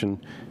work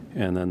session,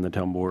 and then the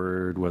town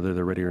board, whether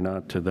they're ready or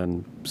not, to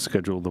then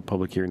schedule the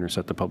public hearing or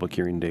set the public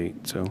hearing date,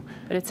 so.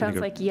 But it sounds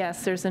like,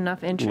 yes, there's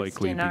enough interest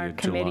Likely in be our a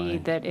committee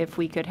July. that if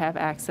we could have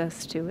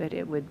access to it,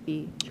 it would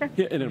be. Sure.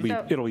 Yeah, and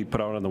So- it'll be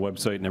put out on the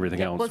website and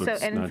everything else, Well, so so,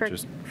 it's and not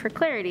just. for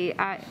clarity,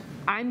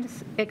 I'm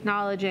just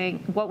acknowledging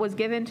what was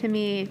given to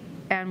me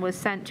and was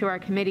sent to our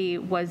committee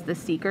was the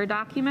seeker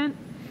document.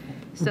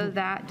 So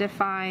that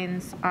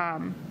defines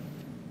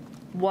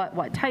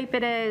what type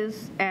it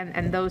is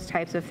and those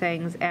types of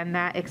things, and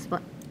that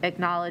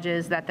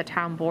acknowledges that the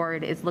town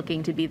board is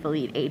looking to be the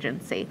lead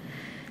agency.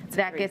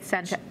 That gets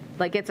sent,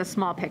 like, it's a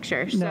small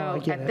picture. No, I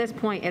So get at it. this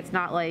point, it's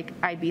not like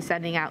I'd be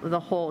sending out the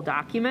whole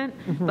document,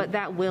 but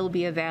that will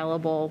be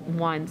available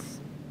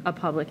once a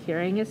public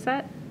hearing is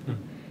set.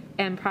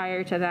 And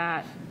prior to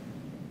that,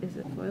 is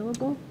it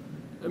foilable?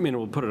 I mean,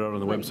 we'll put it out on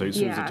the website. As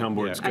soon as the Yeah. town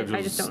board I just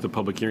schedules don't- the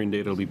public hearing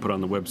date, it'll be put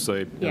on the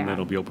website, and Yeah. then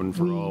it'll be open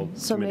for all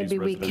So committees, maybe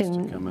we residents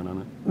to can, come in on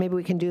it. maybe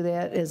we can do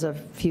that as a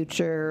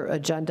future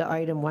agenda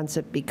item once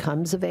it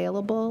becomes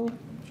available.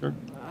 Sure.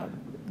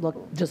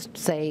 Look, just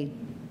say,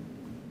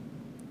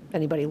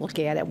 anybody look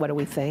at it, what do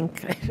we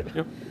think?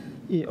 Yep.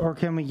 Yeah, or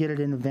can we get it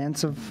in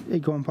advance of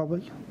it going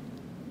public?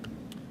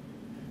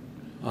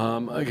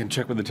 I can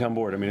check with the town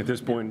board. I mean, at this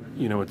point,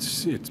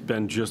 it's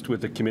been just with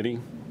the committee.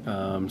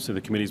 So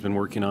the committee's been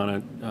working on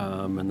it,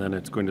 and then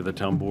it's going to the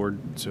town board.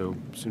 So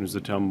as soon as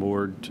the town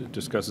board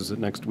discusses it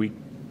next week,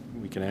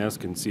 we can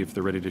ask and see if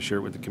they're ready to share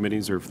it with the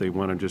committees or if they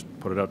want to just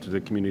put it out to the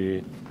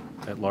community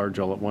at large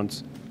all at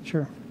once.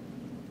 Sure.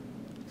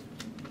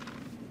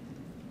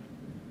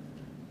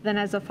 Then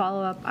as a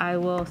follow-up, I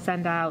will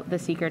send out the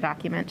seeker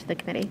document to the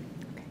committee.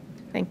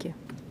 Thank you.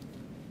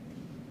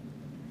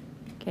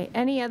 Okay,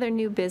 any other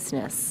new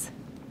business?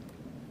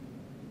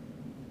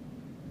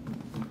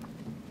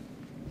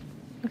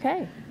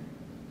 Okay.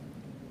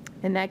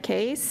 In that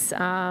case,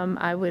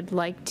 I would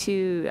like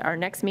to, our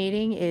next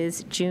meeting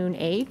is June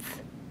 8th,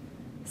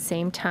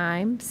 same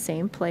time,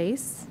 same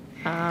place.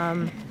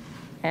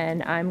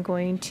 And I'm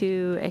going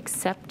to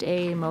accept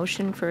a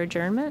motion for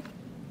adjournment.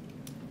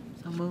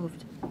 So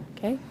moved.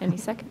 Okay, any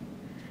second?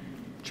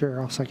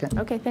 Sure, I'll second.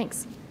 Okay,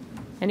 thanks.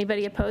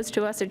 Anybody opposed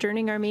to us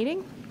adjourning our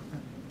meeting?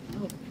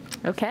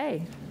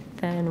 Okay,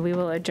 then we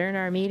will adjourn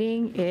our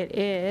meeting. It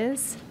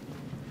is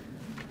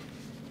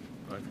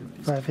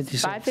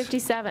 5:56.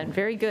 5:57.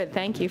 Very good.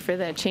 Thank you for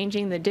the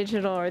changing the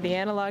digital or the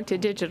analog to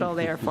digital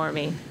there for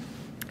me.